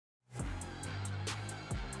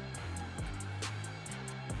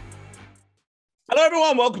Hello,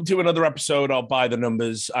 everyone. Welcome to another episode of By the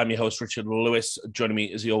Numbers. I'm your host, Richard Lewis. Joining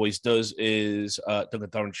me, as he always does, is Duncan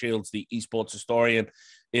Thorne Shields, the esports historian.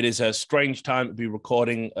 It is a strange time to be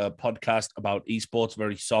recording a podcast about esports,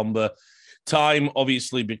 very somber time,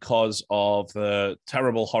 obviously, because of the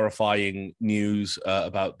terrible, horrifying news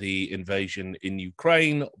about the invasion in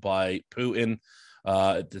Ukraine by Putin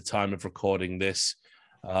at the time of recording this.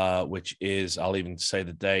 Which is, I'll even say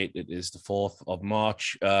the date, it is the 4th of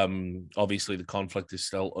March. Obviously, the conflict is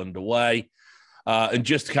still underway. And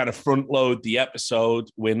just to kind of front load the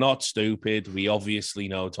episode, we're not stupid. We obviously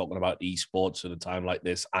know talking about esports at a time like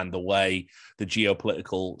this and the way the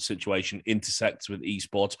geopolitical situation intersects with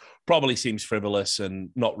esports probably seems frivolous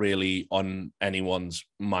and not really on anyone's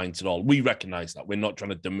minds at all. We recognize that. We're not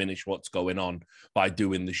trying to diminish what's going on by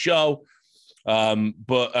doing the show.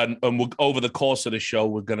 But we'll, over the course of the show,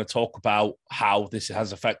 we're going to talk about how this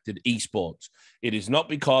has affected esports. It is not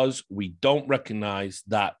because we don't recognize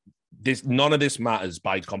that none of this matters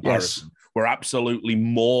by comparison. Yes. We're absolutely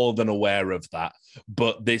more than aware of that.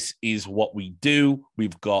 But this is what we do.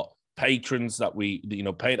 We've got patrons that we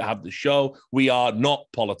pay to have the show. We are not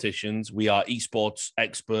politicians. We are esports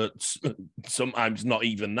experts. Sometimes not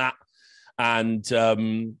even that. And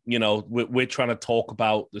we're trying to talk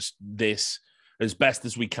about this as best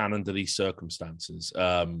as we can under these circumstances.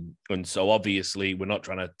 And so obviously we're not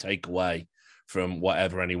trying to take away from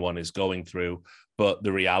whatever anyone is going through, but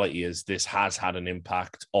the reality is this has had an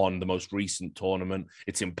impact on the most recent tournament.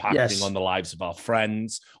 It's impacting on the lives of our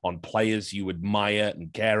friends, on players you admire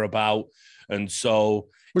and care about. And so...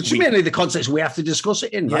 Which is mainly the context we have to discuss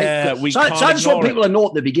it in, right? Yeah, so I just want people to know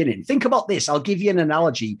at the beginning. Think about this. I'll give you an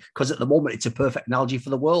analogy because at the moment it's a perfect analogy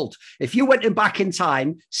for the world. If you went back in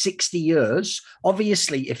time 60 years,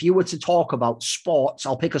 obviously, if you were to talk about sports,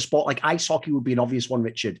 I'll pick a sport like ice hockey would be an obvious one,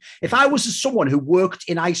 Richard. If I was someone who worked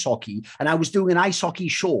in ice hockey and I was doing an ice hockey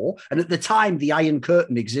show, and at the time the Iron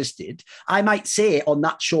Curtain existed, I might say on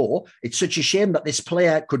that show, it's such a shame that this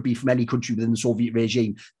player could be from any country within the Soviet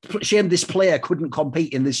regime. Shame this player couldn't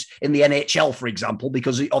compete in the NHL, for example,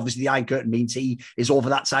 because obviously the Iron Curtain means he is over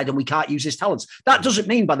that side and we can't use his talents. That doesn't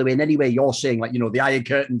mean, by the way, in any way you're saying like, the Iron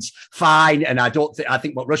Curtain's fine and I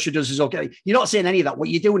think what Russia does is okay. You're not saying any of that. What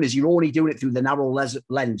you're doing is you're only doing it through the narrow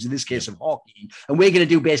lens, in this case of hockey. And we're going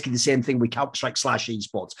to do basically the same thing with Counterstrike /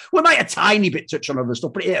 esports. We might a tiny bit touch on other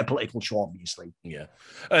stuff, but it ain't a political show, obviously. Yeah.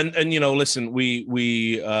 And listen,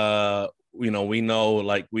 we know,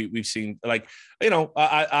 like we've seen, like,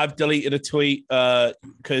 I've deleted a tweet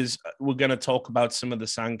because we're going to talk about some of the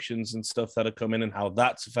sanctions and stuff that are coming and how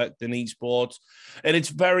that's affecting esports. And it's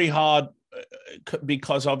very hard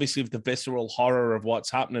because obviously of the visceral horror of what's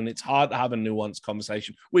happening, it's hard to have a nuanced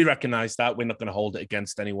conversation. We recognize that. We're not going to hold it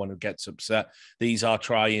against anyone who gets upset. These are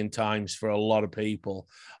trying times for a lot of people.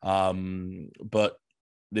 But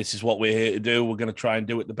this is what we're here to do. We're going to try and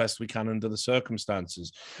do it the best we can under the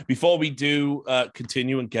circumstances. Before we do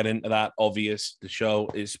continue and get into that, obvious, the show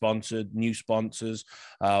is sponsored. New sponsors,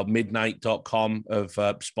 midnight.com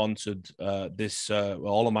have sponsored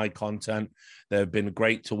all of my content. They've been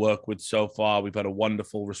great to work with so far. We've had a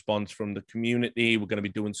wonderful response from the community. We're going to be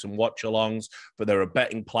doing some watch-alongs, but they're a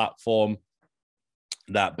betting platform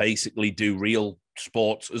that basically do real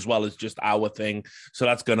sports as well as just our thing. So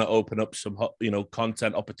that's going to open up some,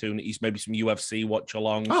 content opportunities, maybe some UFC watch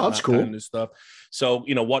alongs. Oh, that's cool. Kind of stuff. So,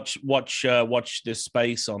 watch this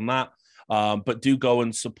space on that. But do go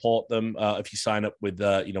and support them. If you sign up with,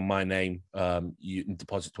 my name, you can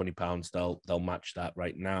deposit £20. They'll match that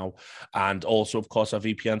right now. And also, of course, our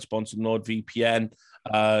VPN sponsor, NordVPN,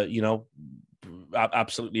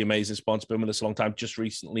 absolutely amazing sponsor, been with us a long time, just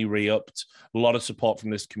recently re-upped. A lot of support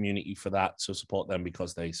from this community for that, so support them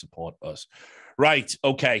because they support us. Right,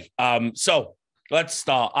 okay, so let's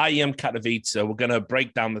start. I am Katowice. We're going to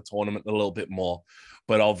break down the tournament a little bit more,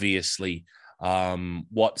 but obviously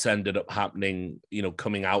what's ended up happening,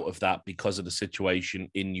 coming out of that because of the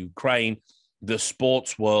situation in Ukraine, the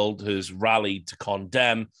sports world has rallied to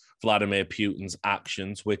condemn Vladimir Putin's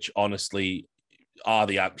actions, which honestly are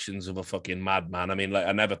the actions of a fucking madman. I mean, like,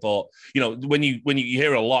 I never thought, when you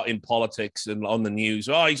hear a lot in politics and on the news,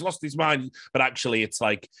 oh, he's lost his mind, but actually it's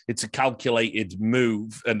like, it's a calculated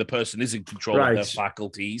move and the person is in control of their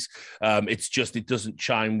faculties. It's just, it doesn't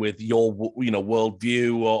chime with your,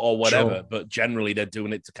 worldview or whatever, sure. But generally they're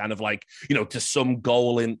doing it to kind of like, to some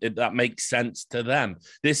goal that makes sense to them.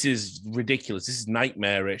 This is ridiculous. This is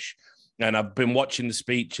nightmarish. And I've been watching the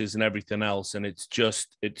speeches and everything else, and it's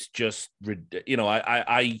just, I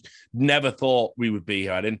never thought we would be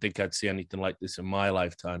here. I didn't think I'd see anything like this in my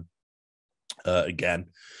lifetime again.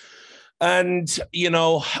 And,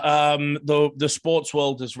 the sports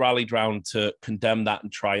world has rallied round to condemn that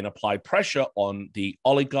and try and apply pressure on the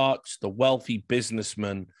oligarchs, the wealthy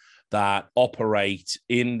businessmen that operate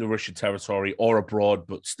in the Russian territory or abroad,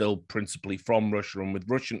 but still principally from Russia and with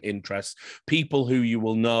Russian interests, people who you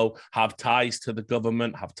will know have ties to the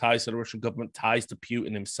government, have ties to the Russian government, ties to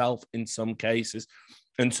Putin himself in some cases.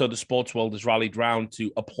 And so the sports world has rallied round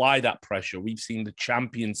to apply that pressure. We've seen the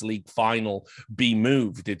Champions League final be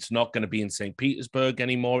moved. It's not going to be in St. Petersburg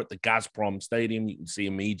anymore at the Gazprom Stadium. You can see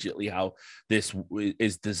immediately how this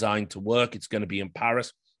is designed to work. It's going to be in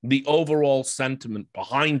Paris. The overall sentiment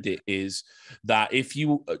behind it is that if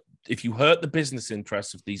you hurt the business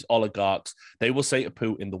interests of these oligarchs, they will say to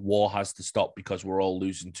Putin, the war has to stop because we're all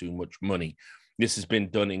losing too much money. This has been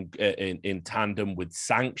done in tandem with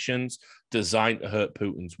sanctions designed to hurt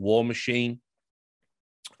Putin's war machine.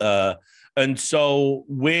 And so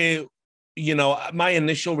my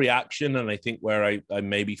initial reaction, and I think where I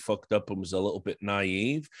maybe fucked up and was a little bit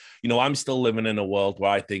naive, I'm still living in a world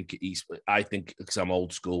where I think because I'm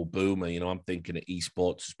old school boomer, I'm thinking of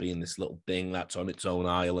esports as being this little thing that's on its own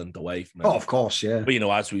island away from it. Oh, of course, yeah. But,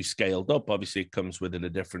 as we've scaled up, obviously it comes with a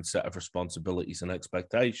different set of responsibilities and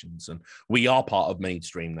expectations. And we are part of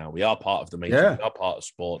mainstream now. We are part of the mainstream. Yeah. We are part of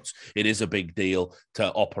sports. It is a big deal to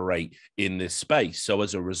operate in this space. So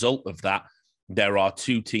as a result of that, there are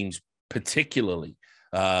two teams particularly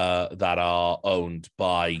that are owned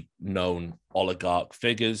by known oligarch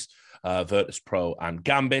figures, Virtus.pro and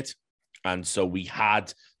Gambit. And so we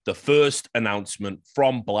had the first announcement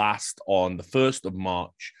from Blast on the 1st of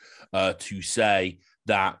March to say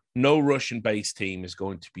that no Russian-based team is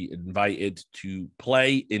going to be invited to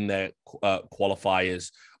play in their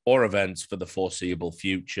qualifiers or events for the foreseeable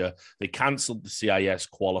future. They cancelled the CIS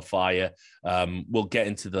qualifier. We'll get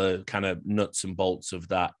into the kind of nuts and bolts of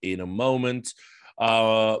that in a moment.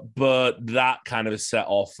 But that kind of set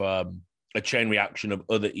off a chain reaction of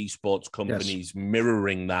other esports companies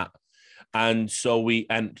mirroring that. And so we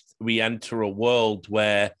enter a world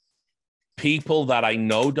where people that I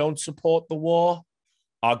know don't support the war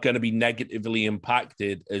are going to be negatively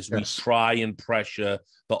impacted as we try and pressure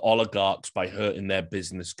the oligarchs by hurting their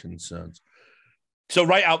business concerns. So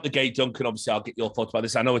right out the gate, Duncan, obviously I'll get your thoughts about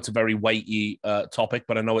this. I know it's a very weighty topic,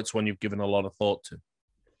 but I know it's one you've given a lot of thought to.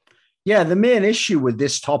 Yeah, the main issue with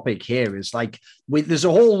this topic here is there's a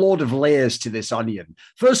whole load of layers to this onion.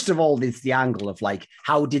 First of all, there's the angle of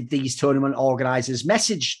how did these tournament organizers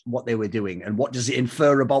message what they were doing and what does it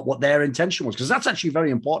infer about what their intention was? Because that's actually very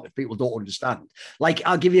important if people don't understand.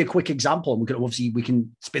 I'll give you a quick example, and we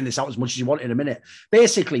can spin this out as much as you want in a minute.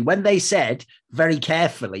 Basically, when they said very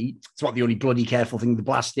carefully, it's not the only bloody careful thing the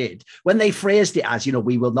Blast did, when they phrased it as,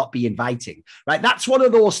 we will not be inviting, right? That's one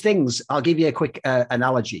of those things. I'll give you a quick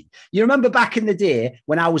analogy. You remember back in the day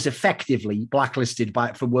when I was effectively blacklisted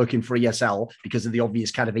from working for ESL because of the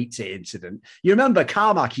obvious kind of incident? You remember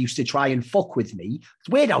Carmack used to try and fuck with me. It's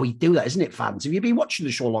weird how he'd do that, isn't it, fans? Have you been watching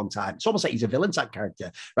the show a long time? It's almost like he's a villain type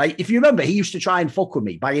character, right? If you remember, he used to try and fuck with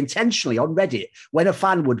me by intentionally on Reddit when a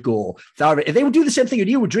fan would go, they would do the same thing with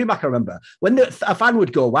you with DreamHack, I remember. When a fan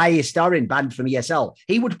would go, why is Starin banned from ESL?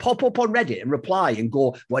 He would pop up on Reddit and reply and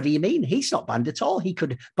go, what do you mean? He's not banned at all. He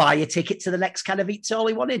could buy a ticket to the next kind of ESL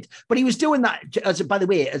he wanted. But he was doing that, as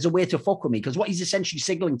a way to fuck with me, because what he's essentially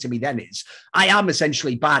signaling to me then is, I am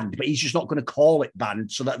essentially banned, but he's just not going to call it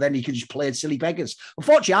banned so that then he can just play silly beggars.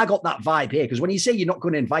 Unfortunately, I got that vibe here, because when you say you're not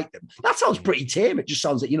going to invite them, that sounds pretty tame. It just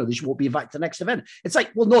sounds like, they won't be invited to the next event. It's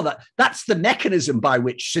like, well, no, that's the mechanism by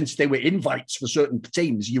which, since they were invites for certain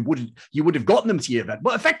teams, you would have gotten them to your event.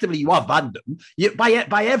 But effectively, you have banned them.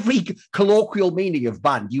 By every colloquial meaning of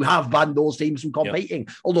banned, you have banned those teams from competing. Yep.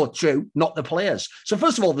 Although, true, not the players. So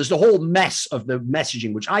first of all, there's the whole mess of the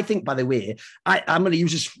messaging, which I think, by the way, I'm going to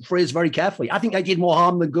use this phrase very carefully. I think I did more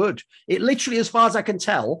harm than good. It literally, as far as I can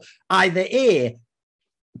tell, either A,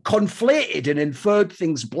 conflated and inferred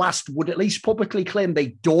things Blast would at least publicly claim they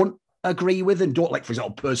don't agree with and don't, for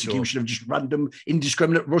example, persecution of just random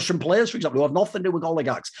indiscriminate Russian players, for example, who have nothing to do with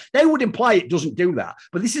oligarchs. They would imply it doesn't do that.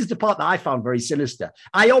 But this is the part that I found very sinister.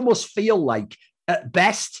 I almost feel like, at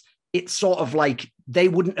best, it's sort of like they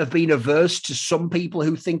wouldn't have been averse to some people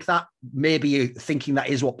who think that, maybe thinking that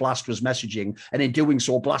is what Blast was messaging. And in doing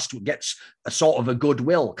so, Blast gets a sort of a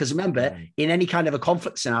goodwill. Because remember, in any kind of a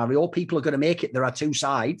conflict scenario, people are going to make it. There are two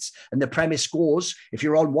sides. And the premise goes, if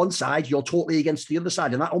you're on one side, you're totally against the other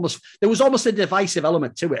side. And there was almost a divisive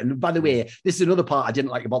element to it. And by the way, this is another part I didn't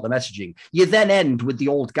like about the messaging. You then end with the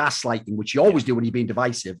old gaslighting, which you always do when you're being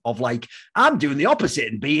divisive, of I'm doing the opposite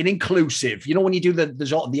and being inclusive. When you do the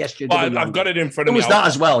SJW. Well, I've got it in front There was that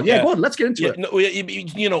as well. Yeah, go on. Let's get into it. No,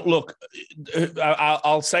 you know, look,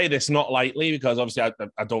 I'll say this not lightly because obviously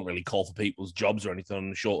I don't really call for people's jobs or anything on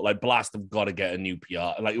the show. Like Blast have got to get a new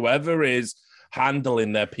PR. Like whoever is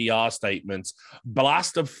handling their PR statements,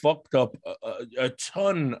 Blast have fucked up a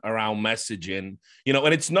ton around messaging. You know,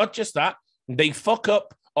 and it's not just that they fuck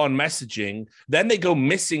up on messaging, then they go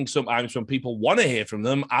missing sometimes when people want to hear from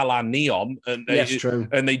them, a la Neon, and true.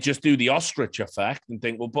 And they just do the ostrich effect and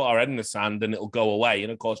think we'll put our head in the sand and it'll go away.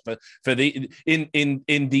 And of course, for the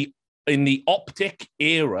in the optic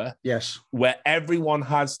era, yes, where everyone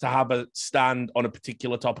has to have a stand on a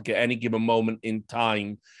particular topic at any given moment in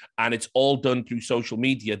time, and it's all done through social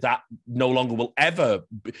media, that no longer will ever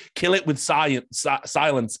kill it with science.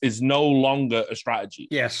 Silence is no longer a strategy.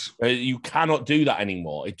 Yes, you cannot do that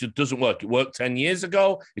anymore. It just doesn't work. It worked 10 years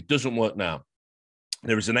ago. It doesn't work now.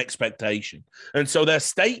 There is an expectation. And so their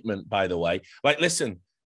statement, by the way, like, listen,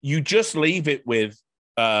 you just leave it with,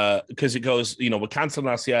 because it goes, you know, we're canceling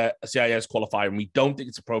our CIS qualifier and we don't think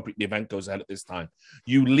it's appropriate the event goes ahead at this time.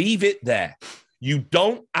 You leave it there. You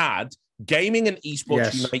don't add gaming and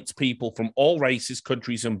esports unites people from all races,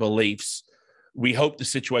 countries, and beliefs. We hope the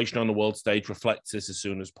situation on the world stage reflects this as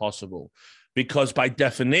soon as possible. Because by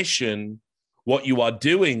definition, what you are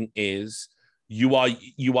doing is you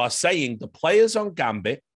are saying the players on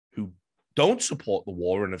Gambit who don't support the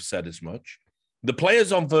war and have said as much, the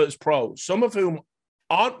players on Virtus Pro, some of whom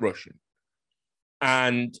aren't Russian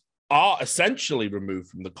and are essentially removed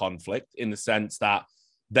from the conflict in the sense that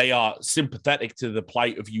they are sympathetic to the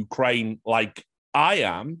plight of Ukraine like I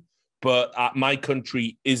am, but my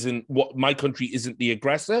country isn't the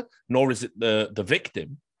aggressor, nor is it the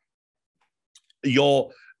victim.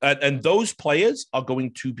 And those players are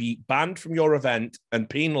going to be banned from your event and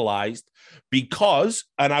penalized because,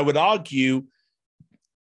 and I would argue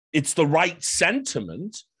it's the right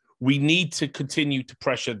sentiment, we need to continue to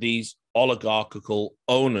pressure these oligarchical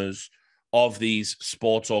owners of these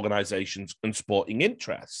sports organizations and sporting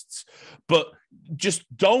interests. But just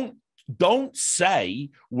don't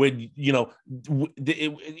say when, you know,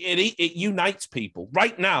 it unites people.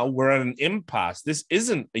 Right now, we're at an impasse. This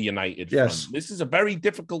isn't a united front. This is a very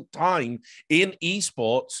difficult time in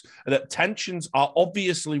esports that tensions are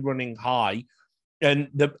obviously running high. And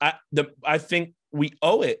I think we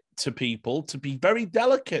owe it to people to be very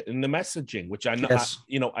delicate in the messaging, which I know,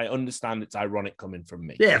 I understand it's ironic coming from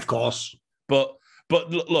me. Yeah, of course. But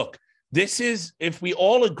look, this is, if we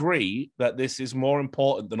all agree that this is more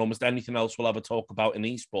important than almost anything else we'll ever talk about in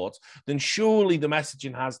esports, then surely the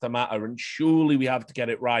messaging has to matter and surely we have to get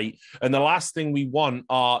it right. And the last thing we want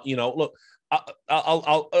are, you know, look,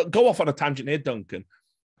 I'll go off on a tangent here, Duncan.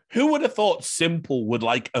 Who would have thought Simple would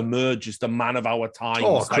like emerge as the man of our times?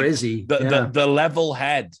 Oh, crazy. The level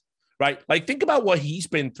head, right? Like, think about what he's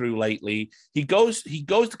been through lately. He goes to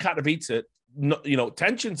Katowice. You know,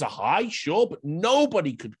 tensions are high, sure, but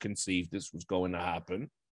nobody could conceive this was going to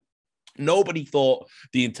happen. Nobody thought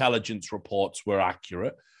the intelligence reports were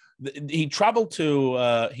accurate. He traveled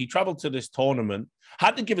to this tournament,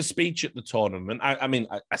 had to give a speech at the tournament. I mean,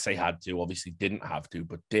 I say had to, obviously didn't have to,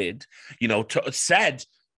 but did. You know, said,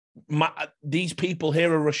 these people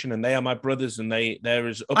here are Russian and they are my brothers, and there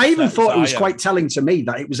is. I even thought it was quite telling to me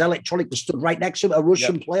that it was Electronic was stood right next to him, a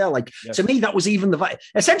Russian player. Like, to me, that was even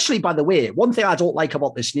essentially. By the way, one thing I don't like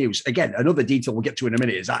about this news, again, another detail we'll get to in a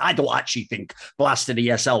minute, is I don't actually think Blast and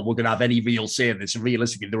ESL were going to have any real say in this.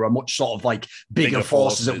 Realistically, there are much sort of like bigger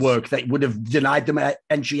forces at work that would have denied them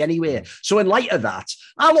entry anyway. So, in light of that,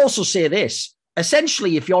 I'll also say this.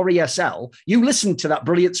 Essentially, if you're ESL, you listened to that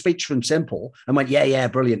brilliant speech from Simple and went, yeah,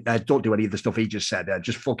 brilliant. Don't do any of the stuff he just said.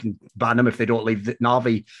 Just fucking ban them if they don't leave the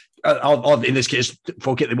Na'Vi. Or in this case,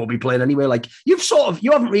 fuck it, they won't be playing anyway. Like, you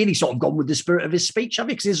haven't really sort of gone with the spirit of his speech, have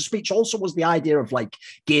you? Because his speech also was the idea of like,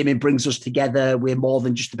 gaming brings us together. We're more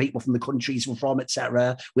than just the people from the countries we're from,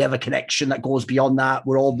 etc. We have a connection that goes beyond that.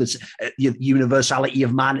 We're all this universality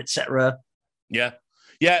of man, etc. Yeah.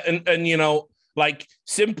 And you know, like,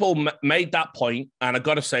 Simple made that point, and I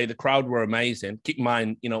got to say, the crowd were amazing. Keep in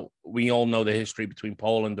mind, you know, we all know the history between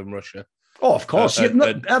Poland and Russia. Oh, of course.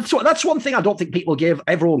 That's one thing I don't think people gave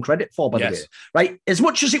everyone credit for, by the way. Right? As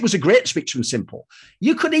much as it was a great speech from Simple,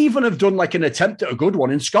 you could even have done like an attempt at a good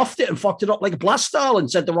one and scoffed it and fucked it up like a Blast style and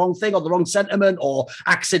said the wrong thing or the wrong sentiment or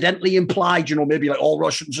accidentally implied, you know, maybe like all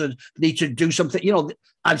Russians need to do something. You know,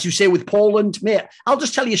 as you say, with Poland, mate, I'll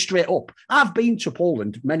just tell you straight up. I've been to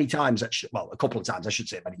Poland many times. Well, a couple of times, I should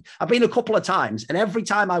say many. I've been a couple of times, and every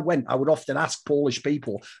time I went, I would often ask Polish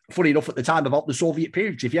people, funny enough, at the time, about the Soviet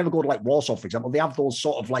period. If you ever go to like Warsaw, for example, they have those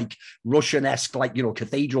sort of like Russian-esque, like, you know,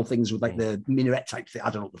 cathedral things with like the minaret type thing.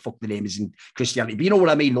 I don't know what the fuck the name is in Christianity, but you know what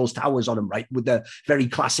I mean? Those towers on them, right? With the very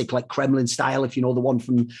classic, like Kremlin style, if you know the one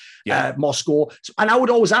from Moscow. And I would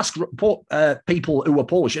always ask people who were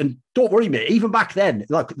Polish, and don't worry, mate, even back then,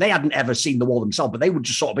 like, they hadn't ever seen the war themselves, but they would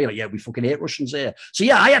just sort of be like, yeah, we fucking hate Russians here. So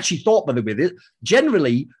yeah, I actually thought, by the way,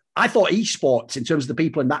 generally, I thought esports, in terms of the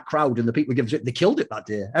people in that crowd and the people who give it, they killed it that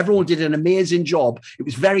day. Everyone did an amazing job. It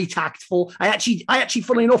was very tactful. I actually,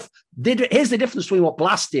 funnily enough, here's the difference between what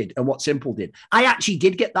Blast did and what Simple did. I actually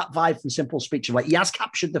did get that vibe from Simple's speech of like, he has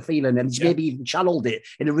captured the feeling and he's maybe even channeled it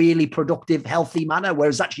in a really productive, healthy manner.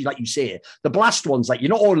 Whereas actually, like you say, the Blast ones, like, you're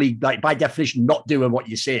not only, like, by definition, not doing what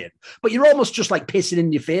you're saying, but you're almost just like pissing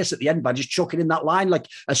in your face at the end by just chucking in that line. Like,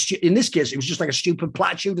 in this case, it was just like a stupid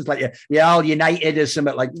platitude. It's like, yeah, all United or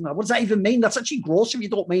something. Like, what does that even mean? That's actually gross if you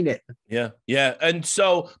don't mean it. Yeah. And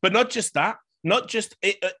so, but not just that, not just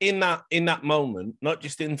in that moment, not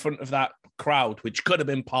just in front of that crowd, which could have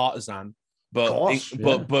been partisan, but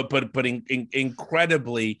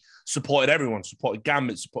incredibly supported everyone, supported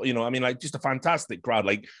Gambit, you know, I mean, like, just a fantastic crowd.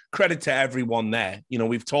 Like, credit to everyone there. You know,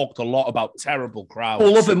 we've talked a lot about terrible crowds.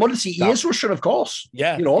 Love him, honestly. He is Russian, of course.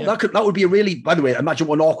 Yeah, you know, that would be a really. By the way, imagine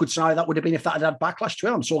what an awkward scenario that would have been if that had backlash to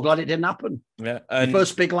it. I'm so glad it didn't happen. Yeah, and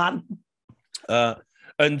first big land.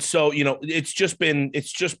 And so, you know, it's just been,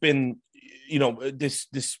 you know, this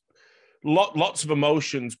lots of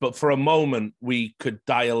emotions, but for a moment we could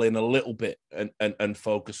dial in a little bit and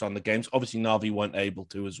focus on the games. Obviously, Navi weren't able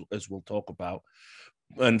to, as we'll talk about,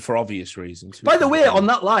 and for obvious reasons. By the way, on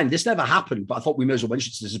that line, this never happened, but I thought we may as well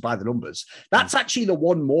mention this is by the numbers. That's actually the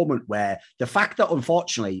one moment where the fact that,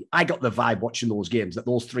 unfortunately, I got the vibe watching those games that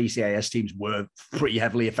those three CIS teams were pretty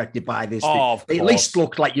heavily affected by this. They at least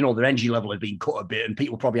looked like, you know, their energy level had been cut a bit and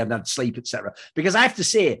people probably hadn't had sleep, etc. Because I have to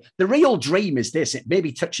say, the real dream is this. It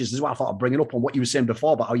maybe touches as well. I thought I'd bring it up on what you were saying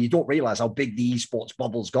before about how you don't realize how big the esports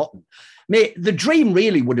bubble's gotten. Mate, the dream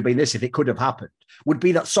really would have been this, if it could have happened, would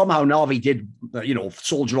be that somehow Navi did, you know,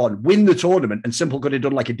 soldier on, win the tournament, and Simple could have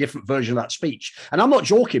done like a different version of that speech. And I'm not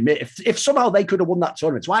joking, mate. If somehow they could have won that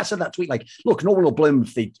tournament, so I said that tweet, like, look, no one will blame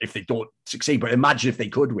them if they don't succeed, but imagine if they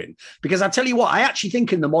could win. Because I tell you what, I actually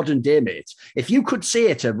think in the modern day, mate, if you could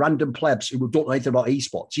say to random plebs who don't know anything about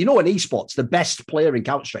esports, you know, in esports, the best player in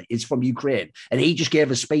Counterstrike is from Ukraine, and he just gave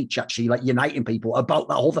a speech actually like uniting people about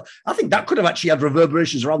that whole thing. I think that could have actually had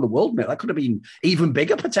reverberations around the world, mate. That could have been even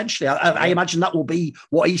bigger potentially. I imagine that will be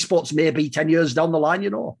what esports may be 10 years down the line. You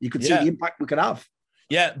know, you could see the impact we could have.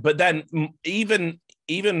 Yeah, but then even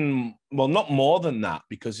well, not more than that,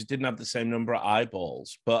 because it didn't have the same number of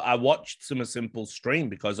eyeballs. But I watched some of Simple's stream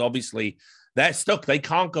because obviously they're stuck. They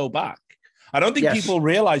can't go back. I don't think people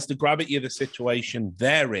realize the gravity of the situation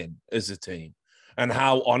they're in as a team, and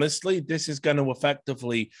how honestly this is going to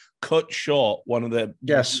effectively cut short one of the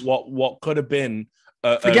what could have been.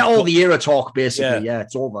 Forget all the era talk, basically. Yeah,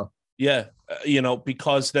 it's over. Yeah, you know,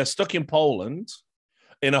 because they're stuck in Poland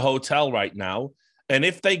in a hotel right now. And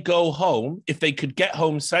if they go home, if they could get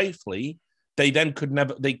home safely, they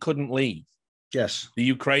couldn't leave. Yes. The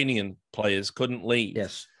Ukrainian players couldn't leave.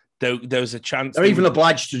 Yes. There was a chance. They're even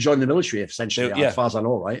obliged to join the military, essentially, as far as I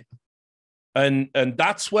know, right? And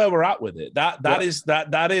that's where we're at with it.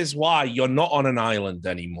 That is why you're not on an island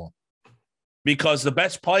anymore. Because the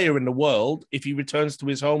best player in the world, if he returns to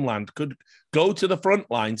his homeland, could go to the front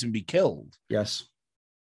lines and be killed. Yes.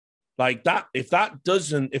 Like that, if that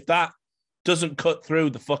doesn't cut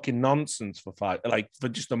through the fucking nonsense for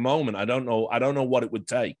just a moment, I don't know what it would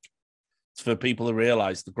take for people to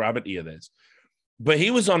realize the gravity of this. But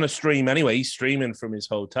he was on a stream anyway. He's streaming from his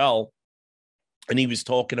hotel, and he was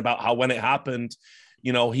talking about how when it happened,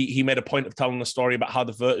 you know, he made a point of telling the story about how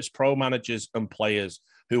the Virtus Pro managers and players,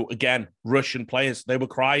 who, again, Russian players, they were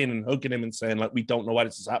crying and hugging him and saying, like, we don't know why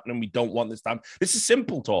this is happening. We don't want this to happen. This is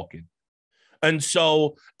Simple talking. And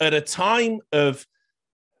so at a time of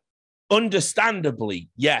understandably,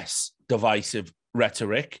 yes, divisive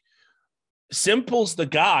rhetoric, Simple's the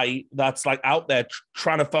guy that's like out there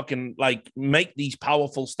trying to fucking like make these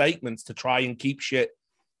powerful statements to try and keep shit,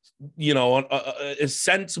 you know, as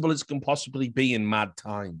sensible as can possibly be in mad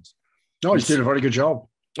times. No, he's doing a very good job.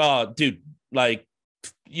 Oh, dude, like,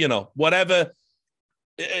 you know, whatever,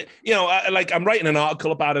 you know, I'm writing an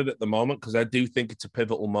article about it at the moment because I do think it's a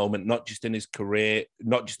pivotal moment, not just in his career,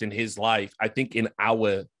 not just in his life. I think in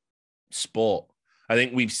our sport, I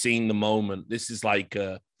think we've seen the moment. This is like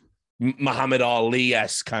Muhammad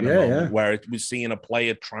Ali-esque kind of moment where it was seeing a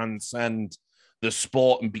player transcend the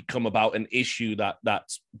sport and become about an issue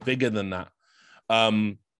that's bigger than that.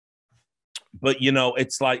 But, you know,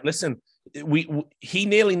 it's like, listen, he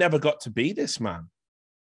nearly never got to be this man.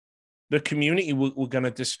 The community were going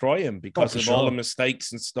to destroy him because of all the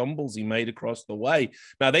mistakes and stumbles he made across the way.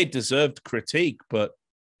 Now, they deserved critique, but,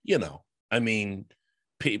 you know, I mean,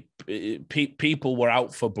 people were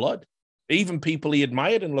out for blood. Even people he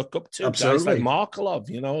admired and looked up to, guys like Markelov,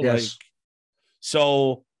 you know, like,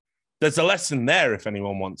 so there's a lesson there if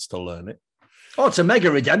anyone wants to learn it. Oh, it's a mega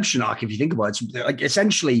redemption arc if you think about it. It's like,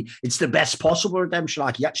 essentially, it's the best possible redemption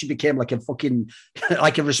arc. He actually became like a fucking,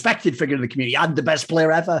 like a respected figure in the community and the best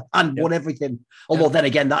player ever and won everything. Although then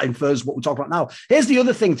again, that infers what we're talking about now. Here's the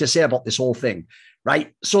other thing to say about this whole thing,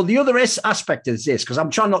 right? So the other aspect is this, because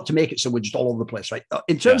I'm trying not to make it so we're just all over the place, right?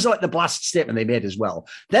 In terms of like the blast statement they made as well,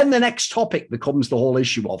 then the next topic becomes the whole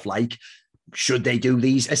issue of like, should they do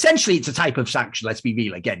these? Essentially, it's a type of sanction. Let's be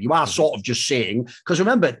real again. You are sort of just saying, because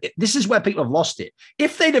remember, this is where people have lost it.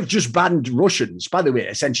 If they'd have just banned Russians, by the way,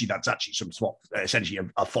 essentially, that's actually essentially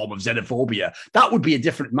a form of xenophobia. That would be a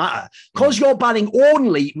different matter. Because you're banning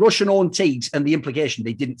only Russian-owned teams, and the implication,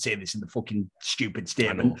 they didn't say this in the fucking stupid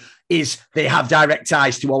statement, is they have direct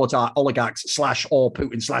ties to oligarchs / or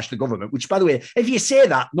Putin / the government, which, by the way, if you say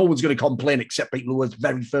that, no one's going to complain except people who are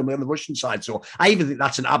very firmly on the Russian side. So I even think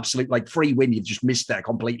that's an absolute like free win you've just missed there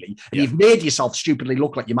completely. And you've made yourself stupidly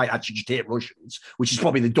look like you might actually just hate Russians, which is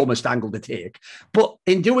probably the dumbest angle to take. But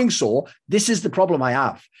in doing so, this is the problem I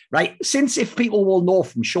have, right? Since if people will know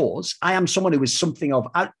from shows, I am someone who is something of,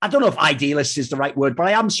 I don't know if idealist is the right word, but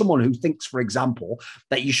I am someone who thinks, for example,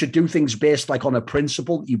 that you should do things based like on a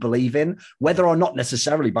principle that you believe in, whether or not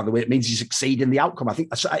necessarily, by the way, it means you succeed in the outcome. I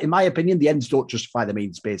think, in my opinion, the ends don't justify the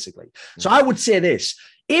means, basically. So I would say this.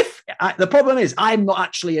 The problem is I'm not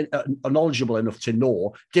actually knowledgeable enough to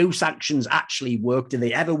know, do sanctions actually work? Do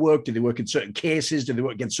they ever work? Do they work in certain cases? Do they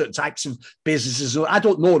work against certain types of businesses? I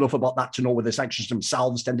don't know enough about that to know whether sanctions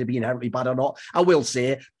themselves tend to be inherently bad or not. I will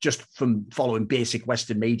say, just from following basic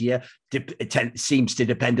Western media, it seems to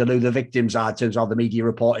depend on who the victims are in terms of how the media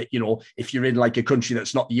report it. You know, if you're in like a country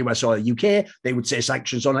that's not the US or the UK, they would say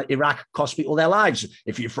sanctions on Iraq cost people their lives.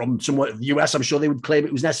 If you're from somewhere the US, I'm sure they would claim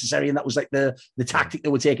it was necessary, and that was like the tactic they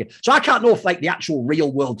were taking. So I can't know if like the actual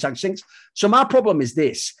real world sanctions. So my problem is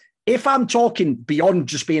this. If I'm talking beyond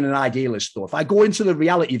just being an idealist, though, if I go into the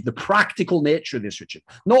reality of the practical nature of this, Richard,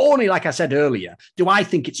 not only, like I said earlier, do I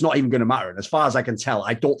think it's not even going to matter. And as far as I can tell,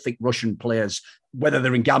 I don't think Russian players, whether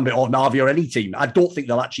they're in Gambit or Navi or any team, I don't think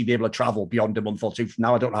they'll actually be able to travel beyond a month or two from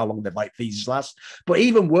now. I don't know how long their like visas last. But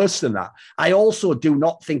even worse than that, I also do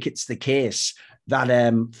not think it's the case that,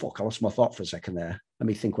 I lost my thought for a second there. Let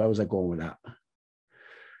me think, where was I going with that?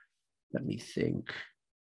 Let me think.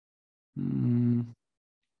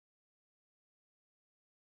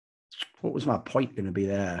 What was my point going to be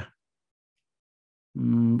there?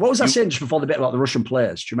 What was I saying just before the bit about the Russian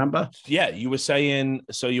players? Do you remember? Yeah, you were saying,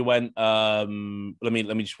 so you went, let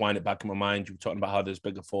me just wind it back in my mind. You were talking about how there's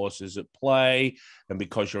bigger forces at play, and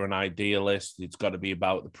because you're an idealist, it's got to be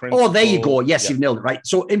about the principle. Oh, there you go. Yes, you've nailed it, right?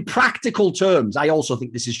 So in practical terms, I also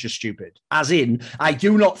think this is just stupid. As in, I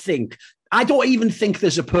don't even think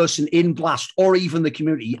there's a person in Blast or even the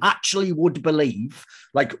community actually would believe,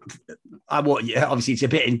 like, obviously it's a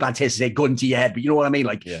bit in bad taste to say gun to your head, but you know what I mean?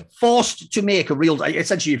 Like, forced to make a real,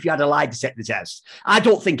 essentially, if you had a lie detector test, I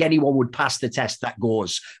don't think anyone would pass the test that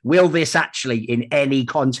goes, will this actually in any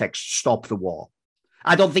context stop the war?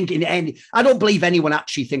 I don't believe anyone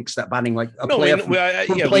actually thinks that banning like a player from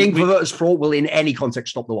playing for Virtus Pro will in any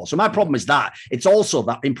context stop the war. So my problem is that it's also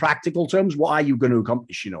that in practical terms, what are you going to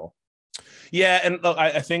accomplish, you know? Yeah, and look,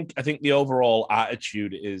 I think the overall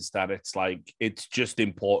attitude is that it's like it's just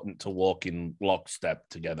important to walk in lockstep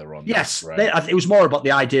together on. Yes, this, right? It was more about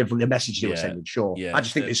the idea of the message they were sending. Sure, I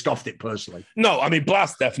just think they scoffed it personally. No, I mean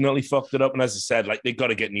Blast definitely fucked it up, and as I said, like they got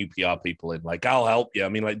to get new PR people in. Like I'll help you. I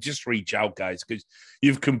mean, like just reach out, guys, because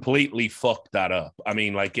you've completely fucked that up. I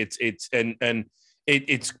mean, like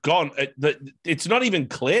it's gone. It's not even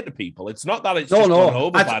clear to people. It's not that it's gone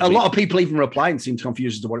over. A lot of people even replying seemed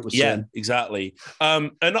confused as to what it was saying. Yeah, exactly.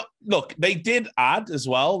 And look, they did add as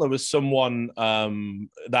well. There was someone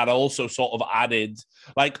that also sort of added,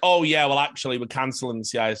 like, oh yeah, well actually we're canceling the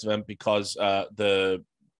CIS event because the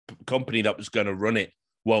company that was going to run it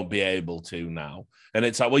won't be able to now. And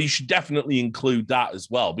it's like, well, you should definitely include that as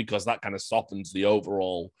well, because that kind of softens the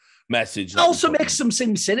overall message. It also makes them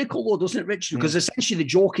seem cynical, though, doesn't it, Richard? Because essentially the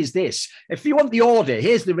joke is this. If you want the order,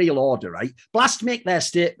 here's the real order, right? Blast make their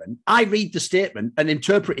statement. I read the statement and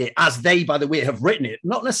interpret it as they, by the way, have written it.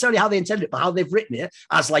 Not necessarily how they intended it, but how they've written it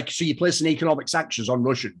as like, so you place an economic sanctions on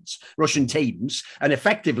Russian teams. And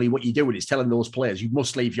effectively what you're doing is telling those players, you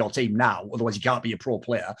must leave your team now, otherwise you can't be a pro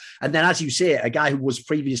player. And then, as you say, a guy who was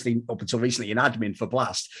previously, up until recently, an admin for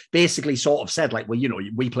Blast, basically sort of said like, well, you know,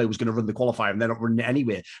 WePlay was going to run the qualifier and they're not running it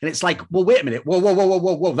anyway. And it's like, well, wait a minute.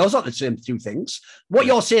 Whoa. Those aren't the same two things. What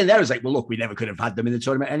you're saying there is like, well, look, we never could have had them in the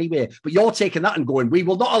tournament anyway. But you're taking that and going, we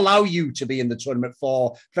will not allow you to be in the tournament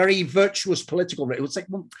for very virtuous political. It was like,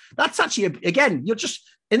 well, that's actually, again, you're just,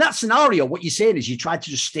 in that scenario, what you're saying is you tried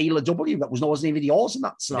to just steal a W that wasn't even yours in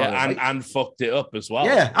that scenario. Yeah, and fucked it up as well.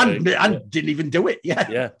 Yeah, and didn't even do it.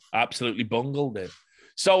 Yeah, absolutely bungled it.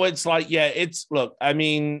 So it's like, look, I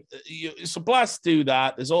mean, so Blast do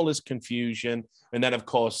that. There's all this confusion. And then, of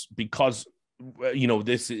course, because, you know,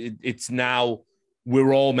 it's now,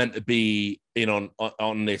 we're all meant to be in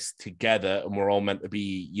on this together, and we're all meant to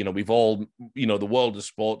be, you know, we've all, you know, the world of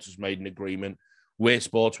sports has made an agreement. We're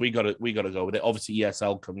sports. We got to go with it. Obviously,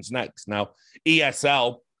 ESL comes next. Now,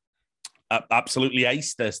 ESL absolutely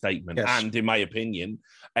aced their statement, and in my opinion,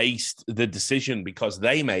 aced the decision, because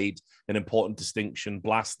they made an important distinction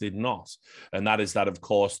Blast did not. And that is that, of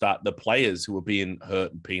course, that the players who are being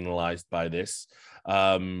hurt and penalized by this,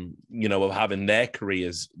 you know, of having their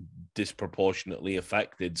careers disproportionately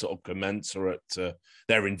affected, sort of commensurate to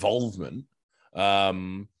their involvement.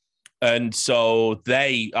 And so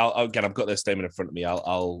again, I've got their statement in front of me.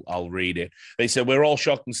 I'll read it. They said, we're all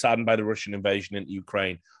shocked and saddened by the Russian invasion into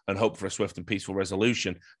Ukraine and hope for a swift and peaceful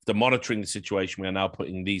resolution. After monitoring the situation, we are now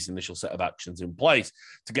putting these initial set of actions in place.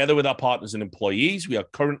 Together with our partners and employees, we are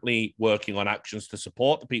currently working on actions to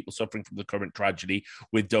support the people suffering from the current tragedy,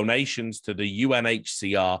 with donations to the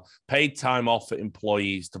UNHCR, paid time off for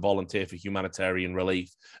employees to volunteer for humanitarian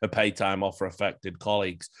relief, and paid time off for affected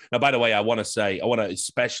colleagues. Now, by the way, I want to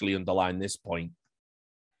especially underline this point.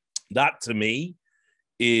 That, to me,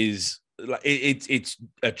 is it's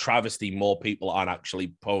a travesty. More people aren't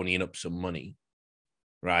actually ponying up some money,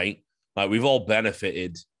 right? Like, we've all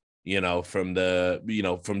benefited, you know, from the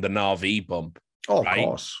Na'Vi bump. Oh, right? Of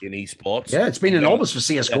course. In esports. Yeah, it's been enormous for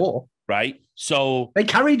CSGO. Right. So they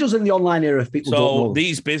carried us in the online era if people don't know. So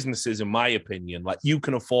these businesses, in my opinion, like, you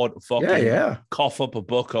can afford to fucking cough up a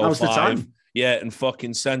buck or five. Yeah, and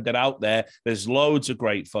fucking send it out there. There's loads of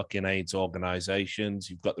great fucking AIDS organizations.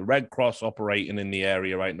 You've got the Red Cross operating in the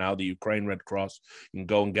area right now, the Ukraine Red Cross. You can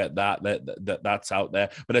go and get that. That's out there.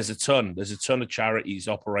 But there's a ton of charities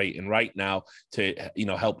operating right now to, you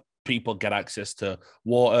know, help people get access to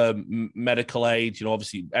water, medical aid. You know,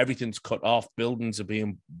 obviously everything's cut off. Buildings are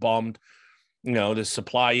being bombed. You know, there's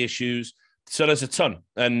supply issues. So there's a ton.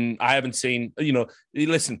 And I haven't seen, you know,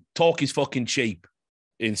 listen, talk is fucking cheap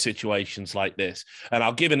in situations like this. And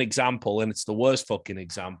I'll give an example, and it's the worst fucking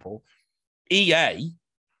example. EA,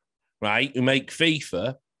 right, who make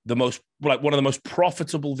FIFA one of the most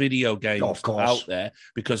profitable video games out there,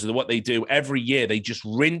 because of what they do every year. They just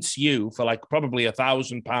rinse you for like probably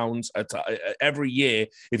 £1,000 every year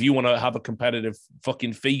if you want to have a competitive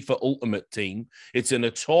fucking FIFA Ultimate Team. It's a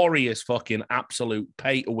notorious fucking absolute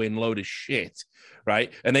pay-to-win load of shit,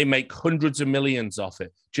 right? And they make hundreds of millions off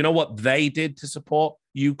it. Do you know what they did to support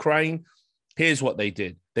Ukraine? Here's what they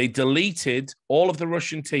did. They deleted all of the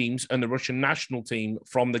Russian teams and the Russian national team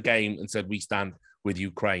from the game and said, we stand with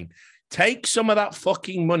Ukraine. Take some of that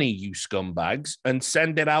fucking money, you scumbags, and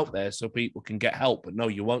send it out there so people can get help. But no,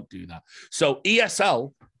 you won't do that. So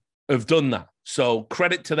ESL have done that. So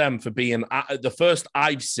credit to them for being the first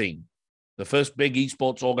I've seen, the first big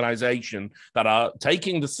esports organization that are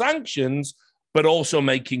taking the sanctions, but also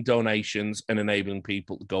making donations and enabling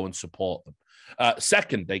people to go and support them.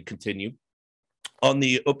 Second, they continue. On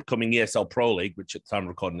the upcoming ESL Pro League, which at the time of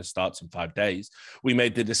recording this starts in 5 days, we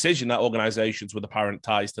made the decision that organizations with apparent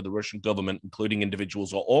ties to the Russian government, including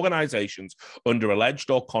individuals or organizations under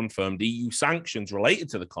alleged or confirmed EU sanctions related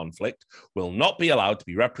to the conflict, will not be allowed to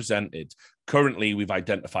be represented. Currently, we've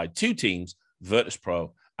identified 2 teams, Virtus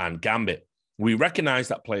Pro and Gambit. We recognize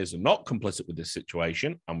that players are not complicit with this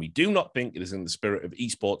situation, and we do not think it is in the spirit of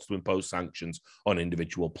esports to impose sanctions on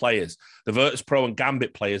individual players. The Virtus Pro and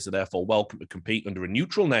Gambit players are therefore welcome to compete under a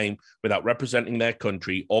neutral name without representing their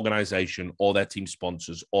country, organization, or their team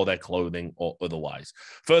sponsors, or their clothing, or otherwise.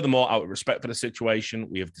 Furthermore, out of respect for the situation,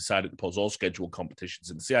 we have decided to pause all scheduled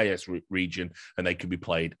competitions in the CIS region, and they can be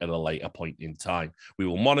played at a later point in time. We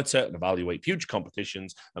will monitor and evaluate future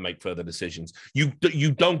competitions and make further decisions. You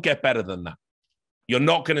don't get better than that. You're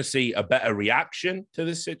not going to see a better reaction to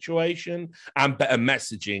this situation and better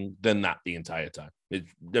messaging than that the entire time.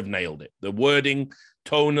 They've nailed it. The wording,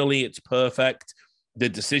 tonally, it's perfect. The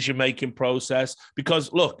decision-making process.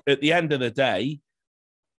 Because, look, at the end of the day,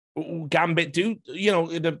 Gambit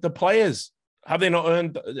the players, have they not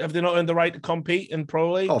earned the right to compete in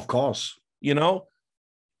Pro League? Of course.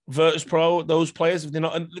 Virtus Pro, those players, have they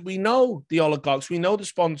not? We know the oligarchs, we know the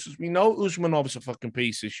sponsors, we know Usmanov's a fucking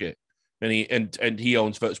piece of shit. And he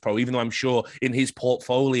owns Virtus Pro, even though I'm sure in his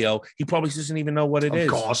portfolio, he probably doesn't even know what it is.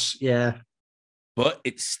 Of course, yeah. But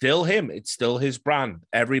it's still him. It's still his brand.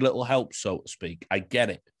 Every little helps, so to speak. I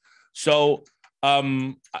get it. So,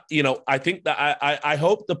 I think that I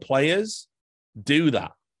hope the players do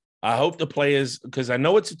that. I hope the players, because I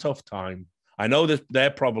know it's a tough time. I know that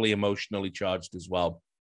they're probably emotionally charged as well.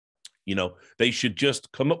 They should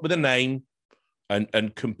just come up with a name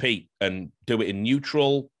and compete and do it in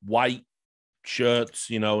neutral, white shirts,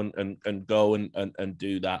 and go and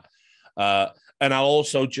do that. And I'll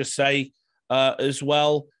also just say as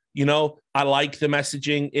well, I like the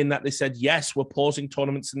messaging in that they said, yes, we're pausing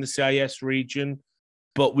tournaments in the CIS region,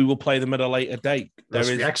 but we will play them at a later date. That's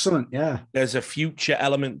excellent, yeah. There's a future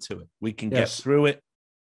element to it. We can get through it.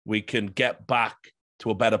 We can get back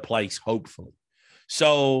to a better place, hopefully.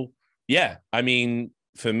 So, yeah,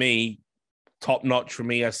 for me, top notch from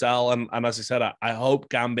ESL. And as I said, I hope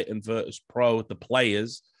Gambit and Virtus Pro, the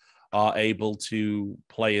players, are able to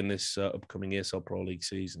play in this upcoming ESL Pro League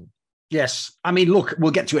season. Yes. Look,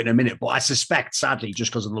 we'll get to it in a minute, but I suspect, sadly,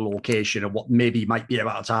 just because of the location and what maybe might be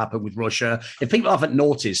about to happen with Russia, if people haven't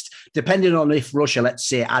noticed, depending on if Russia, let's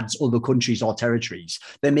say, adds other countries or territories,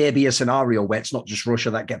 there may be a scenario where it's not just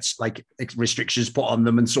Russia that gets restrictions put on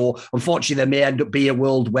them. And so, unfortunately, there may end up be a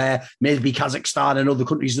world where maybe Kazakhstan and other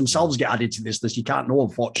countries themselves get added to this list. You can't know,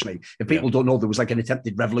 unfortunately. If people don't know, there was an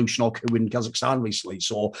attempted revolution or coup in Kazakhstan recently.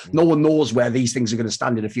 So no one knows where these things are going to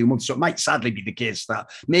stand in a few months. So it might sadly be the case that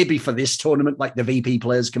maybe for this tournament, the VP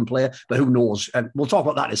players can play, but who knows? And we'll talk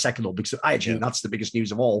about that in a second, though, because I actually think that's the biggest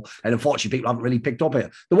news of all. And unfortunately, people haven't really picked up it.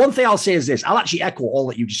 The one thing I'll say is this: I'll actually echo all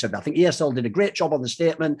that you just said. I think ESL did a great job on the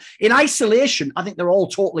statement. In isolation, I think they're all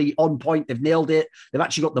totally on point. They've nailed it. They've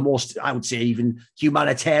actually got the most, I would say, even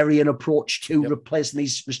humanitarian approach to replacing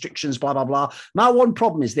these restrictions, blah, blah, blah. My one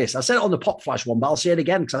problem is this. I said it on the Pop Flash one, but I'll say it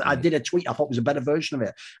again because I did a tweet I thought was a better version of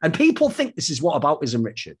it. And people think this is whataboutism,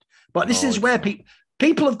 Richard. But this is where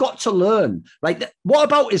people have got to learn, right?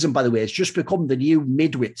 Whataboutism, by the way, has just become the new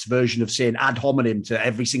midwits version of saying ad hominem to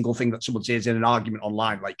every single thing that someone says in an argument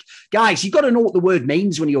online. Guys, you've got to know what the word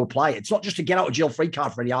means when you apply it. It's not just a get out of jail free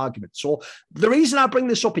card for any argument. So the reason I bring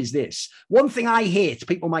this up is this. One thing I hate,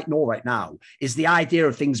 people might know right now, is the idea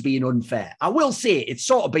of things being unfair. I will say it's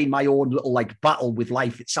sort of been my own little battle with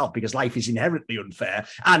life itself, because life is inherently unfair.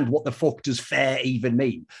 And what the fuck does fair even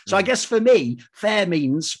mean? So I guess for me, fair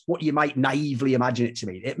means what you might naively imagine it to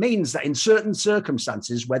mean. It means that in certain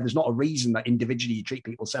circumstances where there's not a reason that individually you treat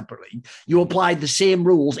people separately, you apply the same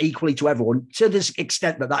rules equally to everyone to this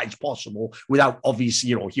extent that is possible without obvious,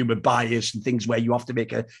 human bias and things where you have to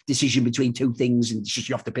make a decision between two things and it's just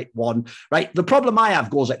you have to pick one, right? The problem I have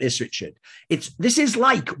goes like this, Richard. This is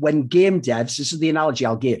like when game devs, this is the analogy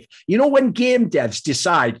I'll give. When game devs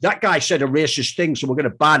decide that guy said a racist thing, so we're going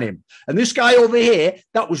to ban him. And this guy over here,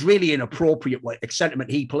 that was really inappropriate sentiment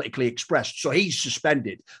he politically expressed. So he's suspended.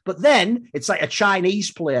 But then it's like a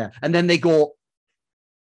Chinese player, and then they go,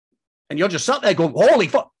 and you're just sat there going, holy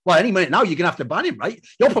fuck. Well, any minute now, you're going to have to ban him, right?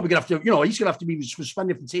 You're probably going to have to, he's going to have to be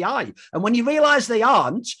suspended from TI. And when you realize they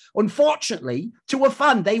aren't, unfortunately, to a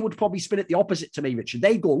fan, they would probably spin it the opposite to me, Richard.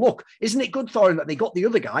 They go, look, isn't it good, Thorin, that they got the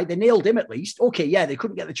other guy? They nailed him at least. Okay, yeah, they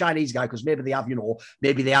couldn't get the Chinese guy because maybe they have,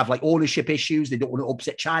 maybe they have ownership issues. They don't want to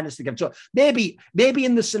upset China. So maybe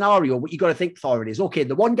in the scenario, what you got to think, Thorin, is, okay,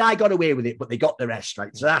 the one guy got away with it, but they got the rest,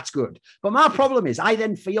 right? So that's good. But my problem is, I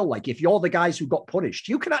then feel like if you're the guys who got punished,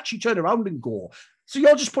 you can actually turn around and go, so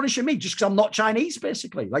you're just punishing me just because I'm not Chinese,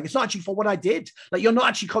 basically. It's not actually for what I did. You're not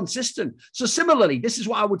actually consistent. So similarly, this is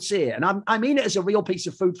what I would say. And I mean it as a real piece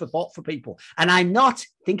of food for thought for people. And I'm not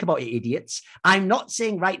Think about it, idiots. I'm not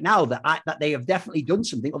saying right now that they have definitely done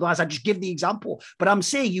something. Otherwise, I just give the example. But I'm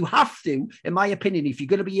saying you have to, in my opinion, if you're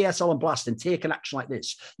going to be ESL and Blast and take an action like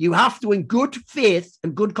this, you have to, in good faith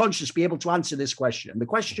and good conscience, be able to answer this question. And the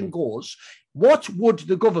question goes, what would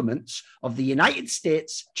the governments of the United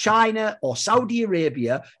States, China, or Saudi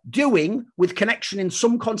Arabia doing with connection in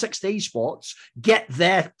some context to esports get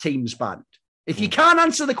their teams banned? If you can't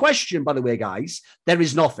answer the question, by the way, guys, there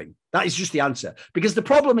is nothing. That is just the answer. Because the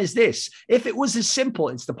problem is this. If it was as simple,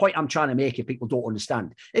 it's the point I'm trying to make if people don't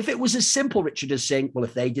understand. If it was as simple, Richard, as saying, well,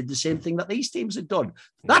 if they did the same thing that these teams had done,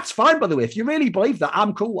 that's fine, by the way. If you really believe that,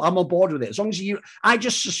 I'm cool. I'm on board with it. As long as I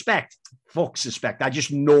just suspect, I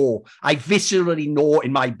just know, I viscerally know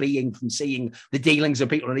in my being from seeing the dealings of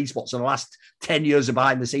people in esports in the last 10 years of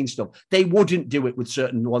behind the scenes stuff, they wouldn't do it with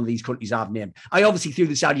certain one of these countries I've named. I obviously threw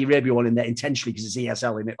the Saudi Arabia one in there intentionally because it's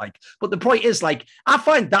ESL in it. But the point is, I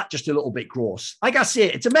find that just a little bit gross. Like I say,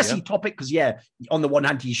 it's a messy topic because, on the one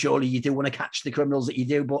hand, surely you do want to catch the criminals that you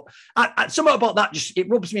do, but something about that it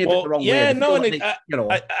rubs me a bit the wrong way.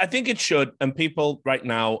 I think it should, and people right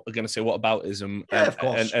now are going to say, what aboutism? Of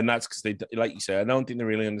course. And that's because they, like you say, I don't think they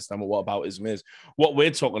really understand what aboutism is. What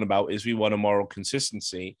we're talking about is we want a moral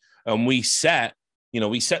consistency, and we set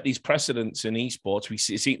these precedents in esports. We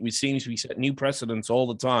set new precedents all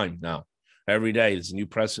the time now. Every day there's a new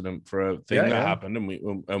precedent for a thing that happened,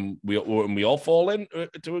 and we all fall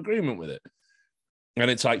into agreement with it. And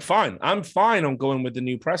it's like, fine, I'm fine on going with the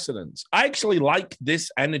new precedents. I actually like this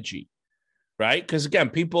energy, right? Because again,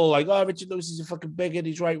 people are like, oh, Richard Lewis is a fucking bigot,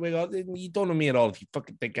 he's right wing. You don't know me at all if you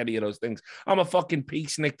fucking think any of those things. I'm a fucking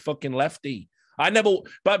peacenik fucking lefty.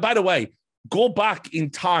 But by the way, go back in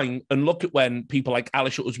time and look at when people like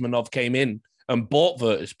Alisher Usmanov came in and bought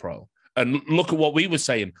Virtus Pro. And look at what we were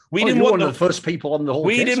saying. We didn't want the first people on the whole.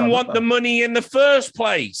 We didn't want the money in the first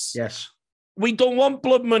place. Yes. We don't want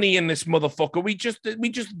blood money in this motherfucker. We just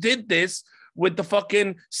did this with the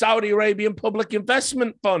fucking Saudi Arabian Public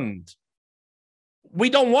Investment Fund. We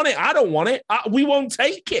don't want it. I don't want it. We won't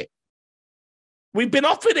take it. We've been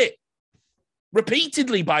offered it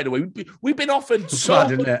repeatedly, by the way. We've been offered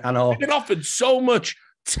We've been offered so much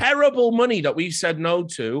terrible money that we've said no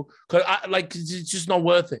to, because it's just not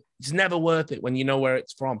worth it. It's never worth it when you know where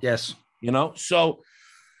it's from. Yes. So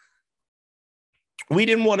we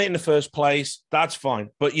didn't want it in the first place. That's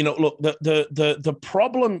fine. But look, the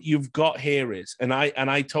problem you've got here is, and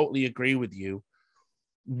I totally agree with you.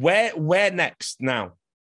 Where next now?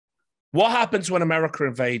 What happens when America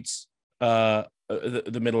invades the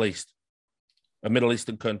Middle East, a Middle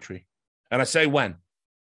Eastern country? And I say when.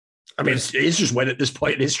 I mean, it's just when at this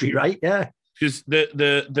point in history, right? Yeah. Because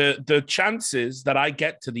the chances that I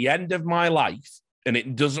get to the end of my life and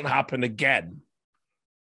it doesn't happen again,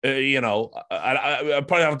 I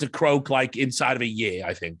probably have to croak inside of a year,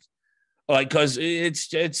 I think. Because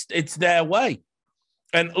it's their way.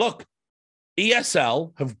 And look,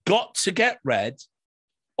 ESL have got to get rid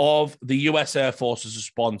of the US Air Force as a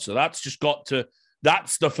sponsor. That's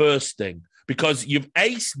the first thing. Because you've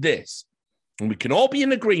aced this. And we can all be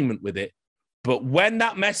in agreement with it. But when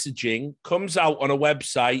that messaging comes out on a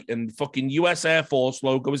website and fucking US Air Force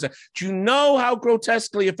logo is there, do you know how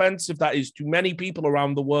grotesquely offensive that is to many people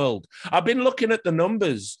around the world? I've been looking at the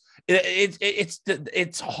numbers.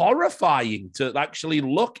 It's horrifying to actually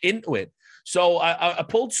look into it. So I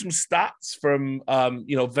pulled some stats from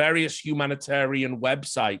various humanitarian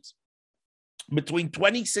websites. Between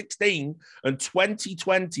 2016 and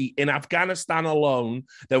 2020 in Afghanistan alone,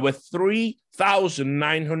 there were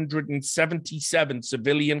 3,977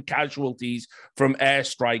 civilian casualties from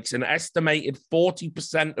airstrikes. An estimated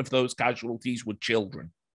 40% of those casualties were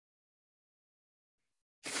children.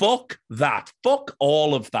 Fuck that. Fuck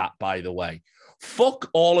all of that, by the way. Fuck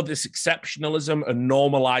all of this exceptionalism and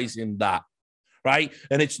normalizing that. Right?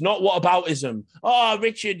 And it's not whataboutism. Oh,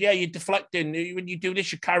 Richard, you're deflecting. When you do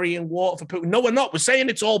this, you're carrying water for Putin. No, we're not. We're saying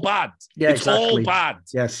it's all bad. Yeah, it's all bad.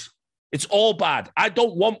 Yes. It's all bad. I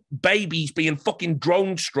don't want babies being fucking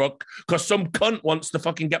drone struck because some cunt wants to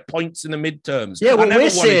fucking get points in the midterms. Yeah, what we're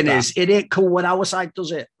saying is it ain't cool when our side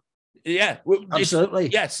does it. Yeah. Absolutely.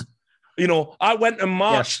 Yes. I went and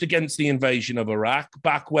marched against the invasion of Iraq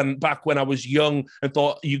back when I was young and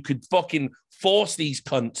thought you could fucking force these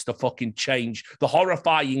cunts to fucking change the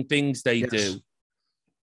horrifying things they do.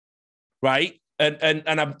 Right? And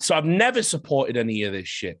I've never supported any of this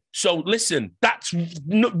shit. So listen, that's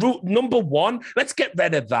number one. Let's get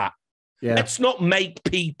rid of that. Yeah. Let's not make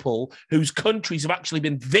people whose countries have actually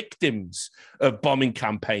been victims of bombing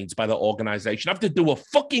campaigns by the organization have to do a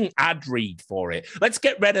fucking ad read for it. Let's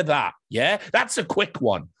get rid of that. Yeah, that's a quick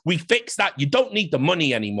one. We fix that. You don't need the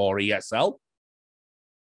money anymore, ESL.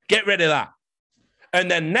 Get rid of that. And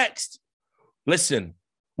then next, listen,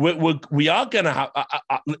 we are going to have,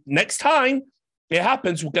 next time it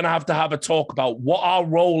happens, we're going to have a talk about what our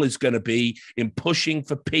role is going to be in pushing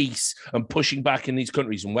for peace and pushing back in these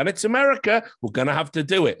countries. And when it's America, we're going to have to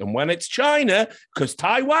do it. And when it's China, because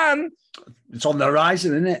Taiwan... It's on the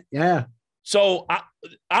horizon, isn't it? Yeah. So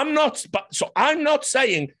I'm not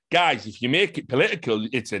saying, guys, if you make it political,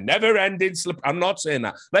 it's a never-ending slip. I'm not saying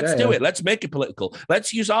that. Let's do it. Let's make it political.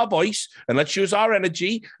 Let's use our voice and let's use our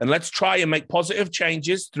energy and let's try and make positive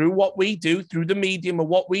changes through what we do, through the medium of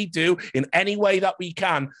what we do in any way that we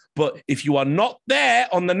can. But if you are not there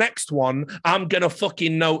on the next one, I'm going to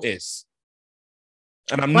fucking notice.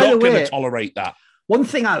 And I'm not going to tolerate that. One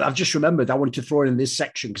thing I've just remembered, I wanted to throw in this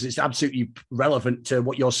section because it's absolutely relevant to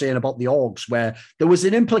what you're saying about the orgs, where there was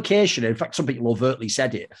an implication, in fact, some people overtly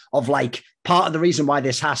said it, of like, part of the reason why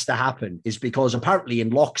this has to happen is because apparently in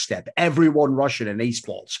lockstep, everyone Russian in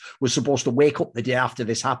esports was supposed to wake up the day after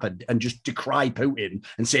this happened and just decry Putin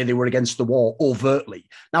and say they were against the war overtly.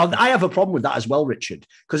 Now, I have a problem with that as well, Richard,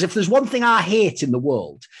 because if there's one thing I hate in the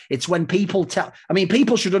world, it's when people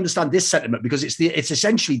people should understand this sentiment because it's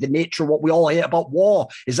essentially the nature of what we all hate about war,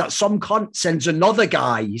 is that some cunt sends another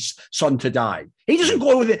guy's son to die. He doesn't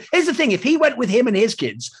go with it. Here's the thing. If he went with him and his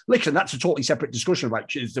kids, listen, that's a totally separate discussion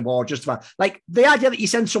about is the war just about, like, the idea that you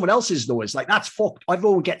send someone else's, though, is like, that's fucked.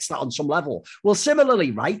 Everyone gets that on some level. Well,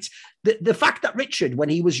 similarly, right, the fact that Richard, when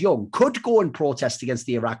he was young, could go and protest against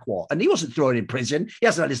the Iraq war, and he wasn't thrown in prison. He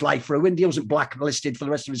hasn't had his life ruined. He wasn't blacklisted for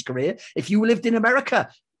the rest of his career. If you lived in America,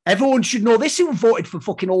 everyone should know this who voted for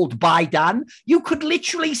fucking old Biden. You could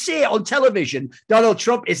literally say on television, Donald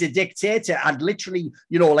Trump is a dictator and literally,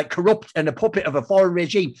 like corrupt and a puppet of a foreign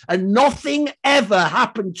regime. And nothing ever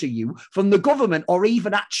happened to you from the government or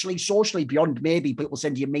even actually socially beyond maybe people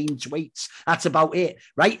send you mean tweets. That's about it,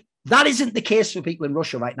 right? That isn't the case for people in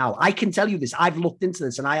Russia right now. I can tell you this. I've looked into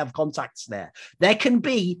this and I have contacts there. There can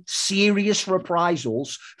be serious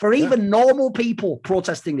reprisals for even normal people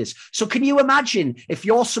protesting this. So can you imagine if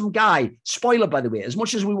you're some guy, spoiler, by the way, as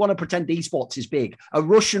much as we want to pretend esports is big, a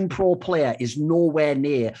Russian pro player is nowhere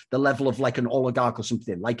near the level of like an oligarch or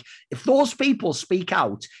something. Like if those people speak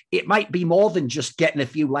out, it might be more than just getting a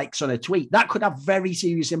few likes on a tweet. That could have very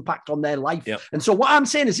serious impact on their life. Yep. And so what I'm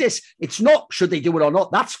saying is this, it's not should they do it or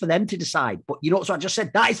not. That's for them to decide. But so I just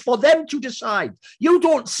said that is for them to decide. You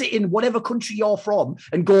don't sit in whatever country you're from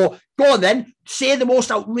and go on then, say the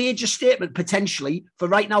most outrageous statement potentially for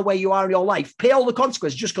right now where you are in your life, pay all the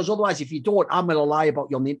consequences just because otherwise if you don't, I'm going to lie about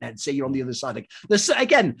you on the internet and say you're on the other side. That's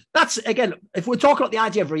if we're talking about the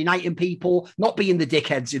idea of reuniting people, not being the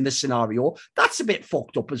dickheads in this scenario, that's a bit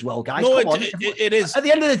fucked up as well, guys. No, it is. At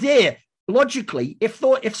the end of the day, logically, if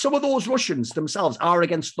some of those Russians themselves are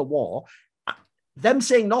against the war, them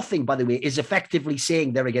saying nothing, by the way, is effectively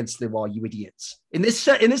saying they're against the war, you idiots. In this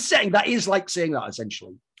setting, that is like saying that,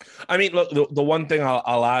 essentially. I mean, look, the one thing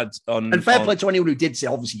I'll add on... And fair play to anyone who did say,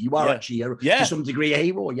 obviously, you are actually, to some degree, a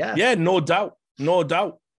hero, Yeah, no doubt. And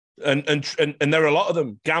there are a lot of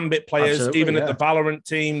them. Gambit players, absolutely, even at the Valorant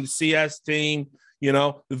team, the CS team,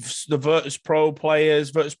 the Virtus Pro players,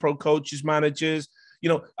 Virtus Pro coaches, managers.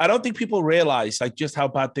 I don't think people realize, like, just how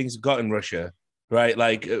bad things have got in Russia. Right,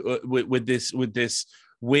 like with this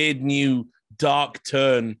weird new dark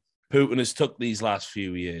turn Putin has took these last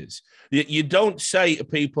few years. You don't say to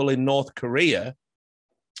people in North Korea,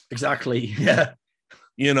 exactly, yeah,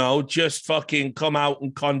 just fucking come out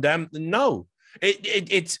and condemn. No,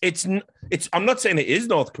 it's. I'm not saying it is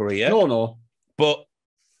North Korea. No, but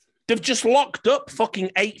they've just locked up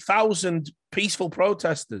fucking 8,000 peaceful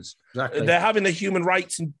protesters. Exactly, they're having their human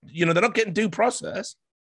rights, and they're not getting due process.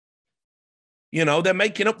 They're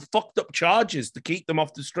making up fucked up charges to keep them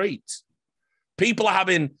off the streets. People are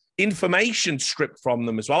having information stripped from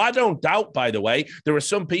them as well. I don't doubt, by the way, there are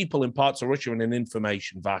some people in parts of Russia in an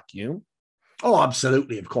information vacuum. Oh,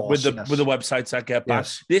 absolutely, of course. With the websites that get back.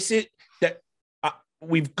 Yes. This is that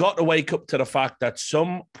we've got to wake up to the fact that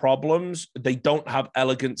some problems, they don't have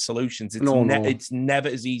elegant solutions. It's never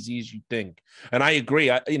as easy as you think. And I agree.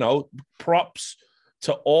 Props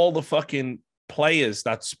to all the fucking players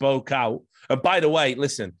that spoke out. And by the way,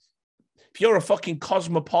 listen, if you're a fucking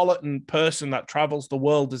cosmopolitan person that travels the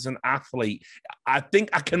world as an athlete, I think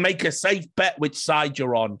I can make a safe bet which side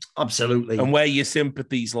you're on. Absolutely. And where your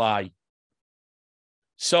sympathies lie.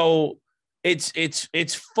 So it's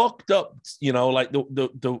fucked up, like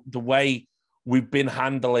the way we've been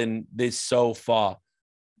handling this so far.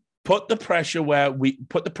 Put the pressure where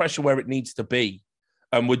it needs to be.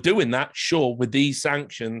 And we're doing that, sure, with these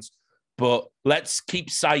sanctions. But let's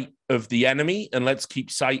keep sight of the enemy and let's keep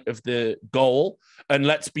sight of the goal, and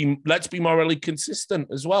let's be morally consistent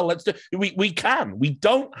as well. We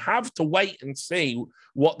don't have to wait and see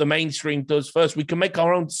what the mainstream does first. We can make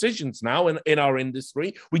our own decisions now in our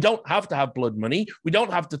industry. We don't have to have blood money. We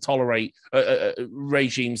don't have to tolerate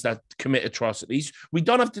regimes that commit atrocities. We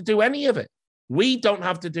don't have to do any of it.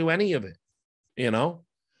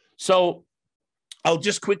 So I'll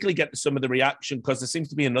just quickly get to some of the reaction, because there seems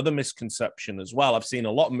to be another misconception as well. I've seen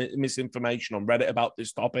a lot of misinformation on Reddit about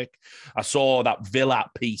this topic. I saw that Villat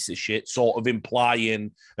piece of shit sort of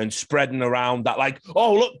implying and spreading around that, like,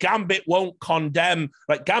 oh, look, Gambit won't condemn.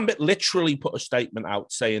 Like, Gambit literally put a statement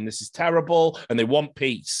out saying this is terrible and they want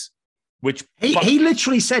peace. Which he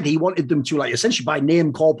literally said he wanted them to, like, essentially by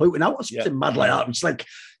name call Putin out or something mad like that. It's like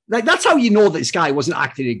that's how you know that this guy wasn't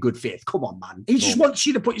acting in good faith. Come on, man. He just wants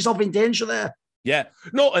you to put yourself in danger there. Yeah.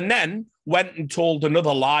 No, and then went and told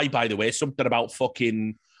another lie, by the way, something about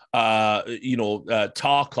fucking,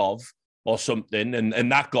 Tarkov or something,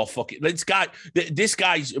 and that got fucking... This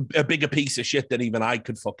guy's a bigger piece of shit than even I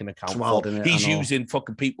could fucking account for. He's using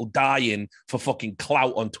fucking people dying for fucking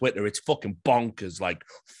clout on Twitter. It's fucking bonkers. Like,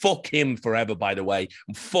 fuck him forever, by the way,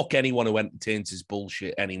 and fuck anyone who entertains his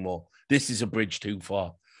bullshit anymore. This is a bridge too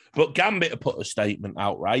far. But Gambit have put a statement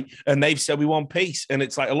out, right? And they've said we want peace. And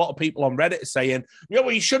it's like a lot of people on Reddit are saying, yeah,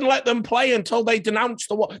 well, you shouldn't let them play until they denounce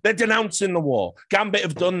the war. They're denouncing the war. Gambit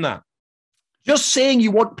have done that. Just saying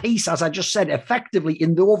you want peace, as I just said, effectively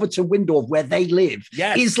in the Overton window of where they live,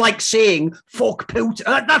 is like saying, fuck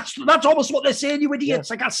Putin. That's almost what they're saying, you idiots.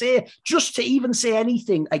 Like I say, just to even say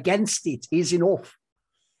anything against it is enough.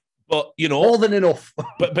 But, more than enough.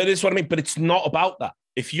 but it's what I mean. But it's not about that.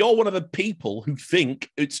 If you're one of the people who think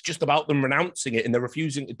it's just about them renouncing it and they're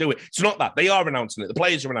refusing to do it, it's not that. They are renouncing it. The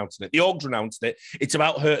players are renouncing it. The orgs renounced it. It's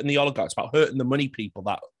about hurting the oligarchs, about hurting the money people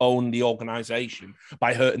that own the organization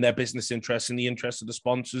by hurting their business interests and the interests of the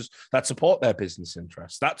sponsors that support their business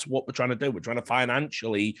interests. That's what we're trying to do. We're trying to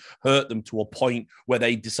financially hurt them to a point where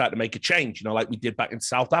they decide to make a change, like we did back in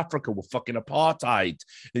South Africa with fucking apartheid.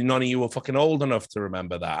 None of you are fucking old enough to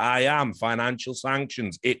remember that. I am. Financial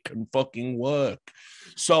sanctions. It can fucking work.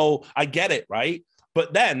 So I get it, right?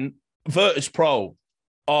 But then Virtus.pro,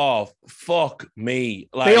 oh, fuck me.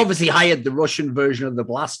 Like, they obviously hired the Russian version of the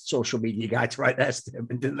Blast social media guy to write their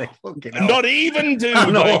statement, didn't they? Not even, dude.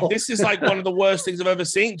 Like, this is like one of the worst things I've ever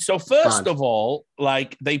seen. So first of all,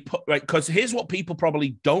 like they put, right, because here's what people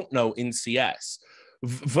probably don't know in CS.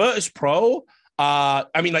 Virtus.pro,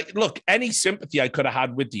 look, any sympathy I could have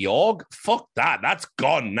had with the org, fuck that. That's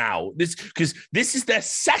gone now. Because this is their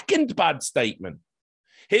second bad statement.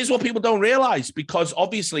 Here's what people don't realize, because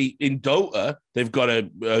obviously in Dota, they've got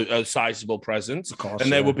a sizable presence, and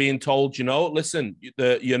they were being told, listen,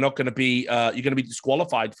 you're not going to be, you're going to be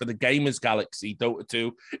disqualified for the Gamers Galaxy Dota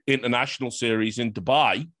 2 International Series in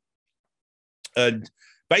Dubai. And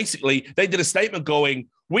basically, they did a statement going,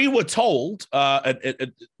 we were told,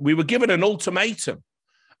 we were given an ultimatum.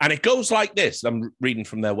 And it goes like this. I'm reading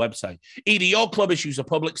from their website. Either your club issues a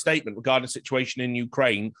public statement regarding the situation in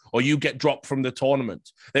Ukraine, or you get dropped from the tournament.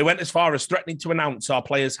 They went as far as threatening to announce our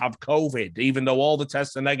players have COVID, even though all the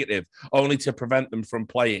tests are negative, only to prevent them from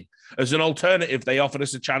playing. As an alternative, they offered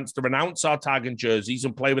us a chance to renounce our tag and jerseys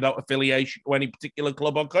and play without affiliation to any particular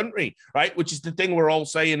club or country, right? Which is the thing we're all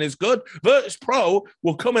saying is good. Virtus.pro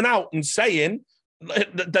were coming out and saying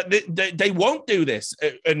that they won't do this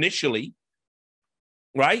initially.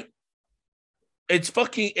 Right? It's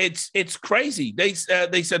crazy. They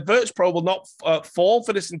said Virtus.pro will not fall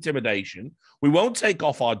for this intimidation. We won't take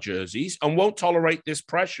off our jerseys and won't tolerate this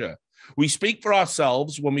pressure. We speak for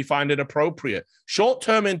ourselves when we find it appropriate.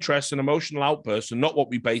 Short-term interests and emotional outbursts are not what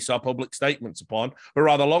we base our public statements upon, but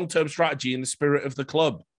rather long-term strategy in the spirit of the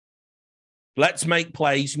club. Let's make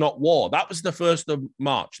plays, not war. That was the 1st of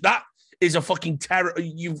March. That is a fucking terror.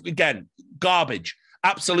 Garbage.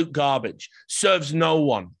 Absolute garbage. Serves no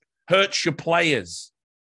one. Hurts your players.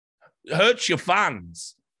 Hurts your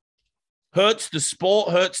fans. Hurts the sport.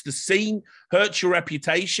 Hurts the scene. Hurts your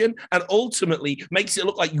reputation. And ultimately makes it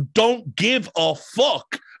look like you don't give a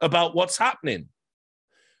fuck about what's happening.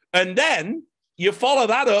 And then you follow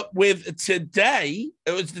that up with today.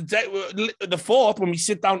 It was the 4th, when we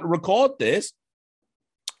sit down to record this,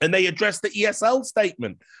 and they address the ESL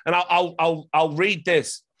statement. And I'll read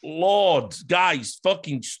this. Lord, guys,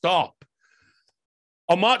 fucking stop.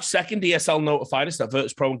 On March 2nd, ESL notified us that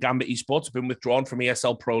Virtus.pro and Gambit Esports have been withdrawn from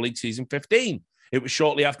ESL Pro League Season 15. It was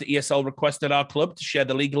shortly after ESL requested our club to share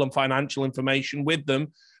the legal and financial information with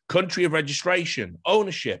them, country of registration,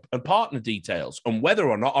 ownership, and partner details, and whether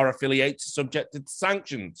or not our affiliates are subjected to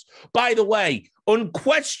sanctions. By the way,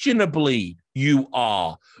 unquestionably, you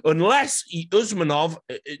are. Unless Usmanov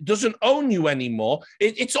doesn't own you anymore,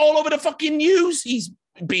 it's all over the fucking news he's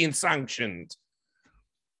being sanctioned.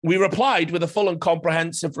 We replied with a full and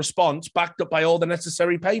comprehensive response backed up by all the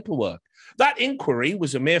necessary paperwork. That inquiry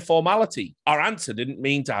was a mere formality. Our answer didn't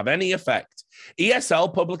mean to have any effect.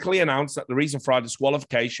 ESL publicly announced that the reason for our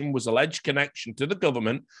disqualification was alleged connection to the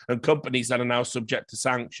government and companies that are now subject to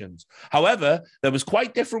sanctions. However, there was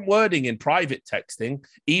quite different wording in private texting.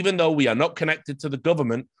 Even though we are not connected to the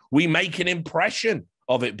government, we make an impression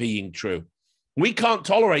of it being true. We can't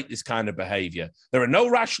tolerate this kind of behavior. There are no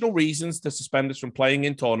rational reasons to suspend us from playing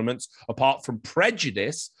in tournaments apart from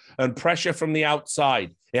prejudice and pressure from the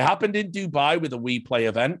outside. It happened in Dubai with a We Play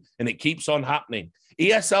event, and it keeps on happening.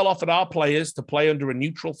 ESL offered our players to play under a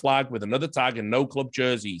neutral flag with another tag and no club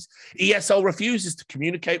jerseys. ESL refuses to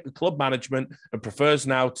communicate with club management and prefers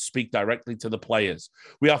now to speak directly to the players.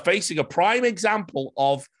 We are facing a prime example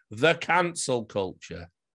of the cancel culture.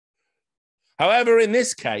 However, in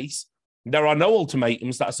this case, there are no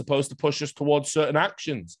ultimatums that are supposed to push us towards certain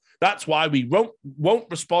actions. That's why we won't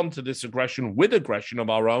respond to this aggression with aggression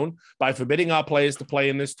of our own by forbidding our players to play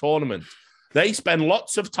in this tournament. They spend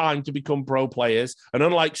lots of time to become pro players, and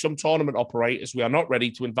unlike some tournament operators, we are not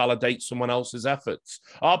ready to invalidate someone else's efforts.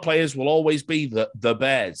 Our players will always be the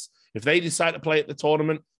Bears. If they decide to play at the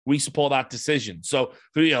tournament, we support that decision. So,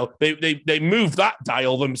 you know, they move that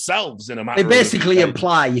dial themselves in a matter. They basically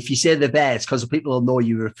imply, if you say the Bears, because people will know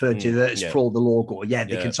you refer to that as pro the logo. Yeah,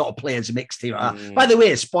 they can sort of play as a mixed team. By the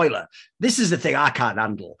way, spoiler, this is the thing I can't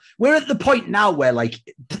handle. We're at the point now where, like,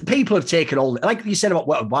 people have taken all, like you said about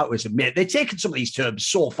what was admit, they've taken some of these terms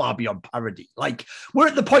so far beyond parody. Like, we're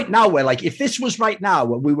at the point now where, like, if this was right now,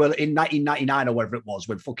 when we were in 1999 or whatever it was,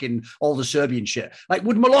 when fucking all the Serbian shit, like,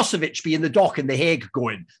 would Milosevic be in the dock in The Hague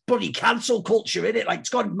going, bloody cancel culture, in it? Like, it's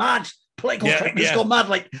gone mad. Political correctness gone mad.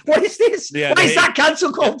 Like, what is this? What is that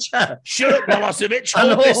cancel culture? Shut up, Milosevic.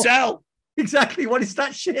 Hold this out. Exactly. What is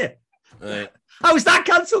that shit? Right. How is that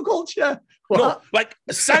cancel culture? What? No, like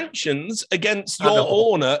sanctions against your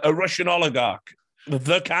owner, a Russian oligarch.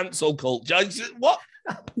 The cancel culture. What?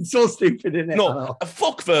 It's so stupid, isn't it? No,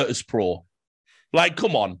 fuck Virtus Pro. Like,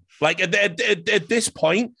 come on. Like, at this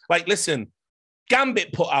point, like, listen,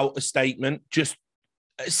 Gambit put out a statement just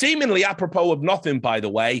seemingly apropos of nothing, by the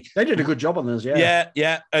way. They did a good job on this, yeah.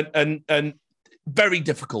 Yeah. And very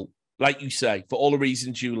difficult, like you say, for all the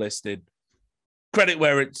reasons you listed. Credit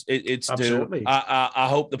where it's Absolutely. due. I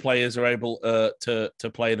hope the players are able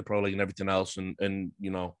to play the Pro League and everything else, and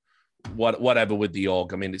you know, whatever with the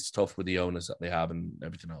org. I mean, it's tough with the owners that they have and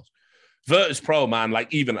everything else. Virtus Pro, man,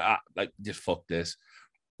 like even like just fuck this.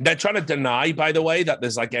 They're trying to deny, by the way, that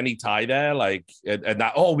there's like any tie there, like, and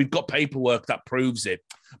that, we've got paperwork that proves it.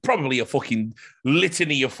 Probably a fucking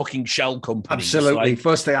litany of fucking shell companies. Absolutely. Like,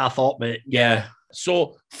 first thing I thought, mate. Yeah.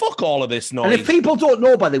 So fuck all of this noise. And if people don't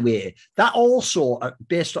know, by the way, that also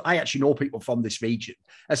based on, I actually know people from this region.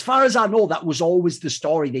 As far as I know, that was always the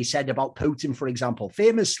story they said about Putin, for example.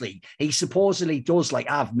 Famously, he supposedly does like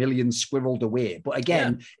have millions squirreled away. But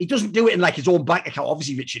again, he doesn't do it in like his own bank account.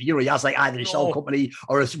 Obviously, Richard, you know, he has like either a shell company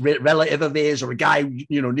or a relative of his or a guy who,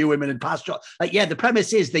 you know, knew him in the past. Like, yeah, the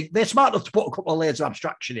premise is they're smart enough to put a couple of layers of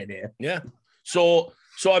abstraction in here. Yeah.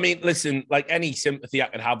 So, I mean, listen, like any sympathy I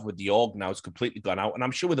could have with the org now has completely gone out. And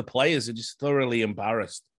I'm sure the players are just thoroughly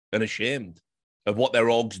embarrassed and ashamed of what their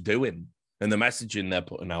org's doing and the messaging they're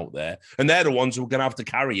putting out there. And they're the ones who are going to have to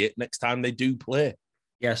carry it next time they do play.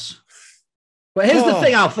 Yes. But here's the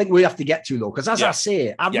thing I think we have to get to, though, because as I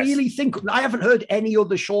say, I really think I haven't heard any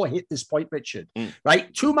other show hit this point, Richard.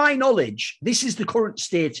 Right? To my knowledge, this is the current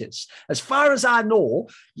status. As far as I know,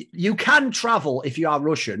 you can travel if you are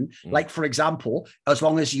Russian, like, for example, as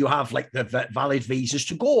long as you have like the valid visas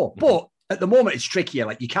to go. But at the moment, it's trickier.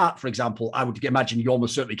 Like, you can't, for example, I would imagine you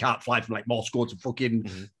almost certainly can't fly from like Moscow to fucking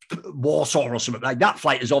Warsaw or something. Like, that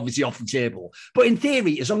flight is obviously off the table. But in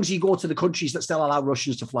theory, as long as you go to the countries that still allow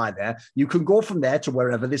Russians to fly there, you can go from there to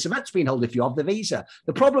wherever this event's being held if you have the visa.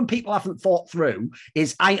 The problem people haven't thought through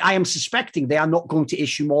is I am suspecting they are not going to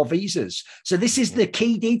issue more visas. So this is the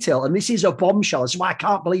key detail, and this is a bombshell. That's why I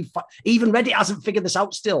can't believe even Reddit hasn't figured this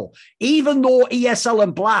out still. Even though ESL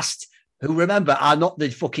and Blast, who, remember, are not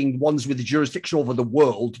the fucking ones with the jurisdiction over the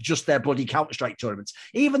world, just their bloody Counterstrike tournaments.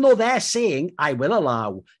 Even though they're saying, I will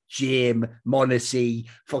allow Jim, Monacy,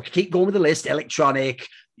 keep going with the list, Electronic,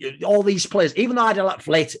 all these players, even though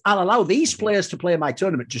I'll allow these players to play my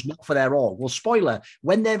tournament, just not for their all. Well, spoiler,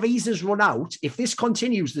 when their visas run out, if this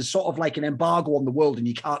continues, there's sort of like an embargo on the world and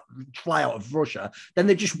you can't fly out of Russia, then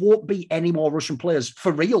there just won't be any more Russian players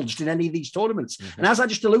for real just in any of these tournaments. And as I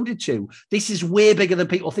just alluded to, this is way bigger than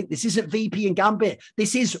people think. This isn't VP and Gambit.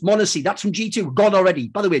 This is Monacy. That's from G2, gone already.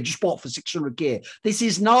 By the way, just bought for 600k. This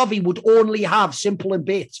is Na'Vi would only have Simple and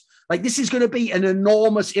Bit. Like, this is going to be an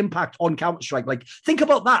enormous impact on Counterstrike. Like, think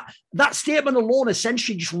about that. That statement alone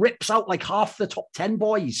essentially just rips out like half the top 10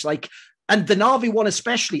 boys. Like, and the Na'Vi one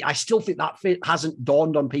especially, I still think that hasn't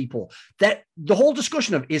dawned on people. That the whole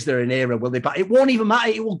discussion of, is there an era, will they back? It won't even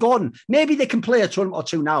matter. It will gone. Maybe they can play a tournament or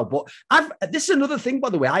two now. But this is another thing,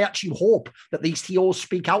 by the way, I actually hope that these TOs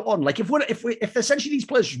speak out on. Like, if essentially these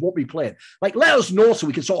players just won't be playing, like, let us know so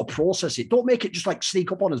we can sort of process it. Don't make it just like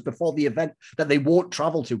sneak up on us before the event that they won't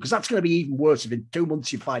travel to, because that's going to be even worse if in 2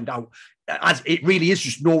 months you find out, as it really is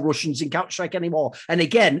just no Russians in Counter-Strike anymore. And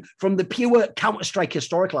again, from the pure Counter-Strike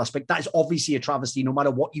historical aspect, that is obviously a travesty, no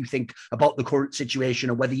matter what you think about the current situation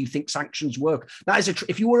or whether you think sanctions work. That is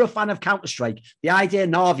if you were a fan of Counter-Strike, the idea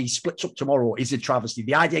Na'Vi splits up tomorrow is a travesty.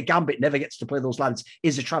 The idea Gambit never gets to play those lands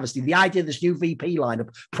is a travesty. The idea this new VP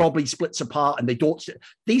lineup probably splits apart and they don't.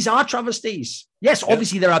 These are travesties. Yes,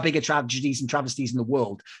 obviously there are bigger tragedies and travesties in the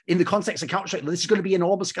world. In the context of Counter-Strike, this is going to be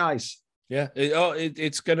enormous, guys. Yeah,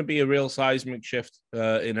 it's going to be a real seismic shift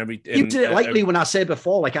in every. You did it lightly when I said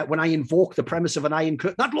before, like when I invoke the premise of an Iron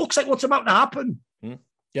Curtain. That looks like what's about to happen.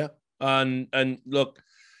 Yeah, and look,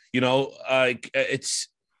 you know, like it's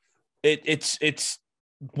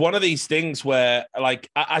one of these things where, like,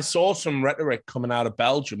 I saw some rhetoric coming out of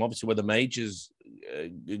Belgium, obviously where the majors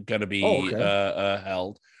going to be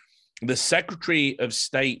held. The Secretary of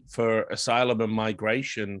State for Asylum and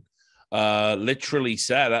Migration literally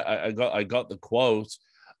said, I got the quote.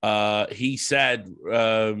 He said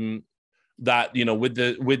that, you know, we're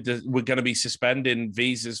going to be suspending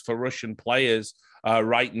visas for Russian players.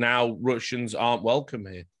 Right now, Russians aren't welcome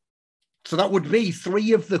here. So that would be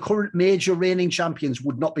 3 of the current major reigning champions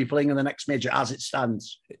would not be playing in the next major as it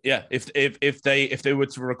stands. Yeah, if they were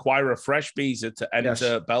to require a fresh visa to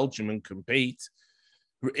enter Belgium and compete,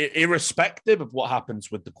 irrespective of what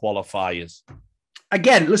happens with the qualifiers.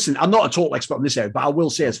 Again, listen, I'm not a total expert on this area, but I will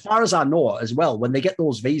say, as far as I know as well, when they get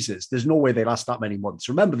those visas, there's no way they last that many months.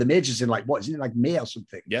 Remember, the major's in like May or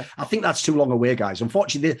something? Yeah. I think that's too long away, guys.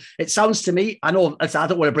 Unfortunately, it sounds to me, I know I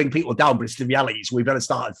don't want to bring people down, but it's the reality, so we better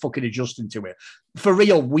start fucking adjusting to it. For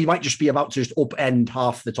real, we might just be about to just upend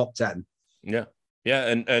half the top 10. Yeah. Yeah.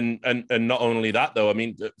 And not only that, though, I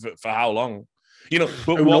mean, for how long? You know,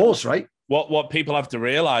 but who knows, right? What people have to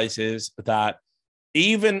realize is that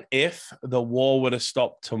even if the war were to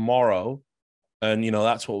stop tomorrow, and, you know,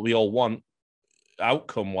 that's what we all want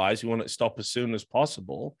outcome-wise, we want it to stop as soon as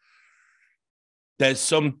possible, there's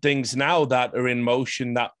some things now that are in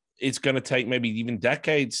motion that it's going to take maybe even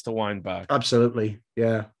decades to wind back. Absolutely,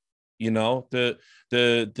 yeah. You know, what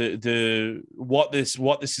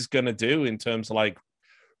this is going to do in terms of, like,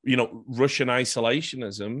 you know, Russian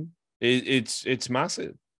isolationism, it's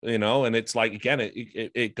massive, you know, and it's like, again,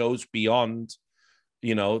 it goes beyond,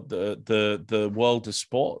 you know, the world of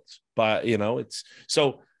sports. But, you know, it's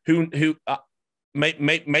so who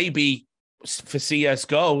maybe for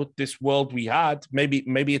CSGO, this world we had,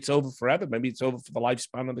 maybe it's over forever. Maybe it's over for the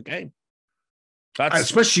lifespan of the game.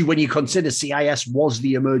 Especially when you consider CIS was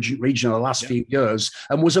the emergent region in the last few years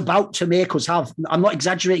and was about to make us have, I'm not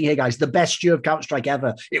exaggerating here, guys, the best year of Counter-Strike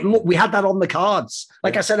ever. We had that on the cards.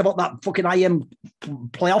 Like I said about that fucking IM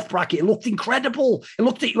playoff bracket, it looked incredible. It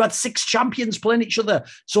looked like you had 6 champions playing each other.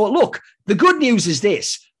 So look, the good news is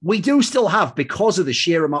this. We do still have, because of the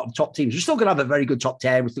sheer amount of top teams, we're still going to have a very good top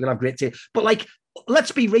 10. We're still going to have great teams. But, like,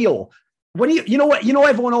 let's be real. When you know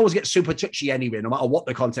everyone always gets super touchy anyway, no matter what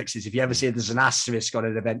the context is. If you ever say there's an asterisk on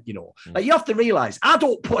an event, you know, like, you have to realize, I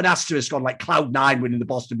don't put an asterisk on like Cloud9 winning the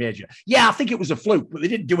Boston Major. Yeah, I think it was a fluke, but they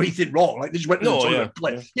didn't do anything wrong. Like, they just went to the tournament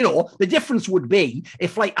play. Yeah. You know, the difference would be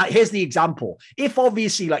if, like, here's the example. If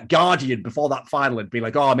obviously, like, Guardian before that final had been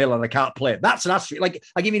like, oh, I'm ill and I can't play, that's an asterisk. Like,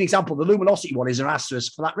 I'll give you an example. The Luminosity one is an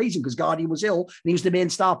asterisk for that reason, because Guardian was ill and he was the main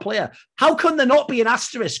star player. How can there not be an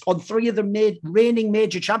asterisk on 3 of the reigning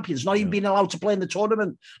major champions not even being allowed to play in the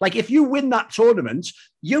tournament? Like, if you win that tournament,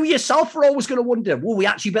 you yourself are always going to wonder, well, we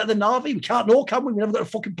actually better than Na'Vi? We can't know, can we? We never got to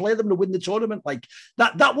fucking play them to win the tournament. Like,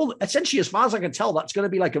 that will essentially, as far as I can tell, that's going to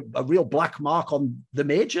be like a real black mark on the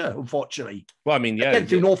major, unfortunately. Well, I mean, yeah, again,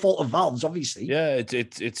 through no fault of Valve's, obviously. Yeah,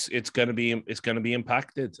 it's going to be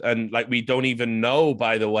impacted, and, like, we don't even know,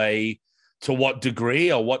 by the way, to what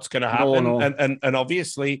degree or what's going to happen. No. And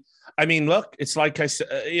obviously, I mean, look, it's like I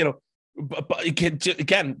said, but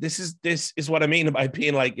again, this is what I mean by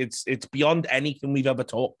being like, it's beyond anything we've ever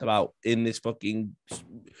talked about in this fucking,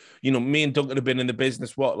 me and Duncan have been in the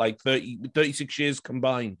business, like 36 years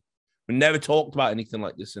combined. We never talked about anything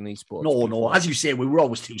like this in esports. No. As you say, we were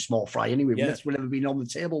always too small fry anyway. Yeah. This would never been on the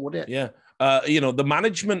table, would it? Yeah. The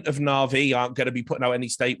management of Na'Vi aren't going to be putting out any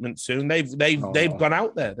statements soon. They've gone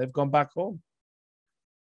out there. They've gone back home.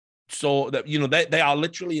 So that they are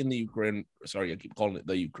literally in the Ukraine. Sorry, I keep calling it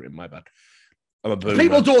the Ukraine. My bad. I'm a boomer.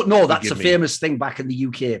 People don't know that's a famous thing back in the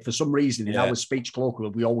UK. For some reason, in our speech colloquial,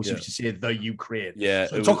 we always used to say the Ukraine. Yeah,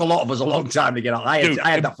 so it took a lot of us a long time to get out. I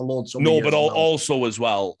had that for loads. But also as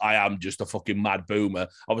well, I am just a fucking mad boomer.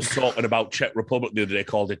 I was talking about Czech Republic the other day,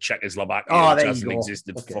 called it Czechoslovakia, which hasn't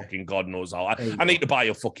existed fucking God knows how. I need to buy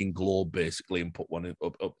a fucking globe basically and put one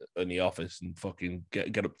up in the office and fucking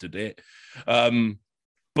get up to date.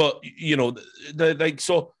 But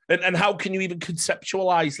and how can you even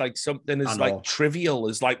conceptualize like something as like trivial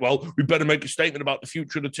as like, well, we better make a statement about the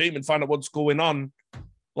future of the team and find out what's going on.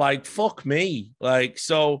 Like, fuck me. Like,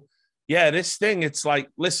 so yeah, this thing, it's like,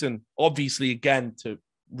 listen, obviously, again, to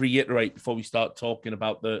reiterate before we start talking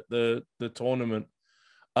about the tournament,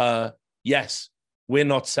 yes, we're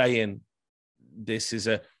not saying this is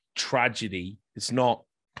a tragedy. It's not.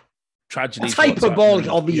 Tragedy. It's hyperbolic,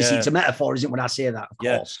 obviously. It's a metaphor, isn't it, when I say that, of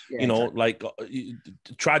course. Yeah,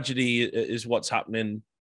 tragedy is what's happening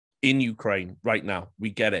in Ukraine right now. We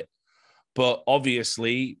get it. But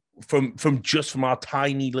obviously, from our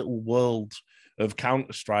tiny little world of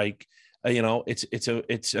Counterstrike,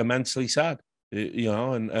 it's immensely sad,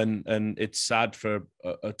 and it's sad for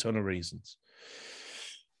a ton of reasons.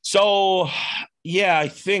 So, yeah, I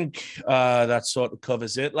think that sort of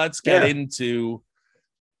covers it. Let's get into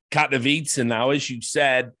Katowice now, as you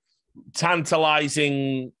said,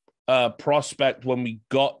 tantalizing prospect when we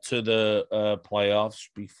got to the playoffs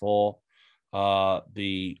before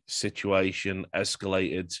the situation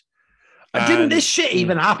escalated. And didn't this shit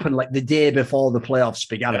even happen like the day before the playoffs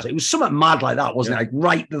began? It was something mad like that, wasn't it? Like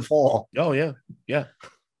right before. Oh, yeah.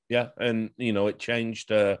 And, it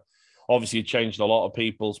changed... Obviously, it changed a lot of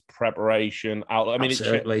people's preparation out. I mean,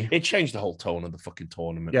 it changed the whole tone of the fucking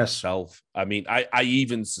tournament itself. I mean, I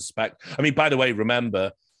even suspect. I mean, by the way,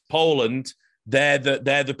 remember Poland? They're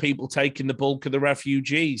the people taking the bulk of the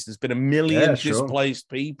refugees. There's been 1 million displaced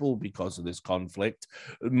people because of this conflict,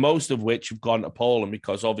 most of which have gone to Poland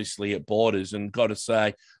because obviously it borders. And got to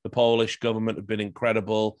say, the Polish government have been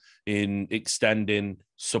incredible in extending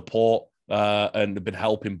support. And have been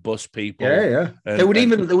helping bus people. Yeah. There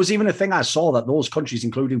was even a thing I saw that those countries,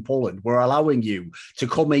 including Poland, were allowing you to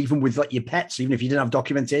come even with like your pets, even if you didn't have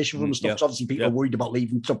documentation from them stuff. So obviously, people are worried about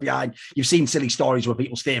leaving stuff behind. You've seen silly stories where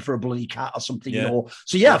people stay for a bloody cat or something, So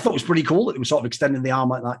I thought it was pretty cool that it was sort of extending the arm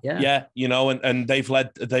like that. Yeah, and they've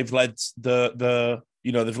led they've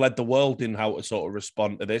led the world in how to sort of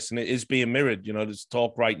respond to this, and it is being mirrored. There's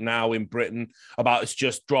talk right now in Britain about us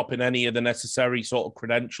just dropping any of the necessary sort of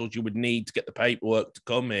credentials you would need to get the paperwork to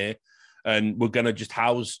come here, and we're going to just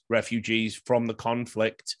house refugees from the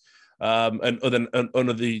conflict, and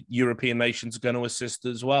other European nations are going to assist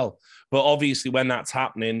as well. But obviously, when that's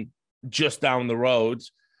happening just down the road,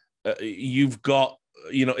 you've got.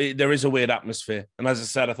 There is a weird atmosphere. And as I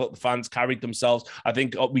said, I thought the fans carried themselves. I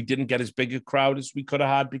think we didn't get as big a crowd as we could have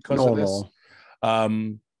had because of this.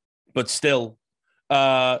 But still.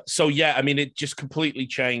 So, yeah, I mean, it just completely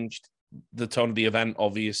changed the tone of the event,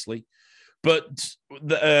 obviously. But,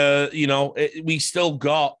 we still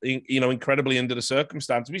got, incredibly under the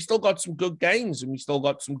circumstances, we still got some good games and we still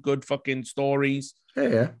got some good fucking stories.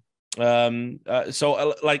 Yeah.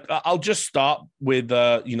 So, I'll just start with,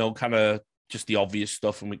 kind of, just the obvious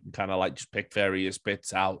stuff, and we can kind of like just pick various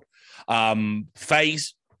bits out.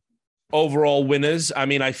 FaZe, overall winners. I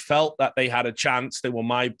mean, I felt that they had a chance. They were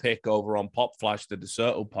my pick over on Pop Flash, the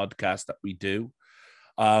Deserto podcast that we do.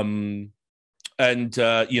 I mean,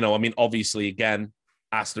 obviously, again,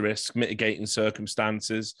 asterisk, mitigating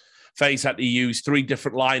circumstances. FaZe had to use 3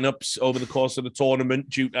 different lineups over the course of the tournament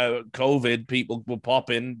due to COVID. People were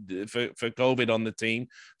popping for COVID on the team.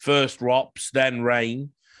 First Rops, then Rain.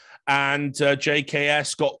 And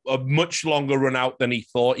JKS got a much longer run out than he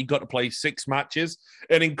thought. He got to play 6 matches.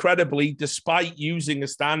 And incredibly, despite using a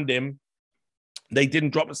stand-in, they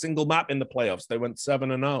didn't drop a single map in the playoffs. They went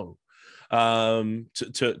 7-0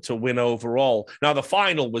 to win overall. Now, the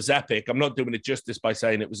final was epic. I'm not doing it justice by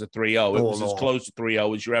saying it was a 3-0. It was as close to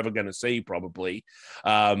 3-0 as you're ever going to see, probably.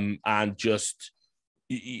 And just...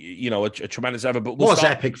 a tremendous effort. But was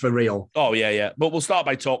epic for real. Oh, yeah. But we'll start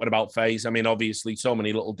by talking about FaZe. I mean, obviously, so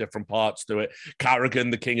many little different parts to it. Carrigan,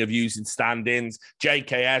 the king of using stand-ins.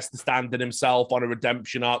 JKS, the stand-in himself on a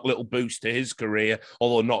redemption arc, little boost to his career,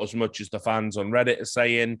 although not as much as the fans on Reddit are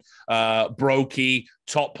saying. Brokey,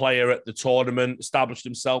 top player at the tournament, established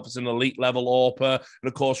himself as an elite level AWPer. And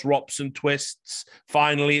of course, Robson Twists.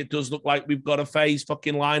 Finally, it does look like we've got a FaZe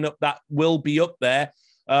fucking lineup that will be up there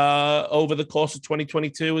over the course of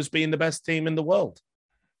 2022 as being the best team in the world.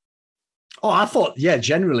 Oh, I thought,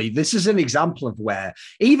 generally, this is an example of where,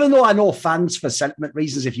 even though I know fans, for sentiment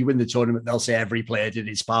reasons, if you win the tournament, they'll say every player did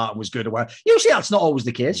his part and was good or whatever. Usually that's not always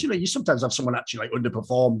the case. You sometimes have someone actually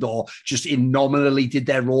underperformed or just nominally did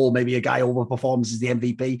their role. Maybe a guy overperforms as the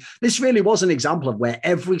MVP. This really was an example of where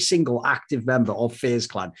every single active member of FaZe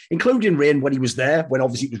Clan, including Rain when he was there, when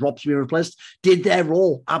obviously it was Rob to be replaced, did their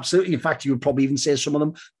role. Absolutely. In fact, you would probably even say some of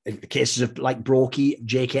them, in cases of like Brokey,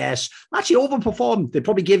 JKS, actually overperformed. They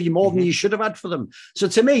probably gave you more than you should have had for them. So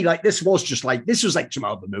to me, this was like some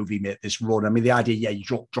out of the movie, mate, this run. I mean, the idea, you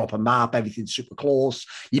drop a map, everything's super close.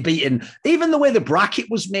 You're beating, even the way the bracket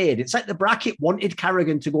was made, it's like the bracket wanted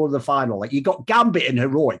Carrigan to go to the final. Like you got Gambit and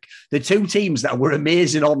Heroic, the two teams that were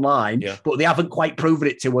amazing online, but they haven't quite proven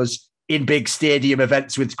it to us in big stadium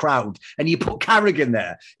events with crowd, and you put Carrigan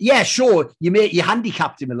there. Yeah, sure, you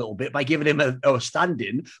handicapped him a little bit by giving him a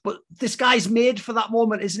stand-in, but this guy's made for that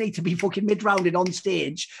moment, isn't he? To be fucking mid-rounded on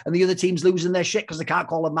stage, and the other team's losing their shit because they can't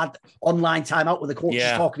call a mad online timeout with the coaches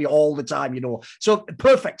talking to you all the time, So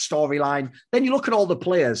perfect storyline. Then you look at all the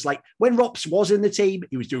players. Like when Rops was in the team,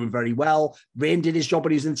 he was doing very well. Rain did his job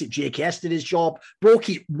when he was in the team. JKS did his job.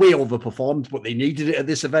 Brokey way overperformed, but they needed it at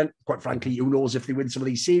this event. Quite frankly, who knows if they win some of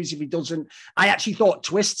these series if he doesn't. I actually thought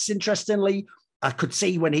Twists, interestingly, I could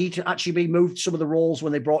see when he'd actually been moved some of the roles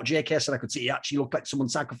when they brought JKS, and I could see he actually looked like someone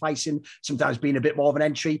sacrificing, sometimes being a bit more of an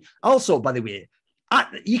entry. Also, by the way,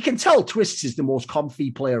 you can tell Twists is the most comfy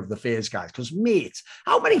player of the FaZe guys because, mate,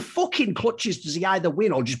 how many fucking clutches does he either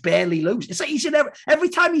win or just barely lose? It's like he's in every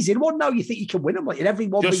time he's in one now, you think you can win him, like in every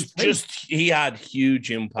one. He had huge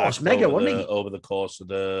impact over the course of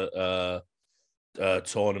the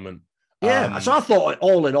tournament. Yeah, so I thought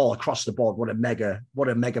all in all across the board, what a mega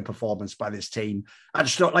performance by this team. I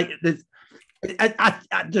just thought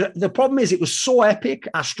the problem is it was so epic.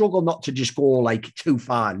 I struggle not to just go like too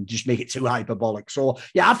far and just make it too hyperbolic. So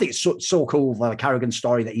yeah, I think it's so cool for the Carrigan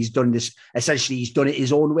story that he's done this. Essentially, he's done it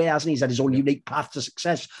his own way, hasn't he? He's had his own unique path to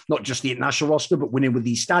success, not just the international roster, but winning with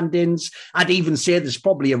these stand-ins. I'd even say there's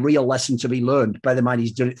probably a real lesson to be learned. Bear in mind,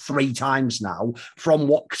 he's done it 3 times now from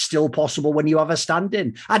what's still possible when you have a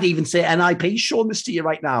stand-in. I'd even say NIP's shown this to you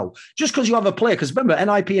right now. Just because you have a player, because remember,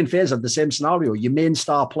 NIP and FaZe have the same scenario. Your main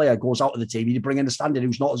star player goes out of the team. You bring in a stand-in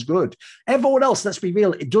who's not as good. Everyone else, let's be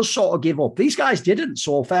real, it does sort of give up. These guys didn't,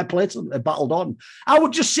 so fair play to them. They battled on. I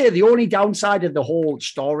would just say the only downside of the whole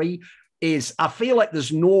story is I feel like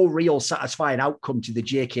there's no real satisfying outcome to the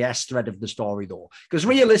JKS thread of the story, though. Because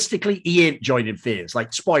realistically, he ain't joining FaZe.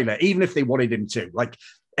 Like, spoiler, even if they wanted him to. Like,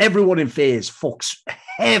 everyone in FaZe fucks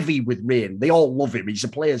heavy with Rain. They all love him. He's a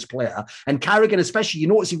player's player. And Carrigan, especially, you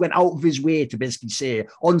notice he went out of his way to basically say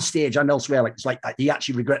on stage and elsewhere, like it's like he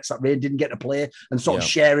actually regrets that Rain didn't get to play and sort of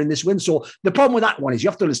sharing this win. So the problem with that one is you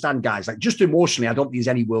have to understand, guys, like just emotionally, I don't think there's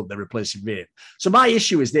any world they're replacing Rain. So my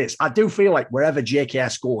issue is this. I do feel like wherever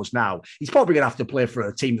JKS goes now, he's probably going to have to play for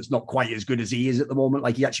a team that's not quite as good as he is at the moment.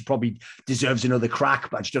 Like he actually probably deserves another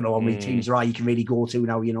crack, but I just don't know how many teams there are you can really go to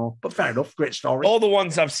now, But fair enough. Great story. All the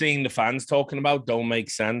ones I've seen the fans talking about don't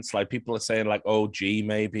make sense. Like people are saying like OG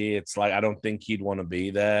maybe. It's like I don't think he'd want to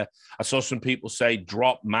be there. I saw some people say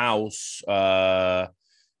drop Mouse, drop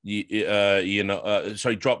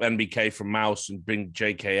NBK from Mouse and bring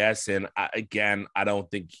JKS in. I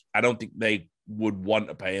don't think they would want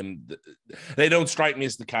to pay him. They don't strike me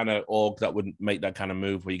as the kind of org that would make that kind of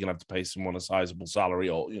move where you're gonna have to pay someone a sizable salary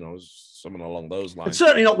or something along those lines. It's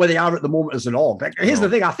certainly not where they are at the moment as an org. Like, here's the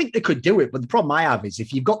thing, I think they could do it, but the problem I have is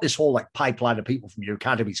if you've got this whole like pipeline of people from your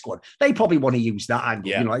academy squad, they probably want to use that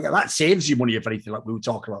angle. That saves you money if anything, like we were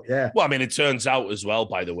talking about. Yeah. Well, I mean, it turns out as well,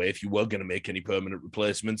 by the way, if you were going to make any permanent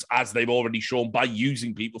replacements, as they've already shown by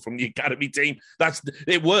using people from the academy team,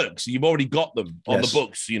 it works. You've already got them on the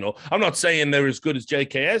books. I'm not saying they're as good as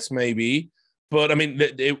JKS, maybe. But I mean,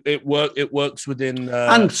 it works within.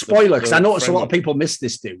 And spoiler, because I noticed a lot of people missed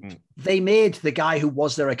this dude. They made the guy who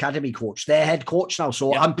was their academy coach their head coach now,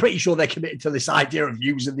 so I'm pretty sure they're committed to this idea of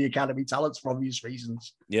using the academy talents for obvious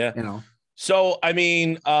reasons. Yeah, So, I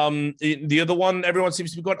mean, the other one, everyone seems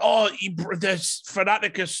to be going, oh, this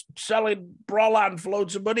Fnatic is selling Brolan for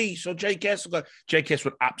loads of money. So JKS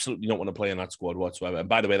would absolutely not want to play in that squad whatsoever. And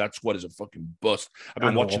by the way, that squad is a fucking bust. I've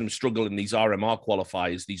been watching them struggle in these RMR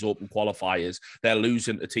qualifiers, these open qualifiers. They're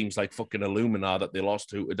losing to teams like fucking Illumina that they lost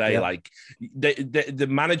to today. Yep. Like the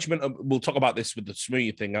management, we'll talk about this with the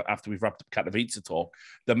Smoothie thing after we've wrapped up Katowice talk.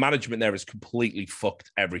 The management there has completely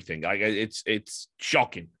fucked everything. Like, it's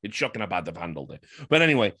shocking. It's shocking how bad they've handled it. But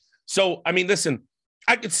anyway, so I mean, listen,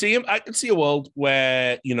 I could see him. I could see a world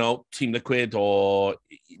where, you know, Team Liquid or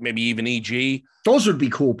maybe even EG. Those would be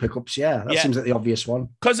cool pickups. Yeah, that seems like the obvious one.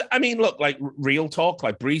 Because I mean, look, like real talk,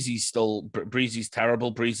 like Breezy's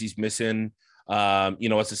terrible. Breezy's missing. You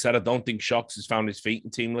know, as I said, I don't think Shox has found his feet in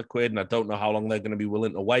Team Liquid, and I don't know how long they're going to be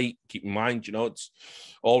willing to wait. Keep in mind, you know,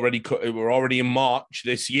 we're already in March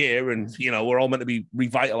this year, and you know, we're all meant to be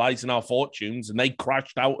revitalizing our fortunes, and they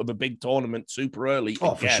crashed out of a big tournament super early.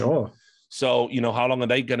 Oh, again. For sure. So, you know, how long are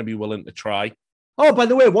they going to be willing to try? Oh, by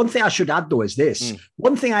the way, one thing I should add, though, is this.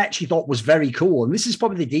 One thing I actually thought was very cool, and this is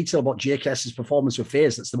probably the detail about JKS's performance with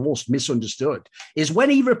FaZe that's the most misunderstood, is when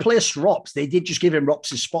he replaced Rops, they did just give him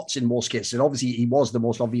Rops' spots in most cases, and obviously he was the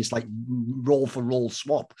most obvious, like, role-for-role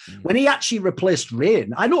swap. When he actually replaced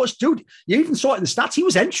Rain, I noticed, dude, you even saw it in the stats, he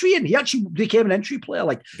was entrying. He actually became an entry player.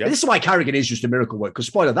 Like, this is why Carrigan is just a miracle work, because,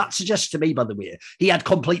 spoiler, that suggests to me, by the way, he had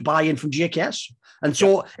complete buy-in from JKS. And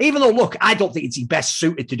so, even though, look, I don't think it's he best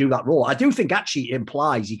suited to do that role, I do think actually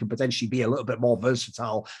implies he can potentially be a little bit more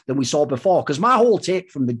versatile than we saw before. Because my whole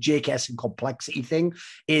take from the JKS and complexity thing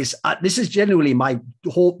is this is genuinely my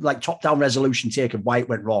whole like top-down resolution take of why it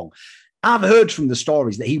went wrong. I've heard from the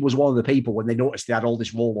stories that he was one of the people when they noticed they had all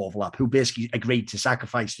this role overlap who basically agreed to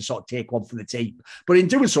sacrifice to sort of take one for the team. But in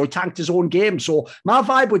doing so, he tanked his own game. So my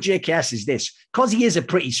vibe with JKS is this, because he is a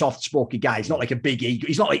pretty soft-spoken guy. He's not like a big ego.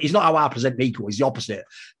 He's not how I present Nico. He's the opposite.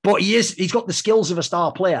 But he's got the skills of a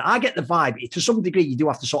star player. I get the vibe. To some degree, you do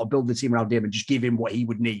have to sort of build the team around him and just give him what he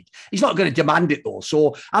would need. He's not going to demand it, though.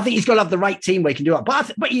 So I think he's got to have the right team where he can do it.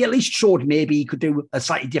 But he at least showed maybe he could do a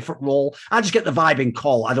slightly different role. I just get the vibe in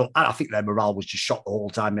call. I think their morale was just shot the whole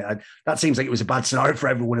time. That seems like it was a bad scenario for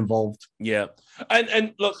everyone involved. Yeah.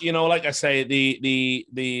 And look, you know, like I say,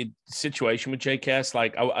 the situation with JKS,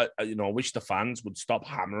 like, I wish the fans would stop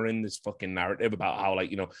hammering this fucking narrative about how, like,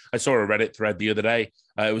 you know, I saw a Reddit thread the other day.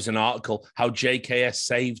 It was an article, how JKS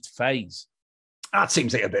saved FaZe. That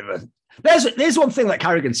seems like a bit of a... There's one thing that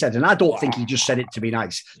Carrigan said, and I don't think he just said it to be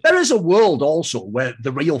nice. There is a world also where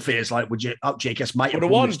the real FaZe, like with JKS, might have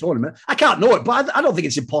won this tournament. I can't know it, but I don't think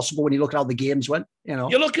it's impossible when you look at how the games went. You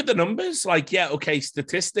know, you look at the numbers, like, yeah, okay,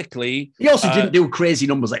 statistically, he also didn't do crazy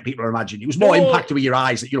numbers like people are imagining. It was more impacted with your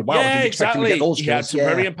eyes. That wow, I didn't expect him to get those kills. He had some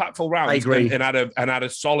very impactful rounds. I agree, and had a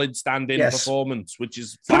solid stand-in performance, which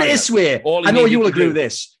is fine. Put it this way, I know you'll agree with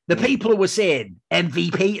this. The people who were saying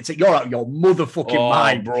MVP, it's like, you're out your motherfucking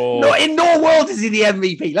mind, bro. No, in no world is he the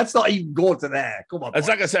MVP. Let's not even go to there. Come on. It's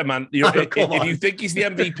like I said, man. If you think he's the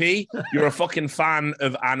MVP, you're a fucking fan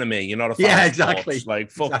of anime. You're not a fan of exactly. Sports.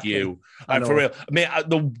 Like, fuck you. Like, for real. I mean,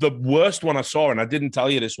 the worst one I saw, and I didn't tell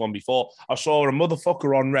you this one before, I saw a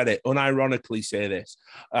motherfucker on Reddit unironically say this.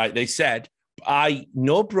 They said, I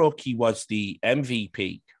know Brokey was the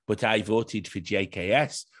MVP, but I voted for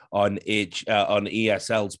JKS on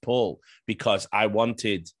ESL's poll because I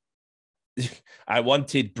wanted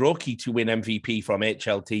Brokey to win MVP from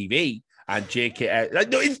HLTV and JKS.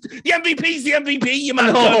 No, the MVP's the MVP, you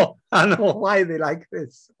man. I know. Why are they like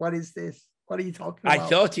this? What is this? What are you talking about? I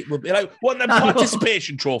thought it would be like one of the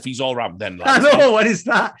participation trophies all around then. Like, I know. What is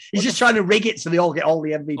that? He's just trying to rig it so they all get all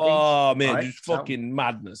the MVPs. Oh, man, right? It's fucking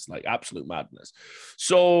madness, like absolute madness.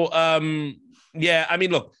 So, yeah, I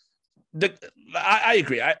mean, look, I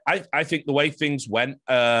agree. I think the way things went,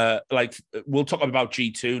 like we'll talk about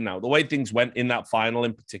G2 now. The way things went in that final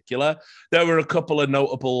in particular, there were a couple of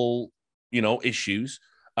notable, you know, issues.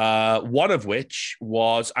 One of which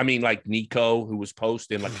was, I mean, like Nico, who was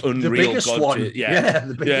posting like unreal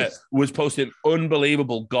was posting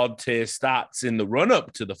unbelievable god tier stats in the run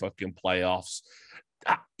up to the fucking playoffs.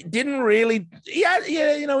 Didn't really,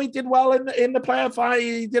 you know, he did well in the playoff fight.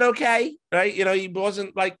 He did okay, right? You know, he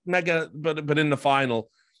wasn't like mega, but in the final,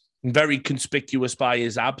 very conspicuous by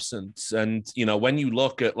his absence. And, you know, when you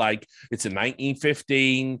look at like, it's a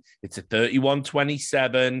 19-15, it's a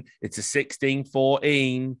 31-27, it's a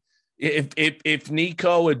 16-14. If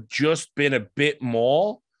Nico had just been a bit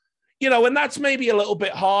more, you know, and that's maybe a little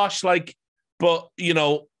bit harsh, like, but, you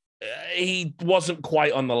know, he wasn't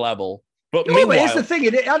quite on the level. But no, but here's the thing.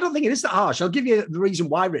 I don't think it is that harsh. I'll give you the reason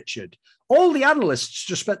why, Richard. all the analysts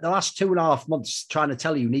just spent the last 2.5 months trying to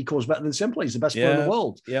tell you Nico's better than Simple. He's the best player in the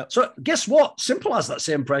world. Yeah. So guess what? Simple has that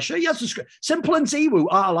same pressure. He has Simple and Ziwu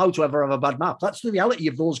aren't allowed to ever have a bad map. That's the reality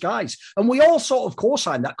of those guys. And we all sort of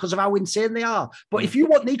co-sign that because of how insane they are. But if you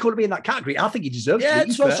want Nico to be in that category, I think he deserves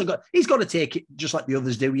it. He's got to take it just like the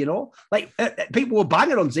others do, you know? Like people were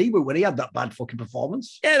banging on Ziwu when he had that bad fucking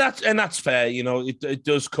performance. Yeah, that's fair. You know, it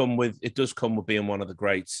does come with being one of the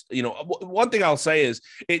greats. You know, one thing I'll say is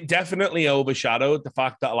it definitely overshadowed the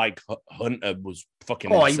fact that like Hunter was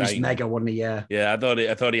fucking insane. He was mega, wasn't he? Yeah. I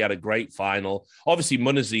thought he had a great final. Obviously,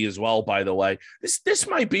 Munazi as well. By the way, this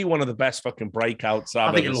might be one of the best fucking breakouts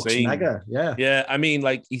I've ever seen. Mega. Yeah. I mean,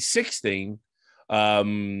 like he's 16.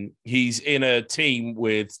 He's in a team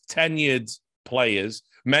with tenured players,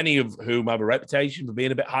 many of whom have a reputation for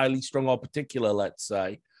being a bit highly strung or particular, let's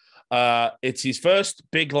say. It's his first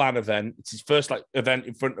big LAN event. It's his first like event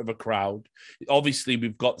in front of a crowd. Obviously,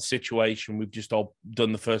 we've got the situation we've just all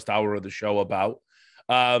done the first hour of the show about.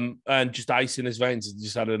 And just ice in his veins. He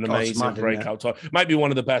just had an amazing breakout. Might be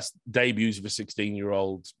one of the best debuts of a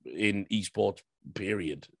 16-year-old in esports,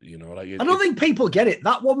 period. You know, like I don't think people get it.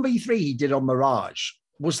 That 1v3 he did on Mirage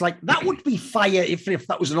was like, that would be fire if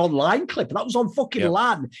that was an online clip. That was on fucking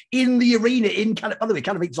LAN in the arena in Canada. By the way,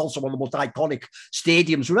 Canada is also one of the most iconic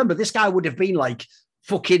stadiums. Remember, this guy would have been like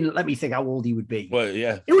fucking, let me think how old he would be. Well,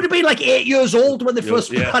 yeah. He would have been like 8 years old when they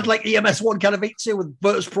first had like EMS1 kind of X2 with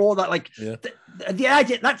Virtus Pro. That like, the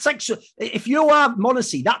idea, that's like, so, if you are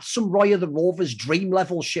Monacy, that's some Roy of the Rovers dream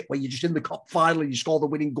level shit where you're just in the cup final and you score the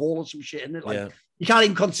winning goal or some shit, isn't it? Like, you can't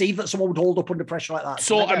even conceive that someone would hold up under pressure like that.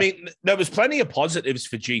 So, I mean, there was plenty of positives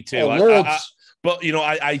for G2. Loads. But, you know,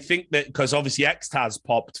 I think that because obviously Xtaz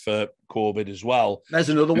popped for COVID as well. There's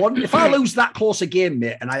another one. If I lose that close a game,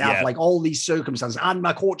 mate, and I have like all these circumstances and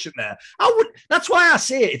my coach in there, that's why I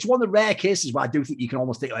say it's one of the rare cases where I do think you can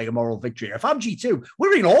almost take like a moral victory. If I'm G2,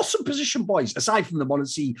 we're in awesome position, boys, aside from the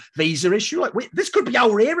Monacy visa issue. Like, this could be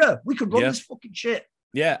our era. We could run this fucking shit.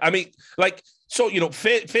 Yeah, I mean, like, so, you know,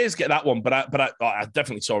 FaZe get that one, but I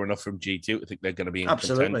definitely saw enough from G2. I think they're going to be in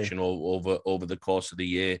contention over the course of the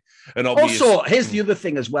year. And also, here's the other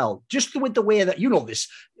thing as well. Just with the way that, you know, this,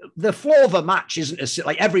 the flow of a match isn't as,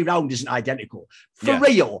 like, every round isn't identical. For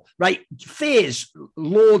real, right? FaZe,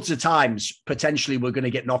 loads of times, potentially, we're going to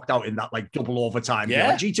get knocked out in that, like, double overtime. Yeah. You know,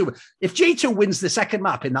 like G2, if G2 wins the second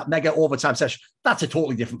map in that mega overtime session, that's a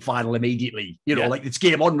totally different final immediately. You know, like, it's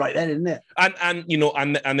game on right then, isn't it? And you know,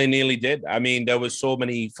 and they nearly did. I mean, there was so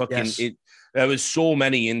many there was so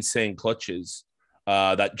many insane clutches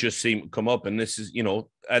that just seemed to come up. And this is, you know,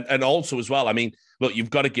 and also as well, I mean, look, you've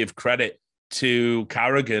got to give credit to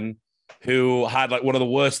Carrigan, who had like one of the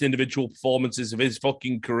worst individual performances of his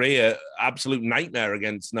fucking career, absolute nightmare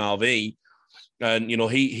against Na'Vi. And, you know,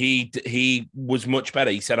 he was much better.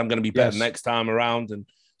 He said, I'm going to be better next time around. And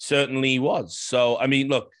certainly he was. So, I mean,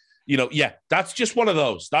 look, you know, that's just one of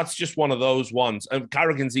those. That's just one of those ones. And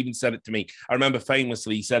Carrigan's even said it to me. I remember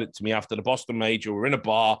famously he said it to me after the Boston Major. We're in a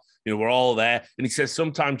bar, you know, we're all there. And he says,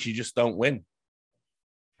 sometimes you just don't win.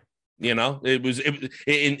 You know, it was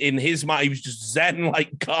in his mind, he was just zen,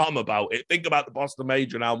 like calm about it. Think about the Boston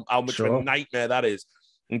Major and how much of a nightmare that is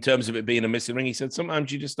in terms of it being a missing ring. He said,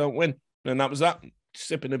 sometimes you just don't win. And that was that.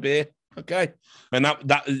 Sipping a beer. Okay. And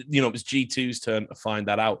that you know, it was G2's turn to find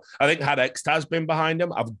that out. I think had Xtaz been behind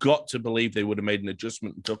him, I've got to believe they would have made an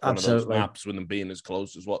adjustment and took one of those maps with them being as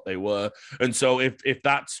close as what they were. And so if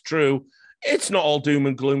that's true, it's not all doom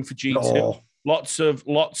and gloom for G2. No. Lots of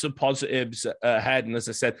positives ahead. And as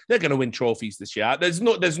I said, they're going to win trophies this year. There's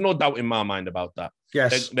no doubt in my mind about that.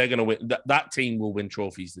 Yes. They're going to win. That team will win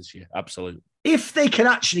trophies this year. Absolutely. If they can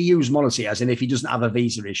actually use Monacy, as in if he doesn't have a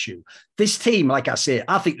visa issue, this team, like I say,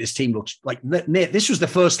 I think this team looks like, Nate, this was the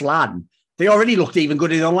first LAN. They already looked even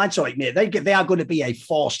good in the online. So, like, Nate, they are going to be a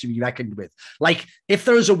force to be reckoned with. Like, if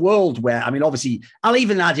there is a world where, I mean, obviously, I'll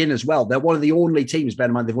even add in as well, they're one of the only teams, bear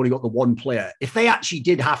in mind, they've only got the one player. If they actually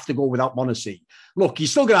did have to go without Monacy, look, you're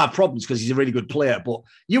still going to have problems because he's a really good player, but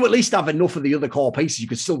you at least have enough of the other core pieces. You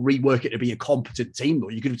could still rework it to be a competent team, though.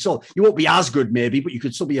 You won't be as good, maybe, but you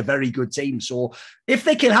could still be a very good team. So if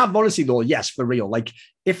they can have Monacy, though, yes, for real. Like,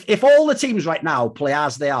 if all the teams right now play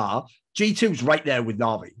as they are, G2's right there with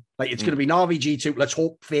Na'Vi. Like, it's going to be Na'Vi, G2. Let's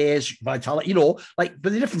hope FaZe, Vitality, you know, like,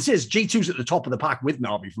 but the difference is G2's at the top of the pack with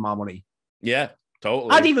Na'Vi for my money. Yeah,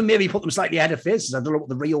 totally. I'd even maybe put them slightly ahead of FaZe. I don't know what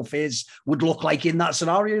the real FaZe would look like in that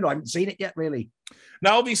scenario. You know, I haven't seen it yet, really.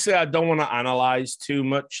 Now, obviously, I don't want to analyze too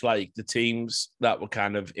much like the teams that were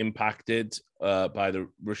kind of impacted by the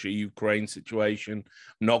Russia-Ukraine situation.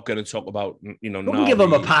 I'm not going to talk about, Don't give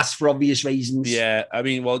them a pass for obvious reasons. Yeah, I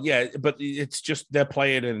mean, well, yeah, but it's just they're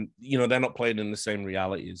playing in, they're not playing in the same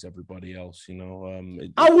reality as everybody else,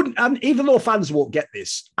 I wouldn't, even though fans won't get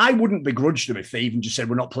this, I wouldn't begrudge them if they even just said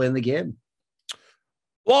we're not playing the game.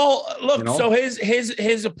 Well, look, so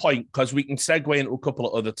here's a point, because we can segue into a couple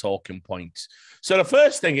of other talking points. So the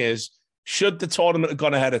first thing is, should the tournament have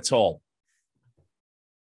gone ahead at all?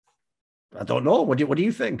 I don't know. What do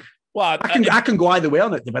you think? Well, I can go either way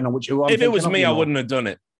on it, depending on which you want. If it was me, I wouldn't have done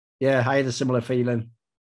it. Yeah, I had a similar feeling.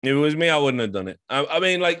 If it was me, I wouldn't have done it. I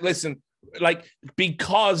mean, like, listen, like,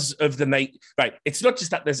 because of the right, it's not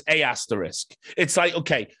just that there's a asterisk. It's like,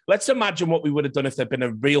 okay, let's imagine what we would have done if there'd been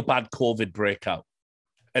a real bad COVID breakout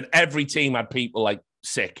and every team had people like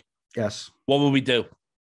sick. Yes. What would we do?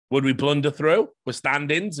 Would we blunder through with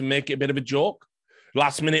stand-ins and make it a bit of a joke?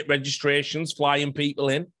 Last-minute registrations, flying people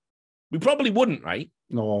in? We probably wouldn't, right?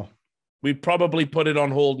 No. We'd probably put it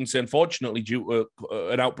on hold and say, unfortunately, due to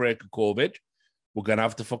an outbreak of COVID, we're going to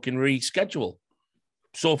have to fucking reschedule.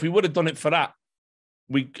 So if we would have done it for that,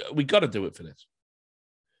 we got to do it for this.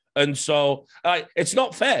 And so it's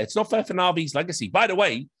not fair. It's not fair for Navi's legacy. By the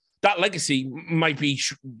way, that legacy might be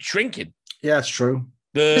shrinking. Yeah, it's true.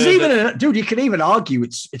 Dude, you can even argue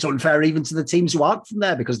it's unfair even to the teams who aren't from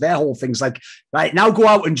there, because their whole thing's like, right, now go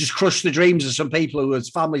out and just crush the dreams of some people whose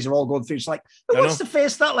families are all going through. It's like, who wants to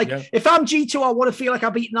face that? Like, if I'm G2, I want to feel like I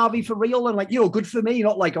beat Navi for real, and like, good for me,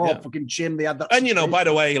 not like, fucking shame they had that. And by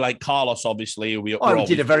the way, like Carlos, obviously, he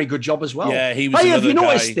did a very good job as well. Yeah, he was. Have you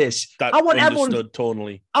noticed this? I want everyone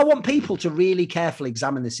tonally. I want people to really carefully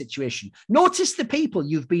examine the situation. Notice the people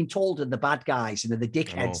you've been told are the bad guys and are the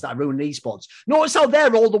dickheads that ruin esports. Notice how they're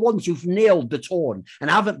all the ones who've nailed the tone and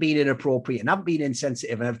haven't been inappropriate and haven't been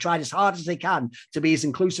insensitive and have tried as hard as they can to be as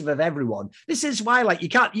inclusive of everyone. This is why, like, you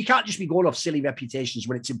can't just be going off silly reputations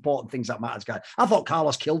when it's important things that matters, guys. I thought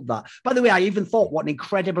Carlos killed that. By the way, I even thought what an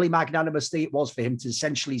incredibly magnanimous thing it was for him to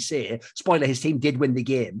essentially say, spoiler, his team did win the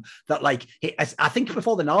game, that like, I think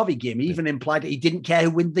before the Navi game, he even implied that he didn't care who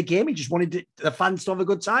won the game. He just wanted the fans to have a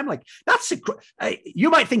good time. Like, that's you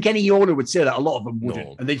might think any owner would say that. A lot of them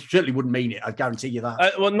wouldn't, and they certainly wouldn't mean it. I guarantee you that.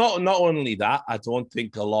 Well, not only that, I don't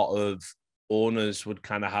think a lot of owners would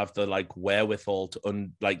kind of have the like wherewithal to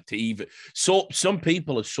even. So some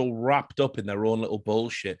people are so wrapped up in their own little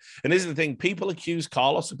bullshit. And this is the thing: people accuse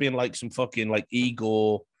Carlos of being like some fucking like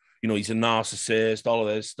ego. He's a narcissist, all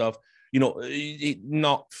of this stuff.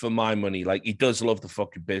 Not for my money. Like, he does love the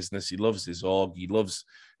fucking business. He loves his org. He loves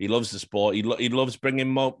the sport. He loves bringing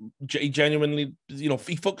more. He genuinely, he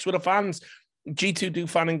fucks with the fans. G2 do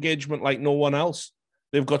fan engagement like no one else.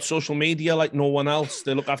 They've got social media like no one else.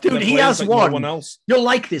 They look after their players like no one else. You'll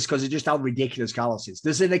like this because it's just how ridiculous Carlos is.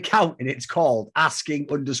 There's an account and it's called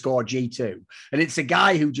asking_G2. And it's a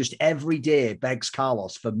guy who just every day begs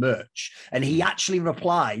Carlos for merch. And he actually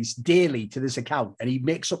replies daily to this account and he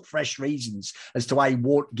makes up fresh reasons as to why he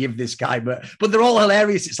won't give this guy merch. But they're all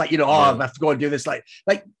hilarious. It's like, I have to go and do this. Like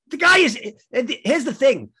the guy is, here's the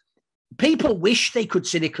thing. People wish they could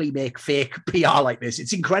cynically make fake PR like this.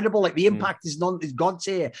 It's incredible. Like, the impact is God's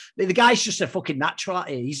here. The guy's just a fucking natural at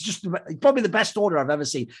it. He's just probably the best owner I've ever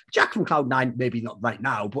seen. Jack from Cloud9, maybe not right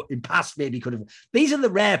now, but in past maybe could have. These are the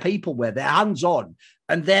rare people where they're hands-on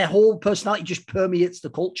and their whole personality just permeates the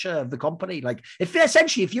culture of the company. Like, if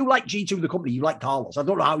you like G2 the company, you like Carlos. I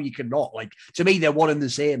don't know how you can not. Like, to me, they're one and the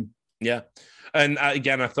same. Yeah. And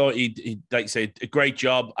again, I thought he like you say, a great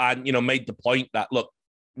job and, made the point that, look,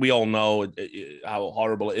 we all know how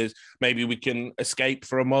horrible it is. Maybe we can escape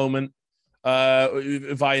for a moment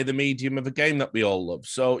via the medium of a game that we all love.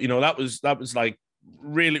 So, that was like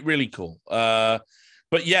really, really cool. But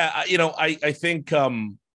yeah, I think,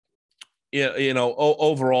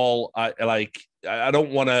 overall, I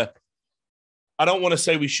don't want to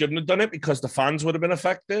say we shouldn't have done it because the fans would have been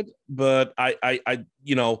affected. But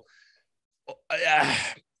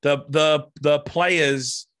the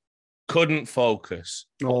players couldn't focus.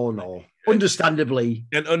 Oh no. Understandably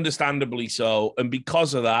so. And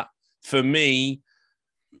because of that, for me,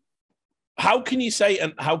 how can you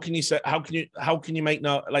expect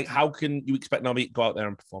Navi to go out there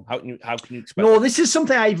and perform? How can you expect? No, this is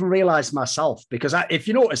something I even realized myself, because if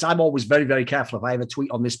you notice, I'm always very, very careful if I have a tweet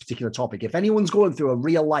on this particular topic. If anyone's going through a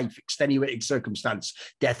real life extenuating circumstance,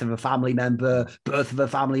 death of a family member, birth of a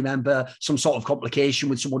family member, some sort of complication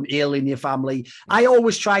with someone ill in your family, I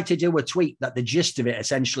always try to do a tweet that the gist of it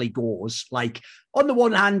essentially goes like, on the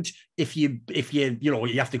one hand, if you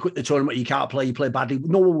you have to quit the tournament, you can't play, you play badly,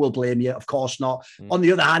 no one will blame you, of course not. On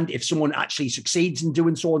the other hand, if someone actually succeeds in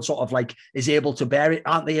doing so and sort of like is able to bear it,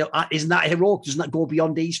 isn't that heroic? Doesn't that go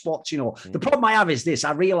beyond esports? The problem I have is this: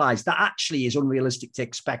 I realize that actually is unrealistic to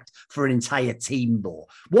expect for an entire team, though.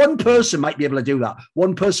 One person might be able to do that.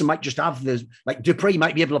 One person might just have like Dupree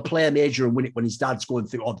might be able to play a major and win it when his dad's going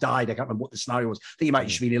through or died. I can't remember what the scenario was. I think he might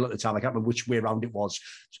just been ill at the time. I can't remember which way around it was.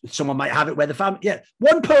 Someone might have it where the family,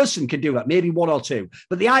 one person can do that, maybe one or two.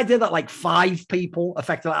 But the idea that like 5 people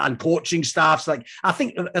affected and coaching staffs, like I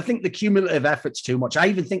think the cumulative effort's too much. I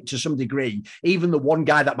even think to some degree, even the one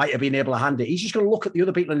guy that might have been able to hand it, he's just going to look at the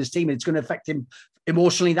other people in his team and it's going to affect him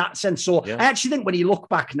emotionally in that sense. So I actually think when you look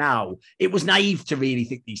back now, it was naive to really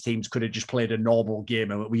think these teams could have just played a normal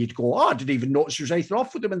game and we'd go, I didn't even notice there was anything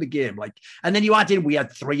off with them in the game. Like, and then you add in, we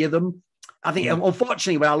had 3 of them. I think,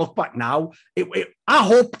 unfortunately, when I look back now, I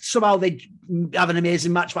hope somehow they have an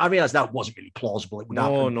amazing match, but I realize that wasn't really plausible. It would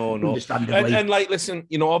happen. No. And like, listen,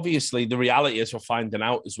 obviously the reality is we're finding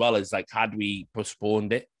out as well is like, had we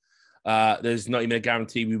postponed it, there's not even a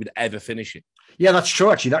guarantee we would ever finish it. Yeah, that's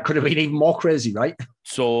true. Actually, that could have been even more crazy, right?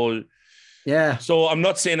 So, yeah. So I'm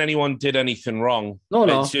not saying anyone did anything wrong.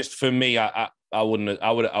 No. It's just for me, I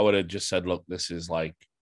would have just said, look, this is like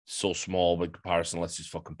so small by comparison. Let's just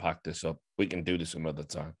fucking pack this up. We can do this another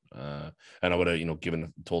time. And I would have,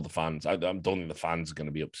 told the fans. I don't think the fans are going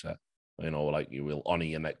to be upset. Like you will honor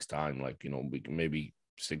you next time. Like, we can maybe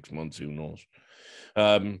 6 months. Who knows?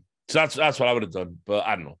 So that's what I would have done. But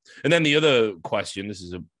I don't know. And then the other question. This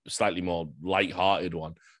is a slightly more light-hearted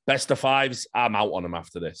one. Best of 5s. I'm out on them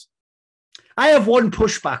after this. I have one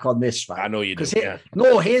pushback on this, right? I know you do.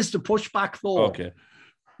 No, here's the pushback though. Okay.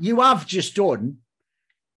 You have just done.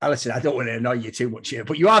 Listen, I don't want to annoy you too much here,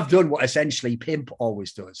 but you have done what essentially Pimp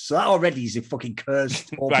always does. So that already is a fucking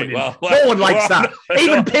cursed opening. Right, no one likes that.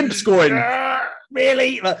 Even Pimp's going,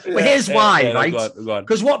 really? But here's why, right?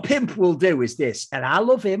 Because what Pimp will do is this, and I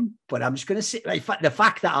love him, but I'm just going to say, in fact, the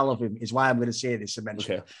fact that I love him is why I'm going to say this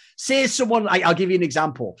eventually. Okay. Say someone, I'll give you an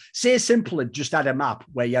example. Say Simple had just had a map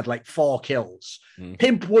where you had like 4 kills.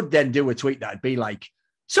 Pimp would then do a tweet that'd be like,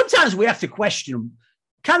 sometimes we have to question,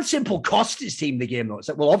 can Simple cost his team the game though? It's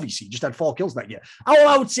like, well, obviously, he just had 4 kills that year. All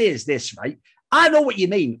I would say is this, right? I know what you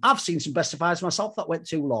mean. I've seen some best of 5s myself that went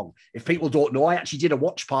too long. If people don't know, I actually did a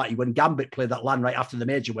watch party when Gambit played that LAN right after the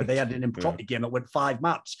major where they had an impromptu game that went 5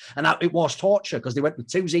 maps. And it was torture because they went with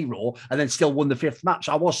 2-0 and then still won the 5th match.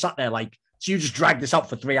 I was sat there like, so you just dragged this out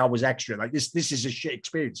for 3 hours extra. Like this is a shit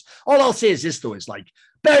experience. All I'll say is this though, is like,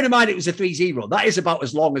 bearing in mind it was a 3-0. That is about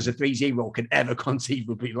as long as a 3-0 can ever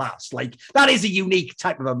conceivably last. Like that is a unique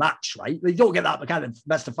type of a match, right? You don't get that kind of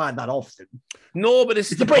best of 5 that often. No, but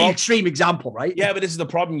it's a pretty extreme example, right? Yeah, but this is the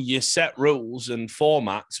problem. You set rules and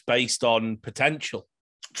formats based on potential.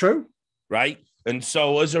 True. Right. And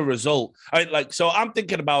so as a result, I'm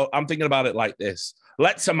thinking about it like this.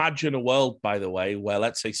 Let's imagine a world, by the way, where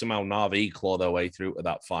let's say somehow Na'Vi claw their way through to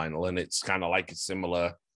that final, and it's kind of like a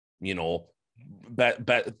similar,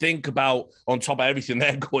 but think about on top of everything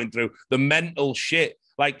they're going through, the mental shit.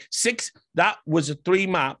 Like 6, that was 3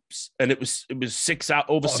 maps, and it was 6 hours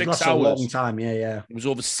over 6 hours. That's a long time, yeah. It was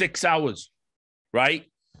over 6 hours, right?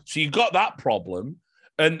 So you got that problem.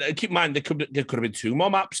 And keep in mind, there could have been 2 more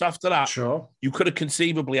maps after that. Sure. You could have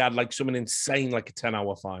conceivably had like something insane, like a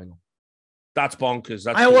 10-hour final. That's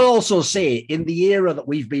bonkers. I will also say, in the era that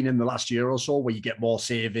we've been in the last year or so, where you get more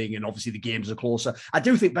saving and obviously the games are closer, I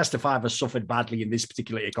do think best of 5 has suffered badly in this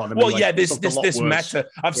particular economy. Well, this meta.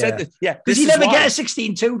 I've said this. Yeah, because you never get a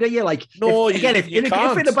 16-2, do you? Like, no, if in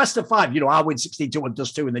a best of 5, I win 16-2 and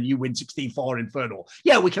does 2, and then you win 16-4 Inferno.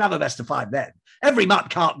 Yeah, we can have a best of 5 then. Every map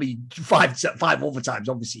can't be 5 overtimes,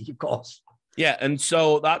 obviously, of course. Yeah, and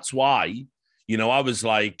so that's why, I was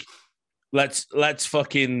like, let's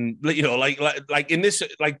fucking, like in this,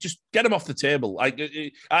 like just get them off the table. Like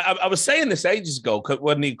I was saying this ages ago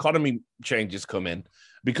when the economy changes come in,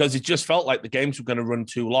 because it just felt like the games were going to run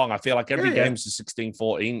too long. I feel like every game's a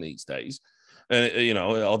 16-14 these days.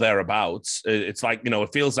 Or thereabouts. It's like,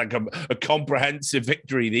 it feels like a comprehensive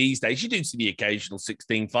victory these days. You do see the occasional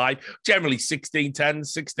 16-5, generally 16-10,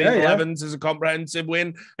 16-11s as a comprehensive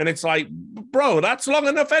win. And it's like, bro, that's long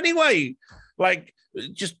enough anyway. Like,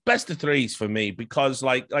 just best of 3s for me, because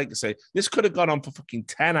like I say, this could have gone on for fucking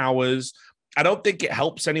 10 hours. I don't think it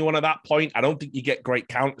helps anyone at that point. I don't think you get great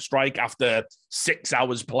Counterstrike after 6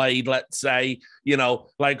 hours played, let's say.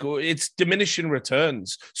 It's diminishing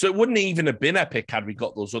returns. So it wouldn't even have been epic had we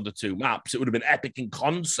got those other 2 maps. It would have been epic in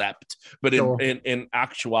concept, but in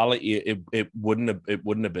actuality, it wouldn't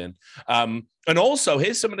have been. And also,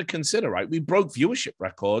 here's something to consider, right? We broke viewership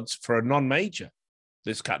records for a non-major.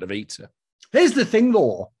 this Katowice. Here's the thing,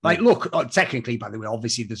 though. Like, look, technically, by the way,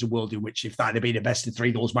 obviously, there's a world in which if that had been a best of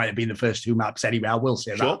 3, those might have been the first 2 maps anyway. I will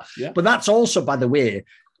say that. Yeah. But that's also, by the way,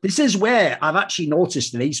 this is where I've actually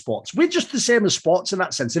noticed in esports, we're just the same as sports in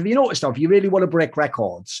that sense. Have you noticed now, if you really want to break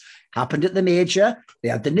records, happened at the major, they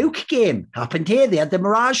had the nuke game, happened here, they had the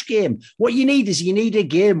Mirage game. What you need is a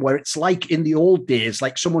game where it's like in the old days,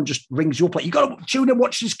 like someone just rings you up, like, you got to tune and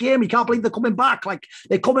watch this game. You can't believe they're coming back. Like,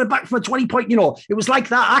 they're coming back from a 20-point, it was like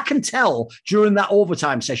that. I can tell during that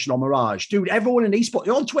overtime session on Mirage, dude, everyone in esports,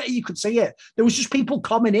 on Twitter, you could see it. There was just people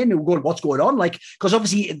coming in who were going, what's going on? Like, because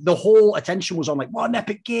obviously the whole attention was on like, what an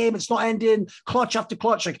epic game. It's not ending, clutch after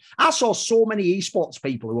clutch. Like, I saw so many esports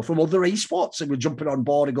people who were from other esports and were jumping on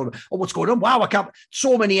board and going, oh, what's going on? Wow, I can't.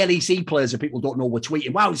 So many LEC players that people don't know were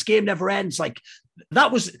tweeting, wow, this game never ends. Like,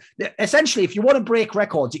 that was essentially, if you want to break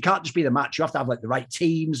records, it can't just be the match. You have to have like the right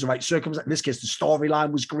teams, the right circumstances. In this case, the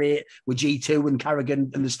storyline was great with G2 and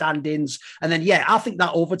Carrigan and the stand-ins. And then, I think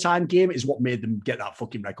that overtime game is what made them get that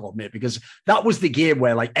fucking record, mate, because that was the game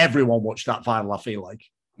where like everyone watched that final, I feel like.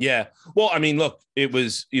 Yeah. Well, I mean, look, it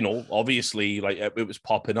was, obviously like it was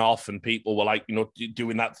popping off and people were like,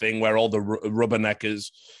 doing that thing where all the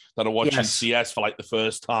rubberneckers that are watching CS for like the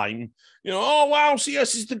first time, oh, wow,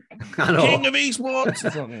 CS is the king of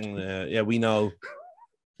esports. Yeah, we know.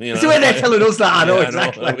 It's the way they're telling us that. I know,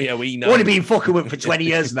 exactly. Yeah, we know. We've only been fucking with it for 20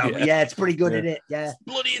 years now. But it's pretty good, isn't it? Yeah.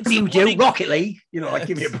 Bloody, what do you do? Rocket League? Like,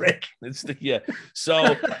 give me a break.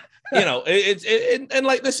 So, and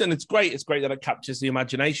like, listen, it's great. It's great that it captures the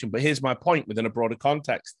imagination. But here's my point within a broader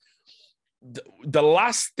context. The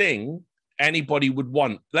last thing anybody would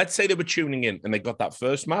want, let's say they were tuning in and they got that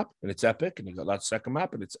first map and it's epic, and they got that second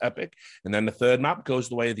map and it's epic, and then the third map goes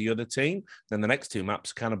the way of the other team, then the next 2 maps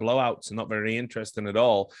are kind of blowouts and not very interesting at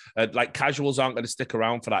all. Like, casuals aren't going to stick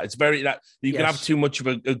around for that. It's very that you can have too much of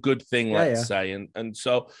a good thing, let's say. And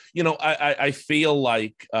so, I feel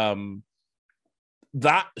like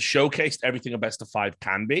that showcased everything a best of 5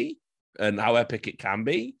 can be and how epic it can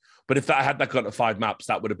be. But if that had gone to 5 maps,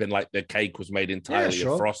 that would have been like the cake was made entirely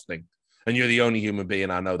of frosting. And you're the only human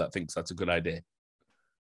being I know that thinks that's a good idea.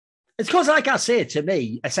 It's because, like I say, to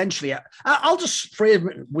me, essentially, I'll just frame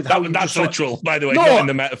it with how that's literal, by the way, not in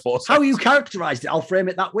the metaphor. How you characterized it, I'll frame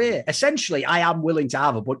it that way. Essentially, I am willing to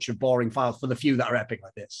have a bunch of boring files for the few that are epic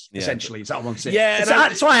like this. Yeah, essentially, is that what I'm saying? Yeah,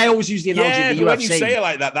 that's why I always use the analogy of the UFC. When you say it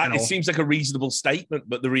like that, it seems like a reasonable statement,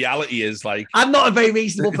 but the reality is like... I'm not a very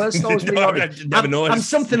reasonable person, I'm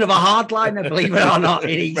something of a hardliner, believe it or not,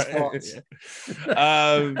 in esports.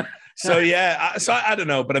 So I don't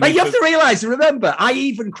know, but I mean, you have to realize, remember, I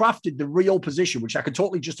even crafted the real position, which I could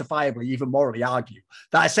totally justifiably, even morally argue,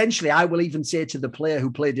 that essentially I will even say to the player who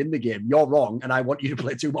played in the game, you're wrong, and I want you to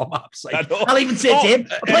play 2 more maps. Like, I'll even say to him,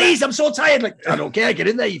 please, I'm so tired. Like, I don't care, get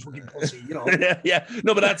in there, you fucking pussy. Yeah.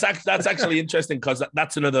 No, but that's actually interesting, because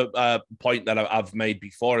that's another point that I've made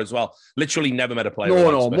before as well. Literally never met a player.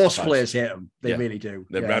 No, most players hate them. They really do.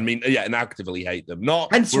 I mean, and actively hate them.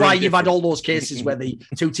 Hence why you've had all those cases where the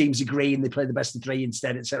 2 teams agree and they play the best of 3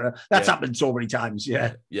 instead, etc. That's happened so many times.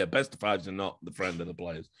 Yeah, best of 5s are not the friend of the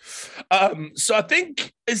players. So I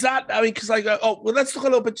think because let's talk a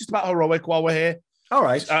little bit just about heroic while we're here. All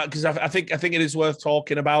right, because I think it is worth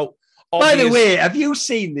talking about. By the way, have you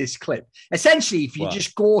seen this clip? Essentially, if you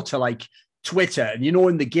just go to like Twitter and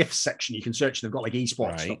in the GIFs section, you can search. They've got like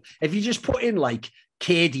esports stuff. If you just put in like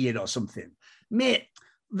Cadian or something, mate.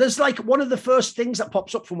 There's like one of the first things that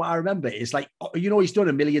pops up from what I remember is like, he's done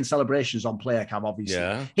 1 million celebrations on player cam, obviously.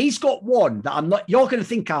 Yeah. He's got one that you're going to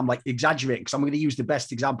think I'm like exaggerating because I'm going to use the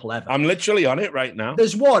best example ever. I'm literally on it right now.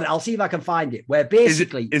 There's one, I'll see if I can find it, where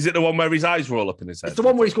basically. Is it the one where his eyes roll up in his head? It's the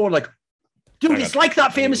one where he's going like, dude, it's like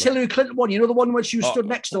that famous Hillary Clinton one. The one where she was stood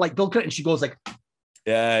next to like Bill Clinton. She goes like,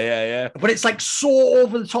 yeah. But it's like so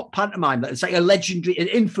over the top pantomime that it's like a legendary, an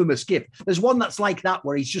infamous gift. There's one that's like that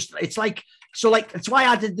where he's just, it's like, so like, that's why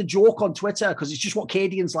I did the joke on Twitter, because it's just what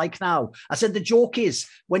Cadian's like now. I said the joke is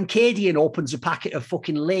when Cadian opens a packet of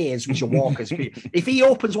fucking Lay's, which are Walkers, if he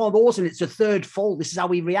opens one of those and it's a third full, this is how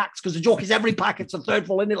he reacts, because the joke is every packet's a third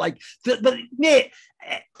full, isn't it? Like, but mate,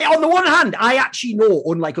 on the one hand, I actually know,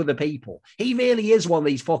 unlike other people, he really is one of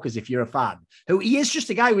these fuckers, if you're a fan, who he is just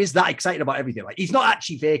a guy who is that excited about everything. Like, he's not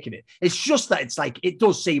actually faking it. It's just that it's like, it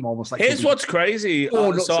does seem almost like... Here's what's crazy.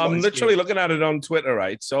 So I'm literally looking at it on Twitter,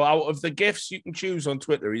 right? So out of the GIFs you can choose on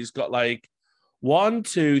Twitter, he's got like 1,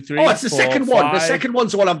 2, 3, it's the second one. The second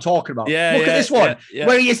one's the one I'm talking about. Look at this one,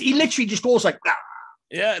 where he literally just goes like...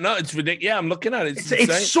 Yeah, no, it's ridiculous. Yeah, I'm looking at it.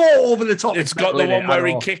 It's so over the top. It's got the one where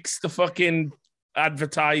he kicks the fucking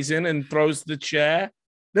advertising and throws the chair.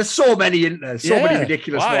 There's so many, isn't there? So many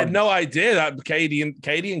ridiculous ones. I had no idea that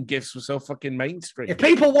Cadian gifts were so fucking mainstream. If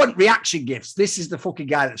people want reaction gifts, this is the fucking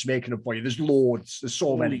guy that's making them for you. There's loads. There's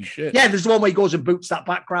so many. Shit. Yeah, there's the one where he goes and boots that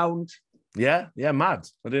background. Yeah, mad.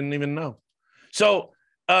 I didn't even know. So,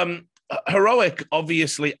 Heroic,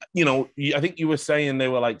 obviously, I think you were saying they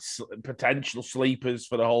were like potential sleepers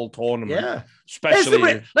for the whole tournament. Yeah.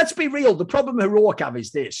 Especially. Let's be real. The problem Heroic have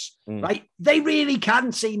is this, right? They really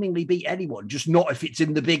can seemingly beat anyone, just not if it's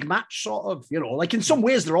in the big match, sort of, like in some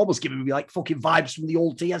ways, they're almost giving me like fucking vibes from the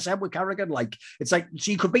old TSM with Carrigan. Like, it's like,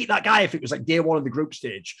 so you could beat that guy if it was like day one of the group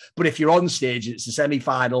stage. But if you're on stage, it's the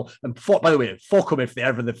semi-final. And by the way, fuck them if they're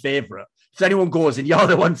ever the favourite. If anyone goes and you're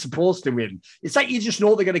the one supposed to win, it's like you just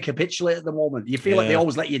know they're going to capitulate at the moment. You feel like they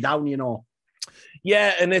always let you down,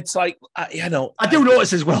 Yeah, and it's like, I do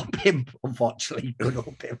notice as well, Pimp, unfortunately,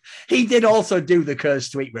 Pimp. He did also do the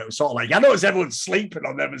cursed tweet where it was sort of like, I notice everyone's sleeping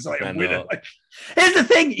on them as like a winner. Like, here's the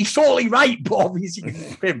thing, he's totally right, but obviously,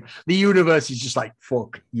 Pimp, the universe is just like,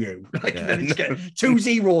 fuck you. Like, then it's getting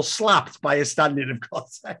 2-0 slapped by a standing of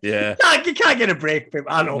God's. Yeah. You can't get a break, Pimp.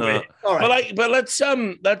 I know, mate. All right. But let's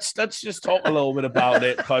just talk a little bit about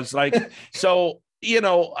it, because so.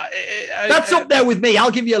 That's up there with me.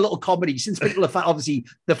 I'll give you a little comedy since people are obviously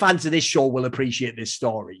the fans of this show will appreciate this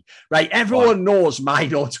story, right? Everyone knows my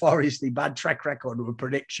notoriously bad track record with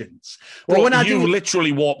predictions. Well, when you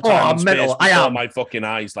literally walked down mental. I am my fucking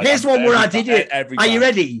eyes. Like, here's one where I did it. Are you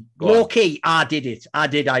ready? Low key, I did it. I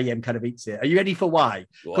am kind of eats it. Are you ready for why?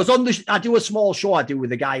 Because I do a small show I do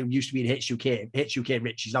with a guy who used to be in Hits UK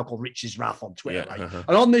Rich. He's now called Rich's Wrath on Twitter, right?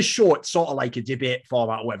 And on this show, it's sort of like a debate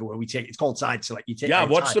format or whatever, where we take it's called Side Select. I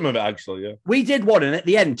watched some of it actually. Yeah, we did one, and at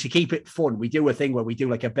the end, to keep it fun, we do a thing where we do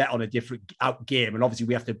like a bet on a different out game, and obviously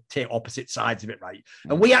we have to take opposite sides of it, right?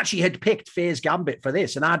 And we actually had picked FaZe Gambit for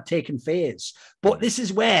this, and I'd taken FaZe, but this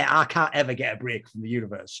is where I can't ever get a break from the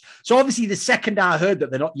universe. So obviously, the second I heard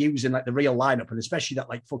that they're not using like the real lineup, and especially that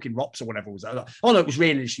like fucking Rops or whatever was out, oh no, it was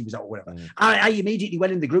raining, she was out or whatever. I immediately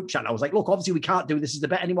went in the group chat. And I was like, look, obviously we can't do this as the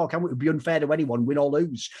bet anymore, can we? It would be unfair to anyone, win or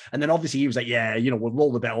lose. And then obviously he was like, yeah, we'll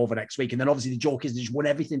roll the bet over next week. And then obviously the joke is they just won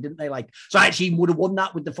everything, didn't they? Like, so I actually would have won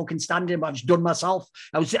that with the fucking standing, but I've just done myself.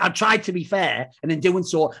 I tried to be fair, and in doing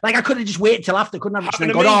so, like I could have just waited till after, couldn't have just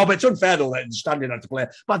gone, oh, but it's unfair though that standing had to play.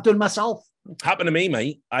 But I've done myself. Happened to me,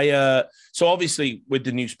 mate. So obviously with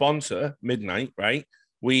the new sponsor, Midnight, right?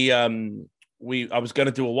 I was going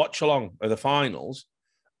to do a watch along of the finals,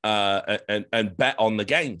 and bet on the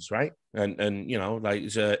games, right? And like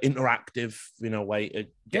it's an interactive, way to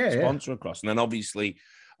get the sponsor across. And then obviously,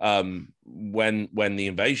 when the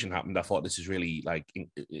invasion happened, I thought this is really like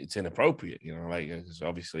it's inappropriate, because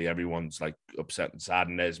obviously everyone's like upset and sad,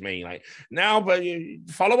 and there's me like now, but you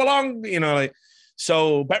follow along,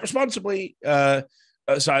 So Bet Responsibly. So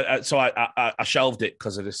I shelved it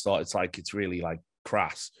because I just thought it's really like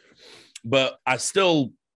crass, but I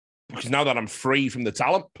still. Because now that I'm free from the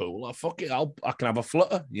talent pool, I can have a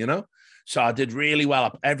flutter, So I did really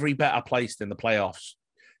well. Every bet I placed in the playoffs,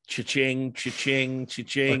 cha-ching, cha-ching,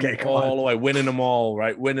 cha-ching, all the way, winning them all,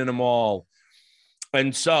 right? Winning them all.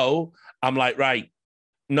 And so I'm like, right,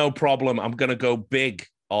 no problem. I'm going to go big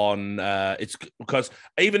on it's because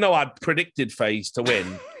even though I predicted FaZe to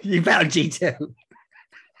win. You bet on G2.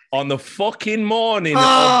 On the fucking morning of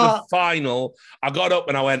the final, I got up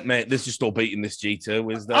and I went, mate, this is still beating this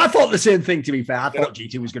G2. I thought the same thing, to be fair. I thought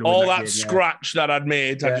G2 was going to win all that scratch that I'd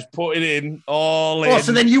made. I just put it in, all in.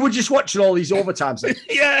 So then you were just watching all these overtimes. Like,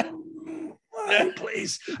 yeah,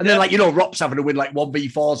 please. And then, like, Rops having to win like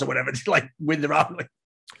 1v4s or whatever to like win the round. Like,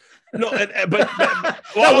 no, but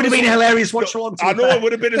that would have been a hilarious watch along. I know it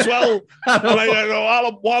would have been as well.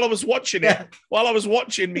 While I was watching it, while I was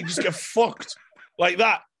watching me just get fucked like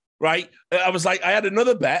that. Right, I was like, I had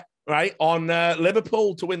another bet, right, on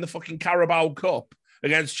Liverpool to win the fucking Carabao Cup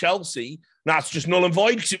against Chelsea. Now it's just null and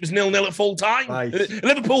void because it was 0-0 at full time. Nice.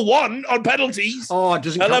 Liverpool won on penalties. Oh, it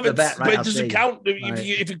doesn't count the bet, right? It doesn't count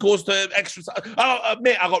if it goes to extra time.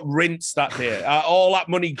 Mate, I got rinsed that day. All that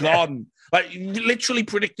money gone. Like, literally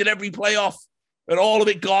predicted every playoff and all of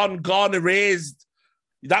it gone, erased.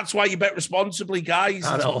 That's why you bet responsibly, guys.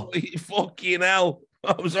 I know. Fucking hell.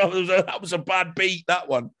 That was a bad beat, that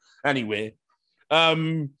one. Anyway,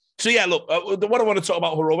 so yeah, look, what I want to talk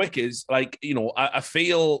about Heroic is like, I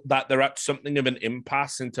feel that they're at something of an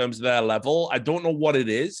impasse in terms of their level. I don't know what it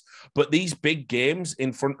is, but these big games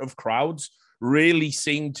in front of crowds really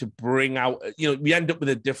seem to bring out, we end up with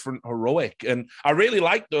a different Heroic. And I really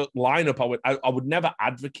like the lineup. I would never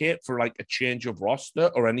advocate for like a change of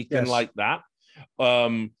roster or anything like that.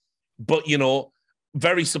 But,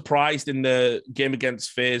 very surprised in the game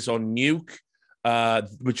against FaZe on Nuke.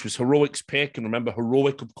 which was Heroic's pick. And remember,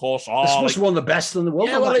 Heroic, of course. This was one of the best in the world.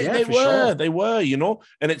 Yeah, well, sure. They were,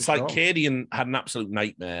 And it's like Cadian had an absolute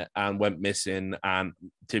nightmare and went missing. And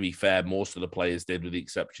to be fair, most of the players did, with the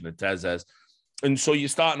exception of Tezes. And so you're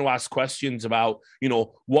starting to ask questions about,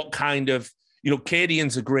 what kind of,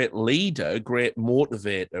 Cadian's a great leader, a great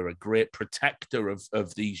motivator, a great protector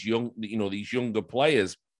of these young, these younger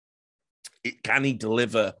players. Can he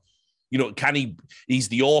deliver? He's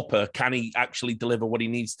the AWPer. Can he actually deliver what he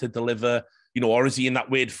needs to deliver? Or is he in that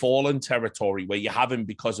weird fallen territory where you have him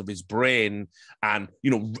because of his brain and,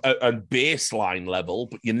 a baseline level,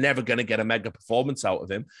 but you're never going to get a mega performance out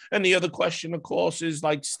of him? And the other question, of course, is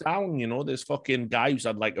like Stown, this fucking guy who's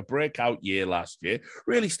had like a breakout year last year,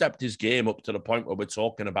 really stepped his game up to the point where we're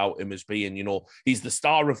talking about him as being, he's the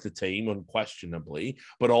star of the team, unquestionably,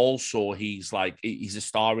 but also he's a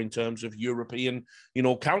star in terms of European,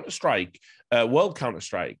 Counterstrike, World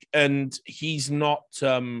Counterstrike. And he's not...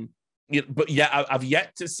 but yeah, I've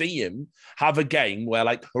yet to see him have a game where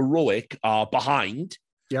like Heroic are behind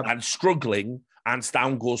and struggling and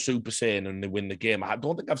Stown goes Super Saiyan and they win the game. I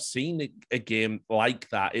don't think I've seen a game like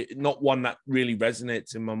that. Not one that really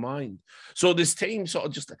resonates in my mind. So this team sort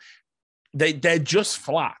of just, they're just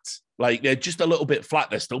flat. Like they're just a little bit flat.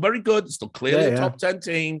 They're still very good. They're still clearly a top 10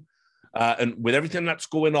 team. And with everything that's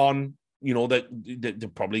going on, they're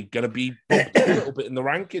probably going to be bumped a little bit in the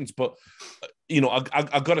rankings. But,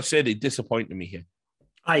 I've got to say they disappointed me here.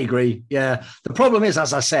 I agree. Yeah. The problem is,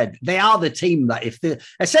 as I said, they are the team that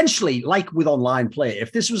essentially, like with online play,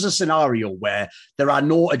 if this was a scenario where there are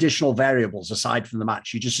no additional variables aside from the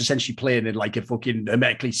match, you're just essentially playing in like a fucking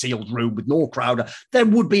hermetically sealed room with no crowd, there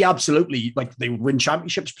would be absolutely, like, they would win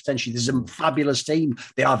championships potentially. This is a fabulous team.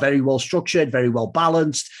 They are very well structured, very well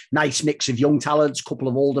balanced, nice mix of young talents, couple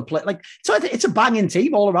of older players. Like, so it's a banging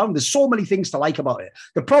team all around. There's so many things to like about it.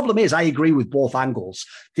 The problem is, I agree with both angles.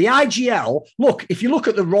 The IGL, look, if you look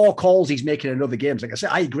at the raw calls he's making in other games, like I said,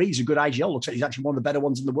 I agree, he's a good IGL. Looks like he's actually one of the better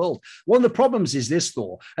ones in the world. One of the problems is this,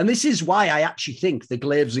 though, and this is why I actually think the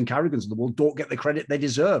Glaives and Carrigans of the world don't get the credit they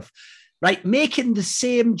deserve. Right, making the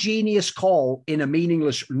same genius call in a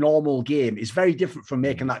meaningless normal game is very different from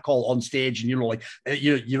making that call on stage, and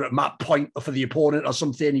you're at map point for the opponent or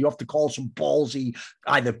something, and you have to call some ballsy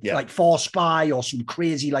either like force spy or some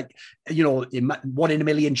crazy 1 in a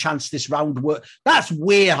million chance this round work. That's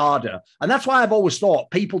way harder, and that's why I've always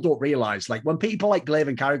thought people don't realize, like, when people like Glaive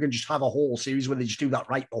and Carrigan just have a whole series where they just do that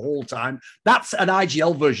right the whole time, that's an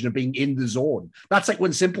IGL version of being in the zone. That's like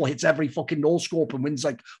when Simple hits every fucking no scope and wins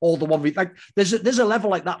like all the 1v. Like there's a level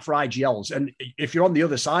like that for IGLs, and if you're on the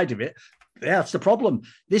other side of it, that's the problem.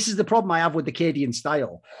 This is the problem I have with the Cadian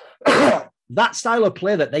style. That style of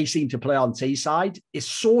play that they seem to play on T side is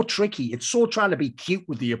so tricky. It's so trying to be cute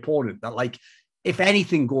with the opponent that, like, if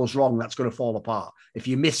anything goes wrong, that's going to fall apart. If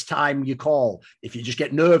you miss time, you call. If you just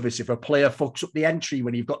get nervous, if a player fucks up the entry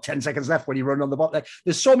when you've got 10 seconds left when you run on the bot,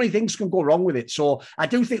 there's so many things can go wrong with it. So I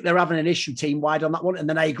do think they're having an issue team-wide on that one. And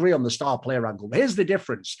then I agree on the star player angle. Here's the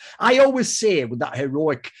difference. I always say with that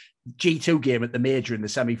Heroic G2 game at the major in the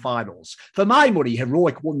semi-finals, for my money,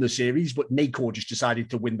 Heroic won the series, but Nico just decided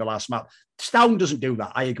to win the last map. Stown doesn't do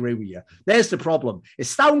that. I agree with you. There's the problem. If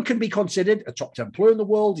Stown can be considered a top 10 player in the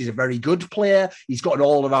world, he's a very good player. He's got an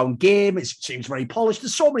all-around game. It seems very polished.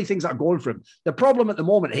 There's so many things that are going for him. The problem at the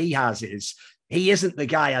moment he has is he isn't the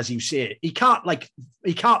guy, as you say. He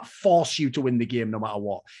can't force you to win the game no matter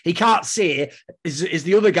what. He can't say, is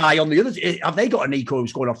the other guy on the other, have they got an eco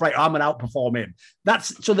who's going off? Right, I'm going to outperform him.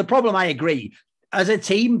 So the problem, I agree. As a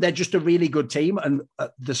team, they're just a really good team, and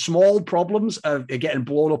the small problems are getting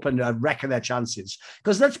blown up and wrecking their chances.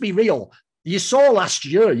 Because let's be real, you saw last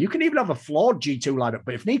year, you can even have a flawed G2 lineup,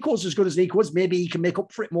 but if Nico's as good as Nico is, maybe he can make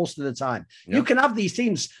up for it most of the time. Yeah. You can have these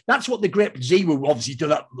teams. That's what the great Zero obviously do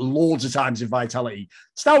that loads of times in Vitality.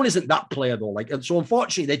 Stown isn't that player, though. And so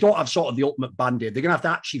unfortunately, they don't have sort of the ultimate band-aid. They're going to have to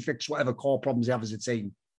actually fix whatever core problems they have as a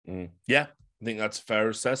team. Yeah, I think that's a fair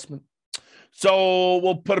assessment. So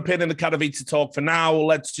we'll put a pin in the Katowice talk for now.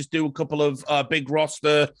 Let's just do a couple of big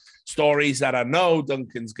roster stories that I know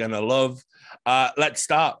Duncan's going to love. Let's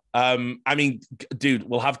start. I mean, dude,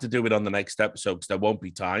 we'll have to do it on the next episode because there won't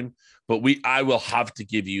be time. But I will have to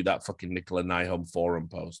give you that fucking Nicola Nyholm forum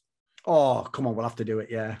post. Oh, come on, we'll have to do it,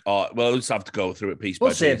 yeah. Oh, well, we'll just have to go through it piece by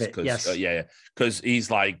piece. Save it, yes. Because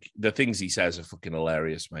he's like, the things he says are fucking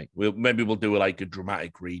hilarious, mate. Maybe we'll do like a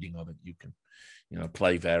dramatic reading of it. You can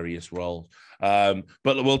play various roles. But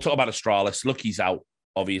we'll talk about Astralis. Look, he's out,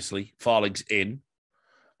 obviously. Farlig's in.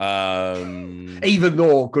 Even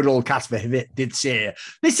though good old Casper did say,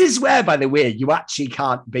 this is where, by the way, you actually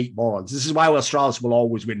can't beat morons. This is why Australis will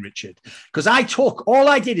always win, Richard. Because all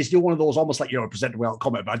I did is do one of those almost like, presenter without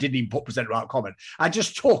comment, but I didn't even put presenter without comment. I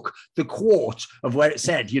just took the quote of where it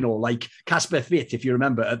said, like Casper Fit, if you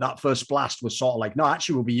remember, at that first blast was sort of like, no,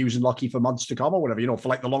 actually we'll be using Lockie for months to come or whatever, for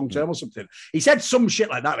like the long term or something. He said some shit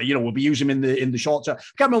like that, we'll be using him in the short term. I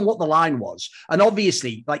can't remember what the line was. And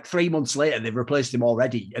obviously, like 3 months later, they've replaced him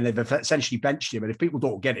already. And they've essentially benched him. And if people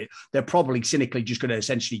don't get it, they're probably cynically just going to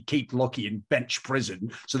essentially keep Lucky in bench prison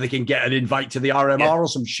so they can get an invite to the RMR or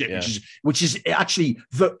some shit, which is actually,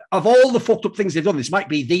 of all the fucked up things they've done, this might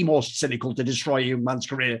be the most cynical to destroy a young man's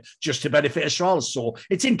career just to benefit Australis. So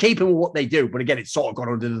it's in keeping with what they do. But again, it's sort of gone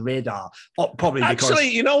under the radar. Probably because...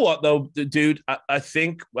 Actually, you know what, though, dude? I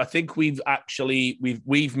think we've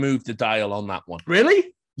moved the dial on that one.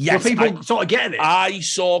 Really? Yes, people sort of getting it. I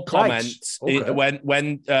saw comments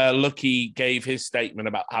when Lucky gave his statement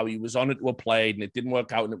about how he was on it to play and it didn't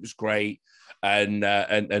work out and it was great. And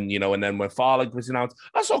then when Farlig was announced,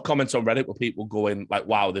 I saw comments on Reddit where people going like,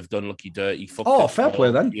 "Wow, they've done Lucky dirty." Fair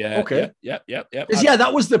play then. Yeah, okay, yeah. Because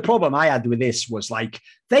that was the problem I had with this. Was like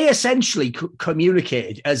they essentially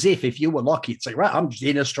communicated as if you were Lucky, it's like, right, I'm just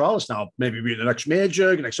in Australis now. Maybe we're the next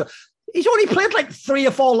major, He's only played like 3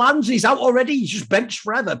 or 4 lands. He's out already. He's just benched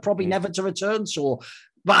forever, probably never to return. So,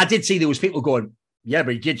 but I did see there was people going, yeah,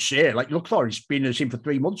 but he did say, like, look, Thor, he's been in the team for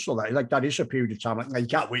 3 months or that. Like, that is a period of time. Like, no, you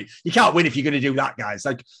can't win. You can't win if you're going to do that, guys.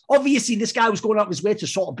 Like, obviously, this guy was going out of his way to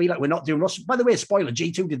sort of be like, we're not doing Rust. By the way, spoiler,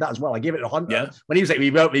 G2 did that as well. I gave it to Hunter. Yeah. When he was like,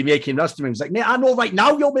 we won't be making roster moves. Like, mate, I know right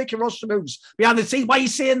now you're making roster moves behind the scenes. Why are you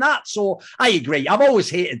saying that? So I agree. I've always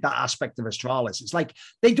hated that aspect of Australis. It's like,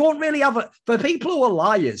 they don't really have for people who are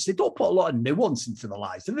liars, they don't put a lot of nuance into the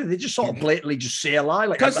lies, do they? They just sort of blatantly just say a lie.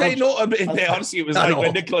 Because honestly, it was like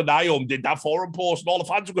when Nicola Nyom did that forum post and all the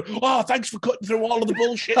fans were going, oh, thanks for cutting through all of the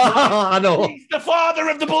bullshit. I know. He's the father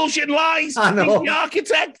of the bullshit and lies. I know. He's the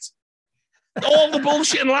architect. All the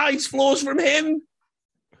bullshit and lies flows from him.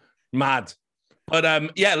 Mad. But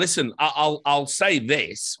listen, I'll say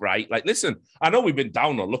this, right? Like, listen, I know we've been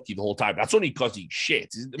down on Lucky the whole time. That's only because he's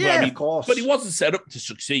shit. Yeah, of course. But he wasn't set up to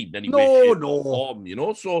succeed in any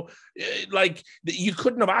form, So, like, you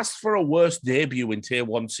couldn't have asked for a worse debut in Tier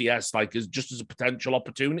 1 CS, like, just as a potential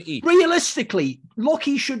opportunity. Realistically,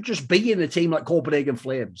 Lucky should just be in a team like Copenhagen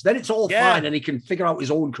Flames. Then it's all fine, and he can figure out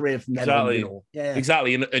his own career from then on.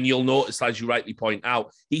 Exactly. And you'll notice, as you rightly point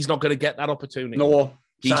out, he's not going to get that opportunity. No.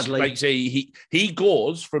 Sadly, like say he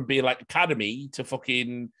goes from being like academy to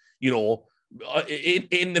fucking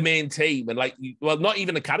in the main team and not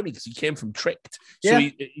even academy because he came from Tricked. So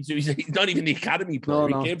he's not even the academy player.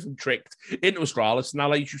 No. He came from Tricked into Australis. Now,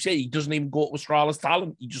 like you say, he doesn't even go to Australis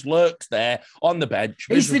talent. He just lurks there on the bench.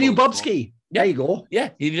 He's the new Bubsky. There you go. Yeah,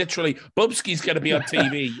 he literally Bubsky's going to be on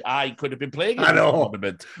TV. I could have been playing. I know.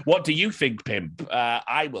 Tournament. What do you think, Pimp?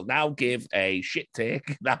 I will now give a shit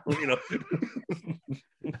take. Now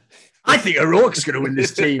I think Heroic's going to win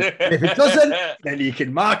this team. And if it doesn't, then you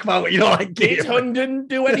can mark my. Did Hunden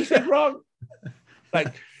do anything wrong?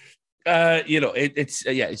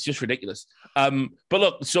 It's just ridiculous. But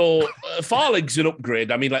look, so Farlig's an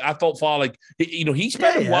upgrade. I mean, like I thought Farlig, he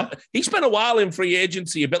spent a while in free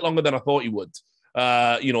agency, a bit longer than I thought he would.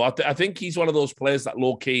 I think he's one of those players that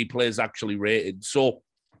low key players actually rated. So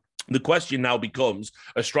the question now becomes,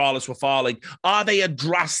 Australis with Farlig, are they a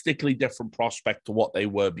drastically different prospect to what they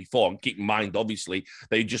were before? And keep in mind, obviously,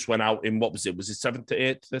 they just went out in, what was it? Was it 7th to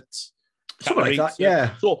 8th? That's something like that,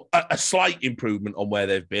 yeah. So a slight improvement on where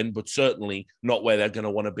they've been, but certainly not where they're going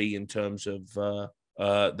to want to be in terms of the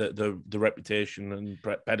reputation and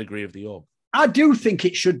pedigree of the org. I do think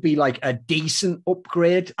it should be like a decent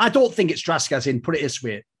upgrade. I don't think it's drastic as in, put it this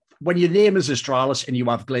way, when your name is Australis and you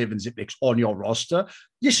have Glaive and Zipnix on your roster,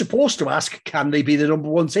 you're supposed to ask, can they be the number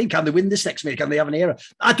one team? Can they win this next week? Can they have an era?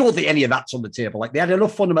 I don't think any of that's on the table. Like, they had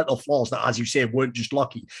enough fundamental flaws that, as you say, weren't just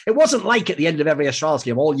lucky. It wasn't like at the end of every Australis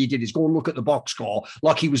game, all you did is go and look at the box score,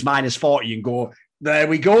 Lucky was minus 40 and go, there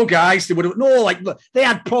we go, guys. They would have they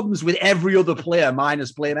had problems with every other player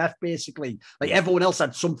minus Blame F, basically. Like, everyone else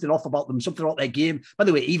had something off about them, something about their game. By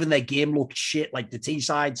the way, even their game looked shit. Like, the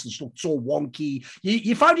T-sides just looked so wonky.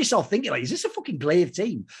 You found yourself thinking, like, is this a fucking Glaive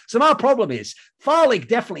team? So my problem is, Farlig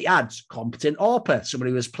definitely adds competent AWPer,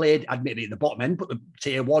 somebody who has played, admittedly, at the bottom end, but the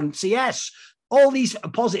Tier 1 CS. All these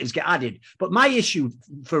positives get added. But my issue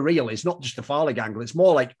for real is not just the Farlig angle. It's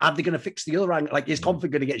more like, are they going to fix the other angle? Like, is Config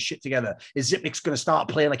going to get shit together? Is Zipnix going to start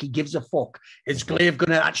playing like he gives a fuck? Is Glaive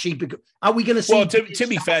going to actually are we going to see... Well, to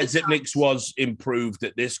be fair, Zipnix was improved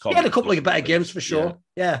at this He had a couple of better games for sure.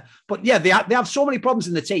 Yeah. But yeah, they have so many problems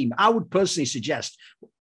in the team. I would personally suggest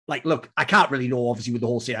like, look, I can't really know, obviously, with the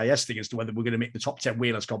whole CIS thing as to whether we're going to make the top 10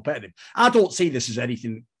 way less competitive. I don't see this as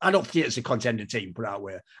anything. I don't see it as a contender team, put it that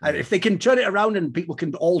way. And if they can turn it around and people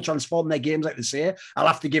can all transform their games like they say, I'll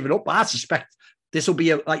have to give it up. But I suspect this will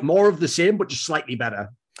be like more of the same, but just slightly better.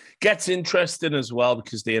 Gets interesting as well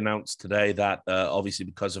because they announced today that obviously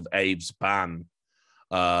because of Abe's ban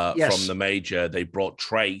from the major, they brought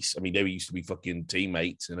Trace. I mean, they used to be fucking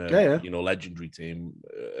teammates in a legendary team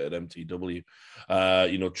at MTW.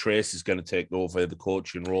 Trace is going to take over the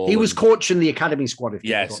coaching role. He was coaching the academy squad.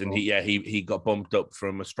 And he got bumped up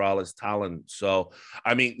from Astralis talent. So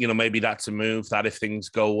I mean, maybe that's a move that if things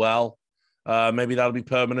go well, maybe that'll be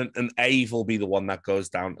permanent, and Ave will be the one that goes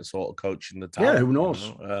down to sort of coaching the talent. Yeah, who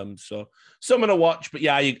knows? So something to watch. But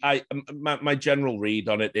yeah, my general read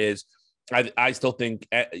on it is, I still think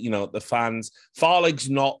the fans. Farlig's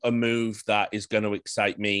not a move that is going to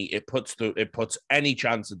excite me. It puts any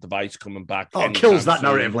chance of Device coming back. Oh, it kills that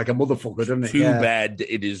narrative like a motherfucker, doesn't it? Too bad.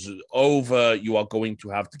 It is over. You are going to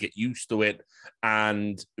have to get used to it.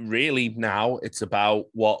 And really now it's about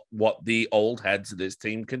what the old heads of this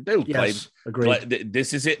team can do. Yes, agreed.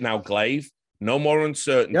 This is it now, Glaive. No more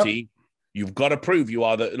uncertainty. Yep. You've got to prove you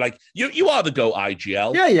are the you are the GOAT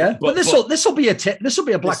IGL. Yeah. But this will be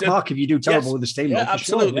a black mark if you do terrible with this team. Yeah,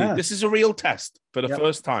 absolutely. Sure, yeah. This is a real test for the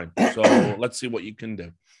first time. So let's see what you can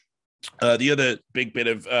do. The other big bit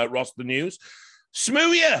of roster news: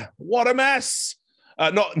 Smooya, what a mess.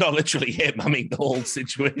 Not literally him. I mean the whole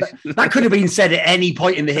situation. That could have been said at any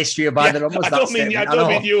point in the history of By the Numbers. I don't mean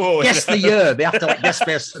you. Guess the year. They have to guess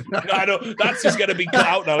this. I know that's just going to be cut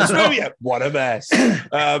out now. What a mess.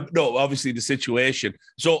 No, obviously the situation.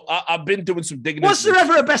 So I've been doing some digging. Was there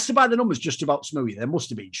ever a best of By the Numbers just about Smooya? There must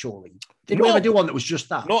have been, surely. Didn't we ever do one that was just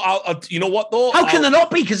that? No, you know what though? How can there not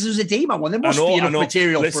be? Because there's a demon one. There must be enough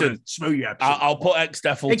material for a Smooya episode. I'll put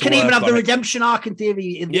X-Defil. It can even have the redemption arc in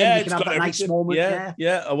theory. In the end, you can have that nice moment.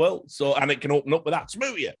 Yeah, I will. So, and it can open up with that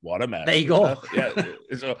Smooya. What a mess. There you go.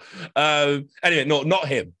 So, anyway, no, not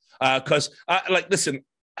him. Because, listen,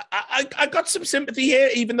 I got some sympathy here,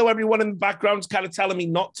 even though everyone in the background's kind of telling me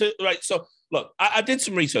not to. Right. So, look, I did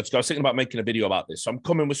some research. I was thinking about making a video about this. So, I'm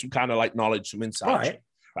coming with some kind of knowledge, some insight.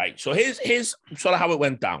 Right. So, here's sort of how it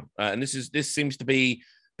went down. And this seems to be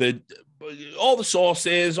all the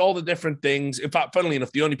sources, all the different things. In fact, funnily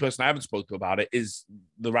enough, the only person I haven't spoken to about it is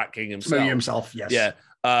the Rat King himself. Smooya himself, yes. Yeah.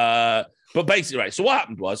 But basically, right. So what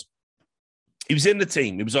happened was he was in the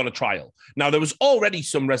team. He was on a trial. Now, there was already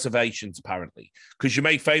some reservations, apparently, because you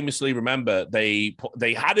may famously remember they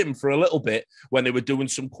had him for a little bit when they were doing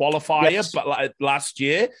some qualifier, but last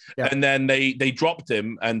year, and then they dropped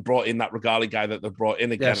him and brought in that Regali guy that they brought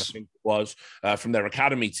in again, I think it was, from their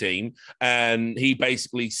academy team. And he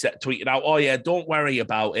basically tweeted out, "Oh, yeah, don't worry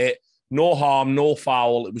about it. No harm, no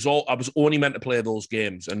foul. I was only meant to play those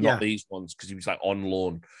games and not these ones," because he was on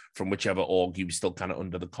loan from whichever org he was still kind of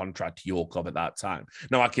under the contract yoke of at that time.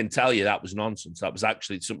 Now I can tell you that was nonsense. That was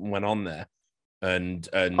actually something went on there. And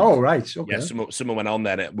oh, right. Okay. Yeah, someone went on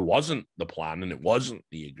there and it wasn't the plan and it wasn't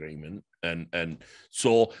the agreement. And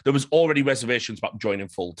so there was already reservations about joining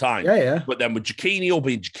full time. Yeah. But then with Jaquinho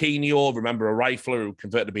being Jaquinho, remember a rifler who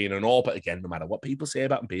converted to being an AWPer, again, no matter what people say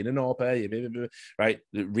about him being an AWPer, right?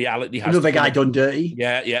 The reality has another guy done dirty.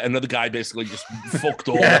 Yeah, another guy basically just fucked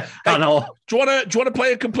over. Yeah, I know. Do you want to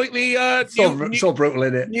play a completely so brutal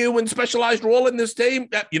in it, new and specialized role in this team?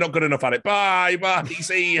 Yep, you're not good enough at it. Bye. You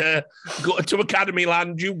see, go to academy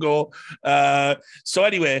land. You go. So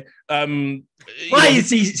anyway. Why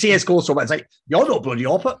is CSGO so bad? It's like, you're not bloody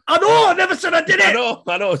AWPer. I know, I never said I did it.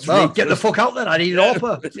 I know. It's ruthless. Get the fuck out there. I need an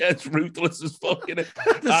AWPer. Yeah, it's ruthless as fuck, isn't it?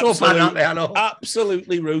 They're so bad, aren't they? I know.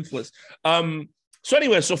 Absolutely ruthless. So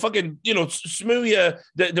anyway, so fucking, Smooya,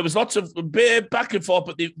 there was lots of back and forth,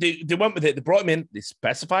 but they went with it. They brought him in. They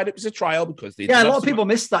specified it was a trial because they... Yeah, a lot of people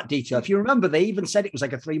missed that detail. If you remember, they even said it was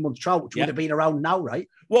like a 3-month trial, which would have been around now, right?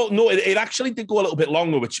 Well, no, it actually did go a little bit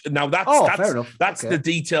longer, which now that's fair enough. That's the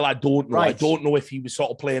detail I don't know. Right. I don't know if he was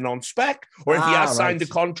sort of playing on spec or if he has signed a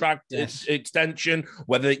contract extension,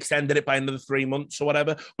 whether they extended it by another 3 months or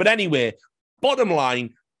whatever. But anyway, bottom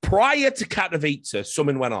line, prior to Katowice,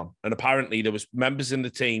 something went on. And apparently there was members in the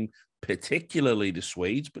team, particularly the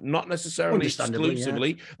Swedes, but not necessarily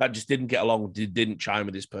exclusively, that just didn't get along, didn't chime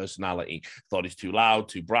with his personality. Thought he's too loud,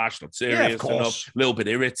 too brash, not serious enough, a little bit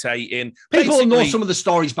irritating. People know some of the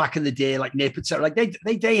stories back in the day, like Nipper, like they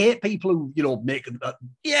hate people who, make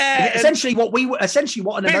essentially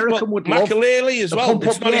what an American would love. Makaleli as well.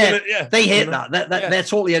 They hate that. They're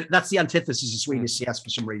totally, that's the antithesis of Swedish CS for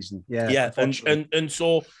some reason. And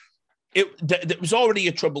so it was already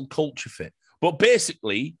a troubled culture fit. But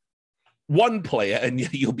basically, one player, and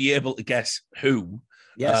you'll be able to guess who,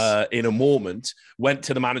 Yes. in a moment, went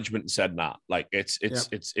to the management and said, nah, like it's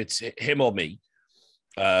him or me.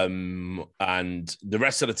 And the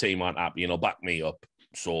rest of the team aren't happy, back me up.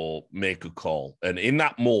 So make a call. And in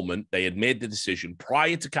that moment, they had made the decision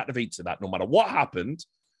prior to Katowice that no matter what happened,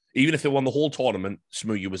 even if they won the whole tournament,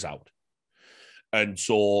 Smooya was out. And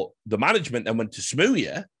so the management then went to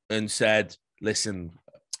Smooya and said, listen,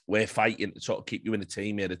 we're fighting to sort of keep you in the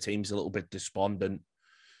team here. The team's a little bit despondent.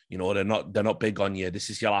 They're not big on you. This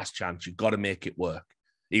is your last chance. You've got to make it work.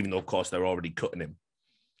 Even though, of course, they're already cutting him.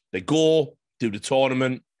 They go, do the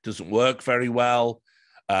tournament, doesn't work very well.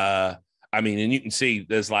 And you can see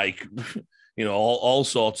there's like, all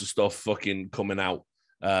sorts of stuff fucking coming out.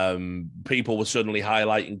 People were suddenly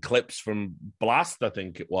highlighting clips from Blast, I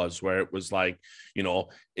think it was, where it was like, he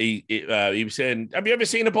was saying, have you ever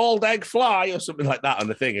seen a bald egg fly or something like that on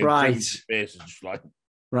the thing? And right. His face is just like,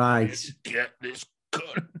 right. Get this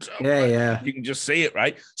cunt. Yeah. You can just see it,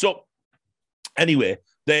 right? So anyway,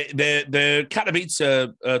 the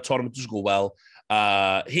Katowice tournament does go well.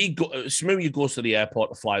 Smooya goes to the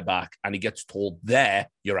airport to fly back, and he gets told, there,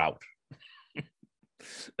 you're out.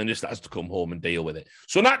 And just has to come home and deal with it.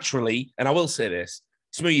 So naturally, and I will say this,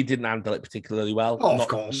 Smooya didn't handle it particularly well. Of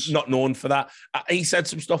course. Not known for that. He said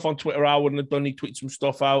some stuff on Twitter I wouldn't have done. He tweeted some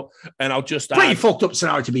stuff out, and I'll just pretty fucked up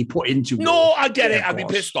scenario to be put into. No, I get it. I'd be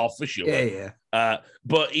pissed off for sure. Yeah.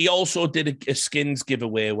 But he also did a skins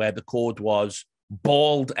giveaway where the code was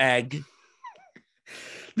bald egg.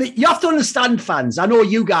 You have to understand, fans. I know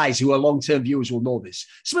you guys who are long-term viewers will know this.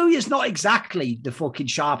 Smooya's not exactly the fucking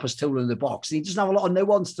sharpest tool in the box. He doesn't have a lot of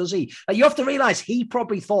nuance, does he? You have to realize he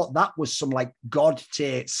probably thought that was some like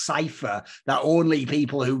God-tier cipher that only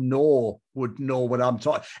people who know would know what I'm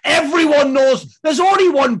talking. Everyone knows there's only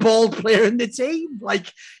one bald player in the team. Like,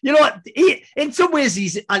 what? He, in some ways,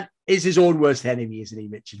 he's his own worst enemy, isn't he,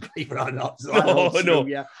 Mitch? Believe it or not. So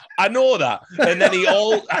no. I know that. And then he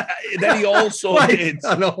also right, did.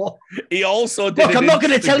 I know. He also did. Look, I'm not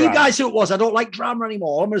going to tell you guys who it was. I don't like drama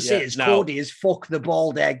anymore. All I'm going to say is Cody is fuck the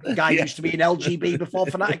bald egg guy who used to be an LGB before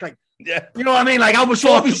Fnatic. Like, yeah, you know what I mean? Like I was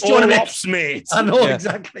so mate. I know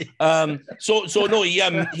exactly. So no, he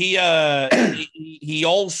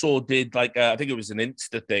also did like I think it was an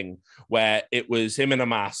Insta thing where it was him in a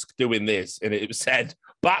mask doing this, and it said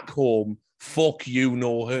back home, fuck you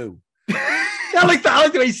know who. I like that. I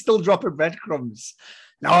like the way he's still dropping breadcrumbs.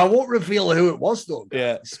 Now, I won't reveal who it was, though.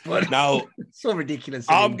 Guys, but now, it's so ridiculous.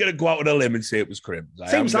 I'm going to go out on a limb and say it was Crims.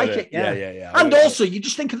 Seems like it, yeah. Yeah. And also, you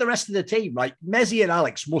just think of the rest of the team. Like, Mezzy and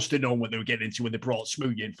Alex must have known what they were getting into when they brought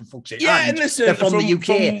Smooya in, for fuck's sake. Yeah, and listen, they're from the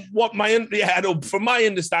UK. From my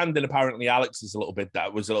understanding, apparently Alex is a little bit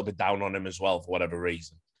down on him as well for whatever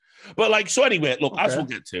reason. But anyway, look, as we'll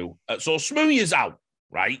get to, so Smooya's out.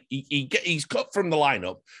 Right, he's cut from the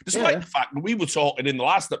lineup, despite the fact that we were talking in the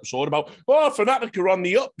last episode about Fnatic are on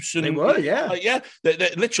the ups, and they were, they're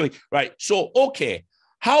literally right. So, okay,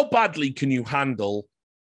 how badly can you handle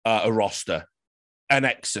a roster? An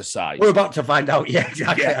exercise. We're about to find out. Yeah,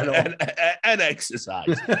 exactly. An exercise.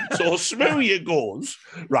 So Smooya goes,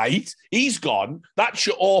 right? He's gone. That's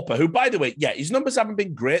your Orpa, who, by the way, his numbers haven't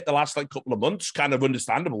been great the last couple of months. Kind of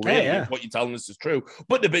understandable, really. If what you're telling us is true,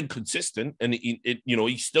 but they've been consistent, and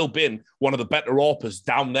he's still been one of the better Orpas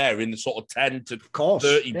down there in the sort of 10 to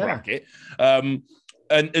 30 bracket.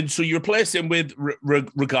 And so you replace him with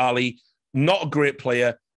Regali, not a great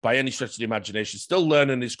player by any stretch of the imagination, still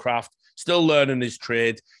learning his craft. Still learning his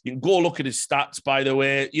trade. You can go look at his stats, by the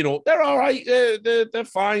way. They're all right. They're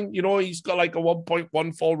fine. He's got like a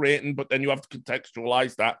 1.14 rating, but then you have to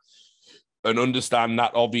contextualize that and understand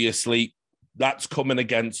that, obviously, that's coming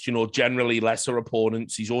against, generally lesser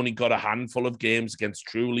opponents. He's only got a handful of games against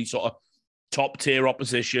truly sort of top-tier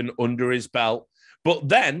opposition under his belt. But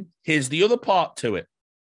then, here's the other part to it.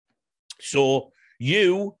 So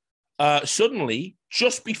you suddenly,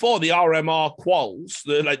 just before the RMR quals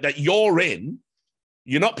that you're in,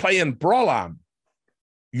 you're not playing Brolan.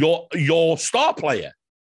 You're star player,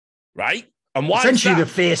 right? And why? Essentially the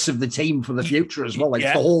face of the team for the future as well. Like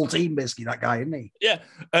the whole team, basically, that guy, isn't he? Yeah.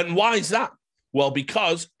 And why is that? Well,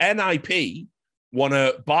 because NIP want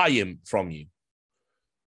to buy him from you.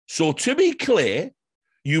 So to be clear,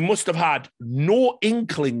 you must have had no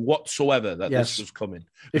inkling whatsoever that this was coming.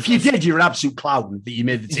 If you did, you're an absolute clown that you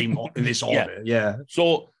made the team in this order. Yeah.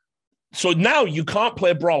 So now you can't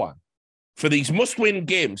play Brolan for these must-win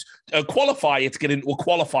games. A qualifier to get into a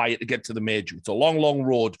qualifier to get to the major. It's a long, long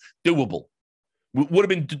road. Doable. Would have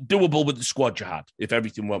been doable with the squad you had if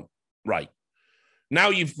everything went right. Now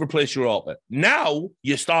you've replaced your Orpa. Now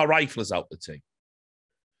your star rifler's out the team.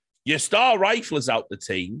 Your star rifler's out the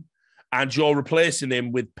team, and you're replacing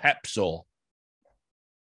him with Pepso.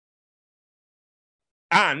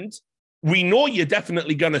 And we know you're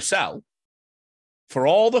definitely going to sell for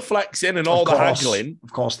all the flexing and all the haggling.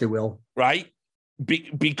 Of course they will. Right?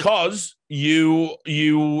 Because you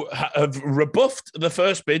have rebuffed the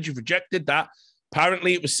first bid. You've rejected that.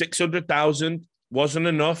 Apparently it was 600,000. Wasn't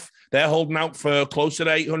enough. They're holding out for closer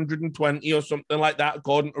to 820 or something like that,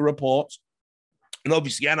 according to reports. And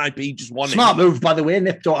obviously, NIP just wanted... Smart move, by the way.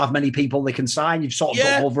 NIP don't have many people they can sign. You've sort of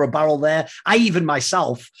got over a barrel there. I even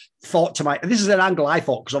myself thought to this is an angle I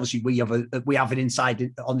thought, because obviously we have an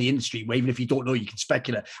inside on the industry where even if you don't know, you can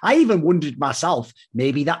speculate. I even wondered myself,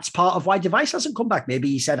 maybe that's part of why Device hasn't come back.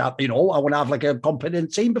 Maybe he said, I want to have like a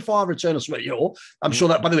competent team before I return or something. I'm sure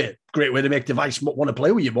that, by the way, great way to make Device want to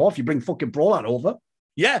play with you more if you bring fucking Brolan over.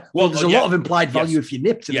 Yeah, well, there's a lot of implied value if you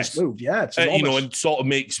nip to this move. Yeah, it's and sort of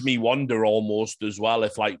makes me wonder almost as well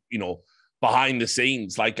if, like, behind the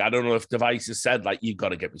scenes, like, I don't know if Device has said, like, you got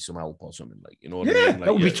to get me some help or something, like, what I mean? Like,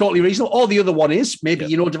 that would be totally reasonable. Or the other one is maybe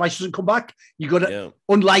Device doesn't come back. You got to,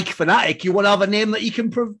 unlike Fnatic, you want to have a name that you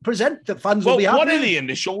can present that fans will be happy. One of the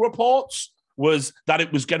initial reports was that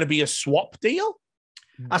it was going to be a swap deal.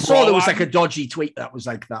 I saw there was like a dodgy tweet that was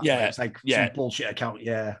like that. Yeah, it's like some bullshit account.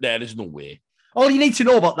 Yeah, there's no way. All you need to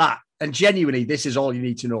know about that, and genuinely, this is all you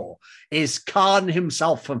need to know, is Khan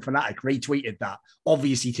himself from Fnatic retweeted that,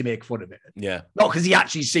 obviously to make fun of it. Yeah. Not because he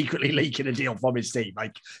actually secretly leaking a deal from his team,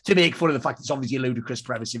 like to make fun of the fact it's obviously a ludicrous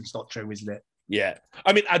premise if it's not true, isn't it? Yeah.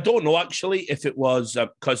 I mean, I don't know actually if it was,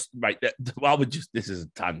 because, this is a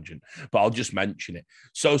tangent, but I'll just mention it.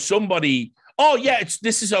 So somebody... Oh yeah,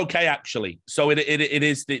 this is okay actually. So it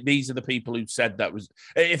is. These are the people who said that was.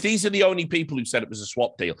 If these are the only people who said it was a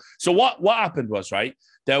swap deal. So what happened was, right?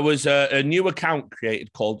 There was a new account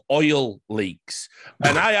created called Oil Leaks,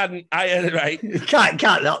 and I had right. Can't.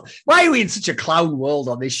 Why are we in such a clown world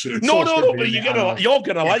on this shit? No. But you're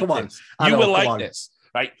gonna like this. You will like this,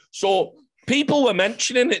 right? So. People were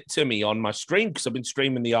mentioning it to me on my stream because I've been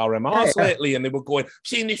streaming the RMRs lately, and they were going,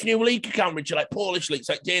 "Seen this new leak account, Richard? Like Polish leaks,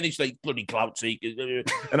 like Danish leaks, bloody clout seekers."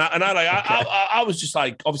 And I was just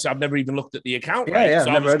like, obviously, I've never even looked at the account, right? So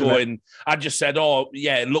I was going, I just said, "Oh,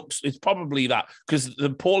 yeah, it's probably that," because the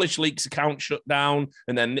Polish leaks account shut down,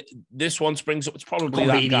 and then this one springs up. It's probably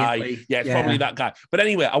that guy. Yeah, it's probably that guy. But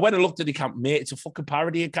anyway, I went and looked at the account, mate. It's a fucking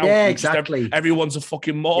parody account. Yeah, exactly. Everyone's a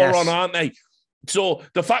fucking moron, aren't they? So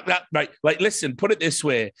the fact that, listen, put it this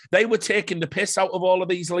way, they were taking the piss out of all of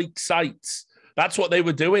these leaked sites. That's what they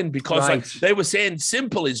were doing because they were saying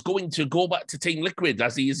Simple is going to go back to Team Liquid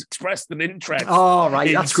as he has expressed an interest. Oh,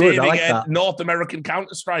 right. That's good. I like that. North American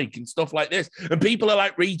Counterstrike and stuff like this. And people are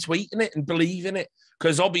like retweeting it and believing it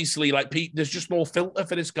because obviously there's just no filter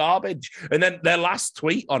for this garbage. And then their last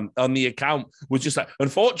tweet on the account was just like,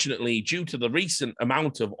 unfortunately, due to the recent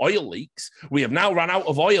amount of oil leaks, we have now run out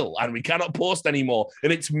of oil and we cannot post anymore.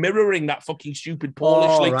 And it's mirroring that fucking stupid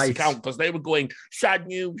Polish leaks account because they were going, sad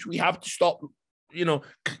news, we have to stop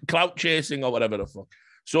clout chasing or whatever the fuck.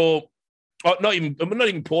 So, not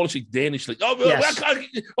even Polish, Danish league.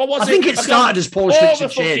 I think it started as Polish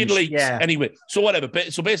leagues. Yeah. Anyway, so whatever.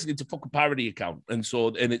 So basically, it's a fucking parody account, and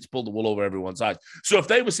it's pulled the wool over everyone's eyes. So if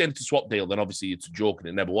they were saying it's a swap deal, then obviously it's a joke, and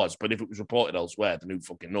it never was. But if it was reported elsewhere, then who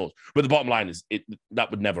fucking knows? But the bottom line is,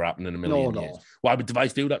 that would never happen in a million years. Why would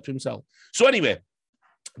Device do that to himself? So anyway.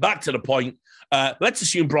 Back to the point. Let's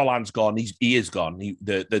assume Brolan's gone. He is gone.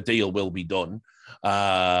 The deal will be done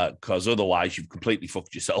because otherwise you've completely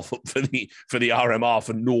fucked yourself up for the RMR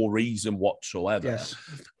for no reason whatsoever. Yes.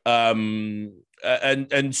 And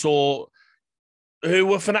so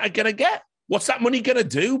who are Fnatic going to get? What's that money going to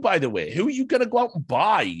do, by the way? Who are you going to go out and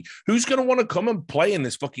buy? Who's going to want to come and play in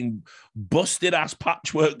this fucking busted-ass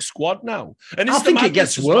patchwork squad now? And I think it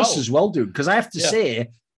gets worse as well, dude, because I have to say,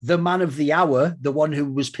 the man of the hour, the one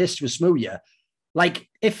who was pissed with Smooya, like,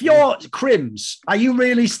 if you're Crims, are you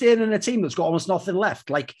really staying in a team that's got almost nothing left?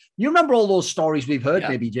 Like, you remember all those stories we've heard,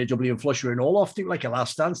 maybe JW and Flusher and Olaf do like a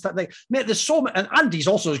last dance type thing. Mate, there's so many, and Andy's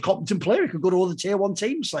also a competent player. He could go to other tier 1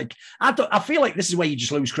 teams. Like, I feel like this is where you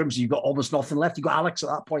just lose Crims. You've got almost nothing left. You've got Alex at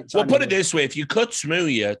that point. Well, put it this way: if you cut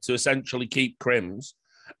Smooya to essentially keep Crims,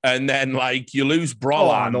 and then you lose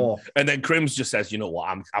Brolan, and then Crims just says, you know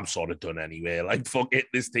what, I'm sort of done anyway. Like, fuck it,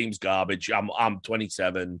 this team's garbage. I'm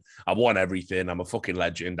 27. I won everything. I'm a fucking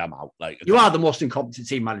legend. I'm out. Like, you are the most incompetent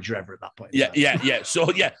team manager ever at that point. Yeah. So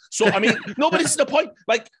I mean, no, but it's the point.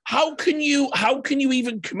 Like, how can you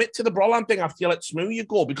even commit to the Brolan thing after you let Smooya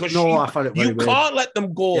go? Because I find it very weird. Can't let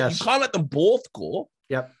them go. Yes. You can't let them both go.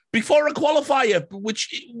 Yep. Before a qualifier,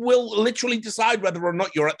 which will literally decide whether or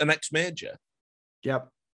not you're at the next major. Yep.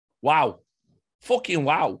 Wow. Fucking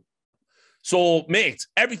wow. So, mate,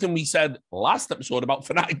 everything we said last episode about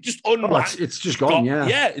Fnatic just unranked. It's just gone, yeah.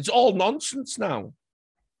 Yeah, it's all nonsense now.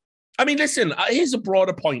 I mean, listen, here's a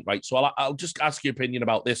broader point, right? So I'll just ask your opinion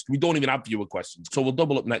about this. We don't even have viewer questions, so we'll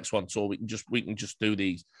double up next one, so we can just do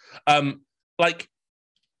these. Like,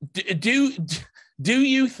 do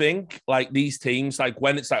you think like these teams, like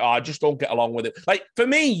when it's like, oh, I just don't get along with it? Like for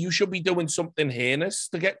me, you should be doing something heinous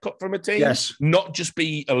to get cut from a team, yes, not just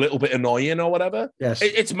be a little bit annoying or whatever. Yes,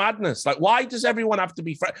 it's madness. Like, why does everyone have to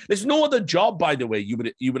be friends? There's no other job, by the way. You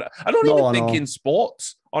would. I don't even think in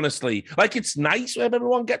sports, honestly. Like it's nice when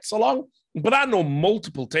everyone gets along. But I know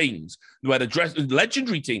multiple teams where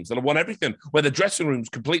legendary teams that have won everything, where the dressing room's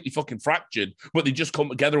completely fucking fractured, but they just come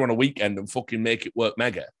together on a weekend and fucking make it work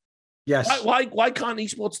mega. Yes. Why can't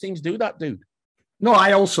esports teams do that, dude? No,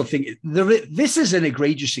 I also think this is an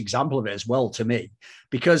egregious example of it as well to me,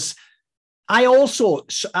 because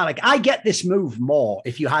I get this move more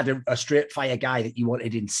if you had a straight fire guy that you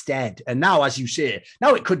wanted instead. And now, as you say,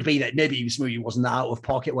 now it could be that maybe this movie wasn't that out of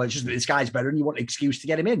pocket. Well, it's just that this guy's better and you want an excuse to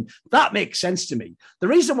get him in. That makes sense to me. The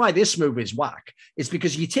reason why this move is whack is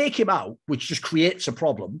because you take him out, which just creates a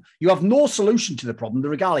problem. You have no solution to the problem. The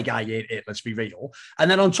Regali guy ain't it, let's be real.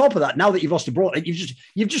 And then on top of that, now that you've lost a broad,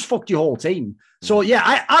 you've just fucked your whole team. So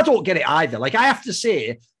yeah, I don't get it either. Like I have to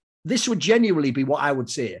say, this would genuinely be what I would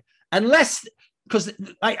say. Unless, because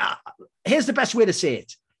here's the best way to say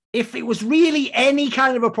it. If it was really any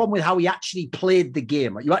kind of a problem with how he actually played the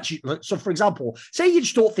game, so for example, say you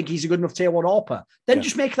just don't think he's a good enough tier 1 AWPer, then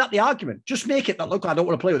just make that the argument. Just make it that, look, I don't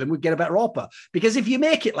want to play with him, we'd get a better AWPer. Because if you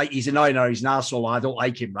make it like he's annoying or he's an arsehole, I don't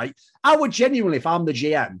like him, right? I would genuinely, if I'm the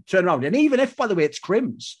GM, turn around. And even if, by the way, it's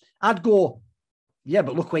Crims, I'd go, yeah,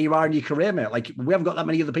 but look where you are in your career, mate. Like, we haven't got that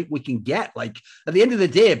many other people we can get. Like, at the end of the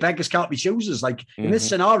day, beggars can't be choosers. Like, in this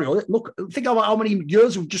scenario, look, think about how many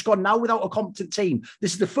years we've just gone now without a competent team.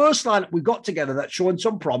 This is the first line we've got together that's showing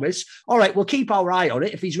some promise. All right, we'll keep our eye on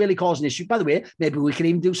it. If he's really causing issues, by the way, maybe we can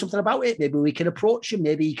even do something about it. Maybe we can approach him.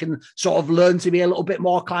 Maybe he can sort of learn to be a little bit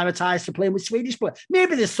more acclimatized to playing with Swedish players.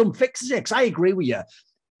 Maybe there's some fixes here, because I agree with you.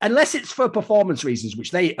 Unless it's for performance reasons, which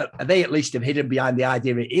they at least have hidden behind the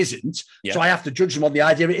idea it isn't. Yeah. So I have to judge them on the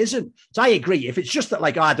idea it isn't. So I agree. If it's just that,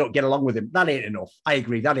 like, I don't get along with him, that ain't enough. I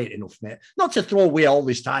agree. That ain't enough, mate. Not to throw away all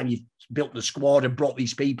this time you've built the squad and brought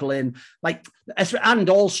these people in. Like, and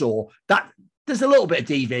also that there's a little bit of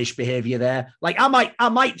devious behavior there. Like, I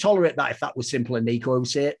might tolerate that if that was Simple and Nico who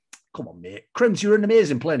say, come on, mate. Crims, you're an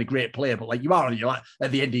amazing player and a great player, but like you are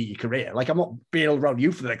at the end of your career. Like, I'm not bailing around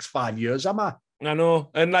you for the next 5 years, am I? I know.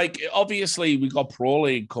 And like, obviously we got Pro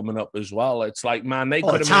League coming up as well. It's like, man, they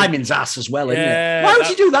could have timing's ass as well, isn't it? Why would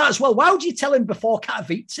you do that as well? Why would you tell him before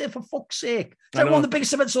Katowice, for fuck's sake? It's like one of the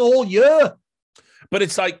biggest events of the whole year. But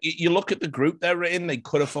it's like, you look at the group they're in, they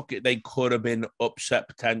could have been upset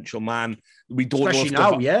potential, man. We don't Especially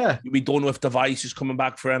know if now, we don't know if Device is coming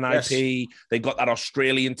back for NIP. Yes. They got that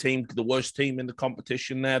Australian team, the worst team in the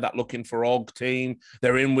competition there, that looking for Og team.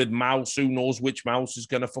 They're in with Mouse. Who knows which Mouse is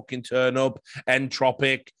going to fucking turn up?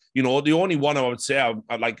 Entropic. You know, the only one I would say,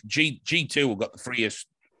 I like G2 got the freest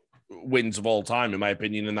wins of all time, in my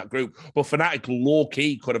opinion, in that group. But Fnatic low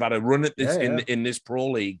key could have had a run at this in this Pro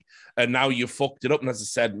League, and now you fucked it up. And as I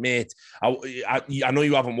said, mate, I know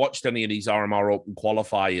you haven't watched any of these RMR Open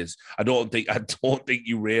qualifiers. I don't think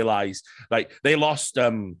you realise, like, they lost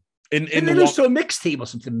in they lose to a mixed team or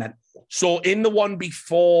something, man. So in the one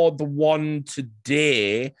before the one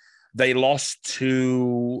today, they lost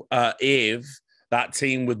to Eve. That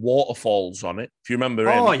team with waterfalls on it, if you remember.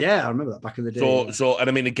 Oh, yeah, I remember that back in the day. So, and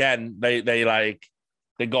I mean, again, they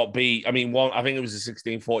got beat. I mean, I think it was a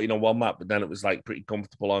 16-14 on one map, but then it was like pretty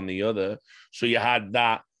comfortable on the other. So you had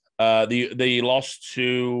that. They lost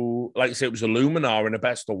to, like I say, it was Illuminar in a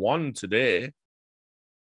best of one today.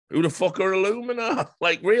 Who the fuck are Illuminar?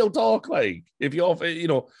 Like, real talk, like, if you're, you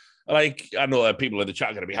know, like, I know people in the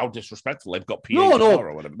chat are going to be how disrespectful. They've got PA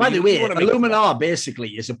or whatever. By the way, Illuminar basically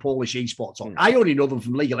is a Polish esports. I only know them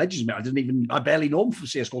from League of Legends, mate. I barely know them from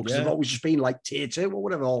CSGO because they've always just been like tier 2 or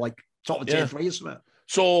whatever, or like top of tier 3 or something.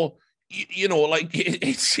 So, you know, like,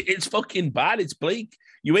 it's fucking bad. It's bleak.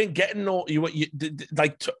 You ain't getting to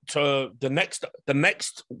the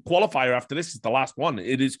next qualifier after this is the last one.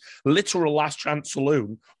 It is literal last chance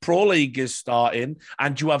saloon. Pro League is starting,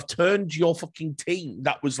 and you have turned your fucking team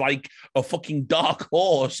that was like a fucking dark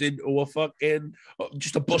horse into a fucking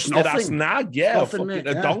just a busted ass nag,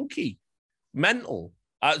 a donkey, mental.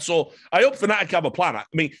 So I hope Fnatic have a plan. I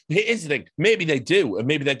mean, here's the thing: maybe they do, and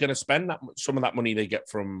maybe they're going to spend some of that money they get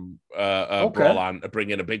from Brawlan to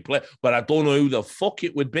bring in a big player. But I don't know who the fuck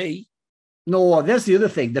it would be. No, there's the other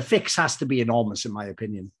thing: the fix has to be enormous, in my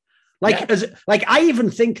opinion. Like I even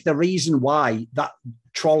think the reason why that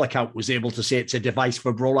troll account was able to say it's a device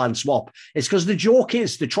for brawler and swap is because the joke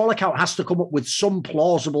is the troll account has to come up with some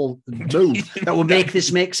plausible move that will make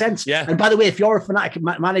this make sense. Yeah. And by the way, if you're a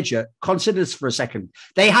Fnatic manager, consider this for a second.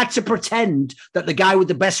 They had to pretend that the guy with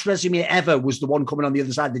the best resume ever was the one coming on the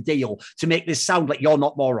other side of the deal to make this sound like you're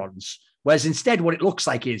not morons. Whereas instead, what it looks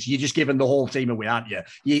like is you're just giving the whole team away, aren't you?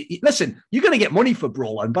 Listen, you're going to get money for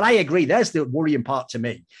brawling, but I agree. There's the worrying part to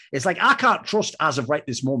me. It's like I can't trust as of right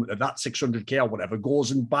this moment that 600K or whatever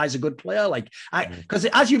goes and buys a good player. Like, because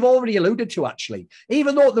as you've already alluded to, actually,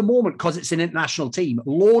 even though at the moment, because it's an international team,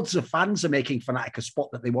 loads of fans are making Fnatic a spot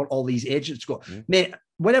that they want all these agents to go. Mate,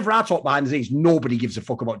 whenever I talk behind the scenes, nobody gives a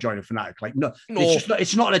fuck about joining Fnatic. Like, no.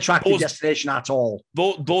 It's not an attractive destination at all.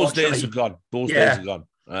 Those days are gone. Those days are gone.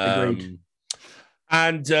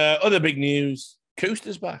 And other big news,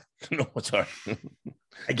 Coaster's back. No, sorry.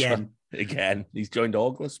 Again. He's joined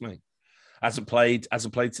August, mate. Hasn't played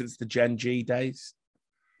since the Gen G days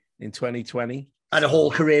in 2020. Had a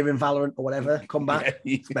whole career in Valorant or whatever. Come back.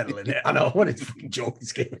 It's better than it. I know. What a fucking joke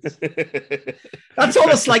this game is. That's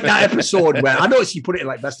almost like that episode where I noticed you put it in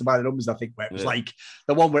like Best of By the Numbers, I think, where it was like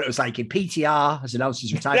the one where it was like in PTR has announced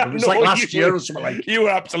his retirement. It was like last year or something like. You were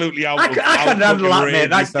absolutely out. I can handle that,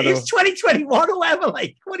 mate. It's 2021 or whatever.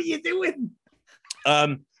 Like, what are you doing?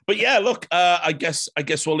 But yeah, look, I guess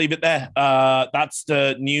we'll leave it there. That's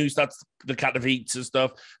the news. That's the Katowice and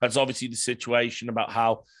stuff. That's obviously the situation about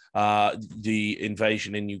how the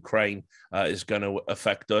invasion in Ukraine is going to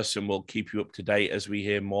affect us, and we'll keep you up to date as we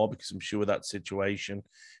hear more, because I'm sure that situation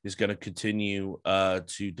is going to continue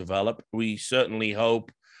to develop. We certainly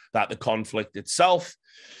hope that the conflict itself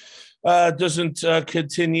doesn't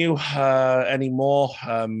continue anymore,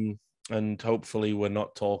 and hopefully we're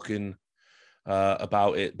not talking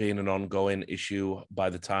about it being an ongoing issue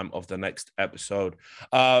by the time of the next episode.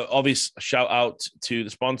 Obvious shout out to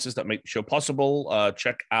the sponsors that make the show possible.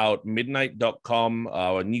 Check out midnight.com,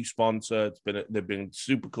 our new sponsor. They've been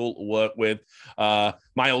super cool to work with.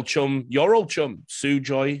 My old chum, your old chum, Sue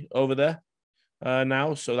Joy over there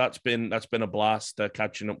now. So that's been a blast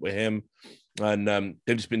catching up with him. And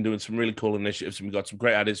they've just been doing some really cool initiatives, and we've got some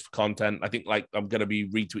great ideas for content. I think like I'm going to be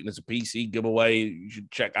retweeting as a PC giveaway. You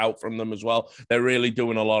should check out from them as well. They're really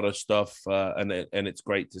doing a lot of stuff, and it's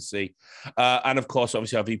great to see. And of course,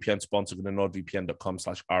 obviously our VPN sponsor,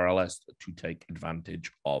 nordvpn.com/RLS, to take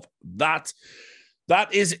advantage of that.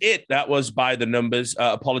 That is it. That was By the Numbers.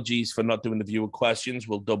 Apologies for not doing the viewer questions.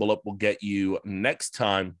 We'll double up. We'll get you next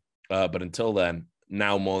time. But until then,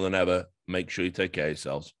 now more than ever, make sure you take care of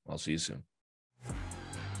yourselves. I'll see you soon.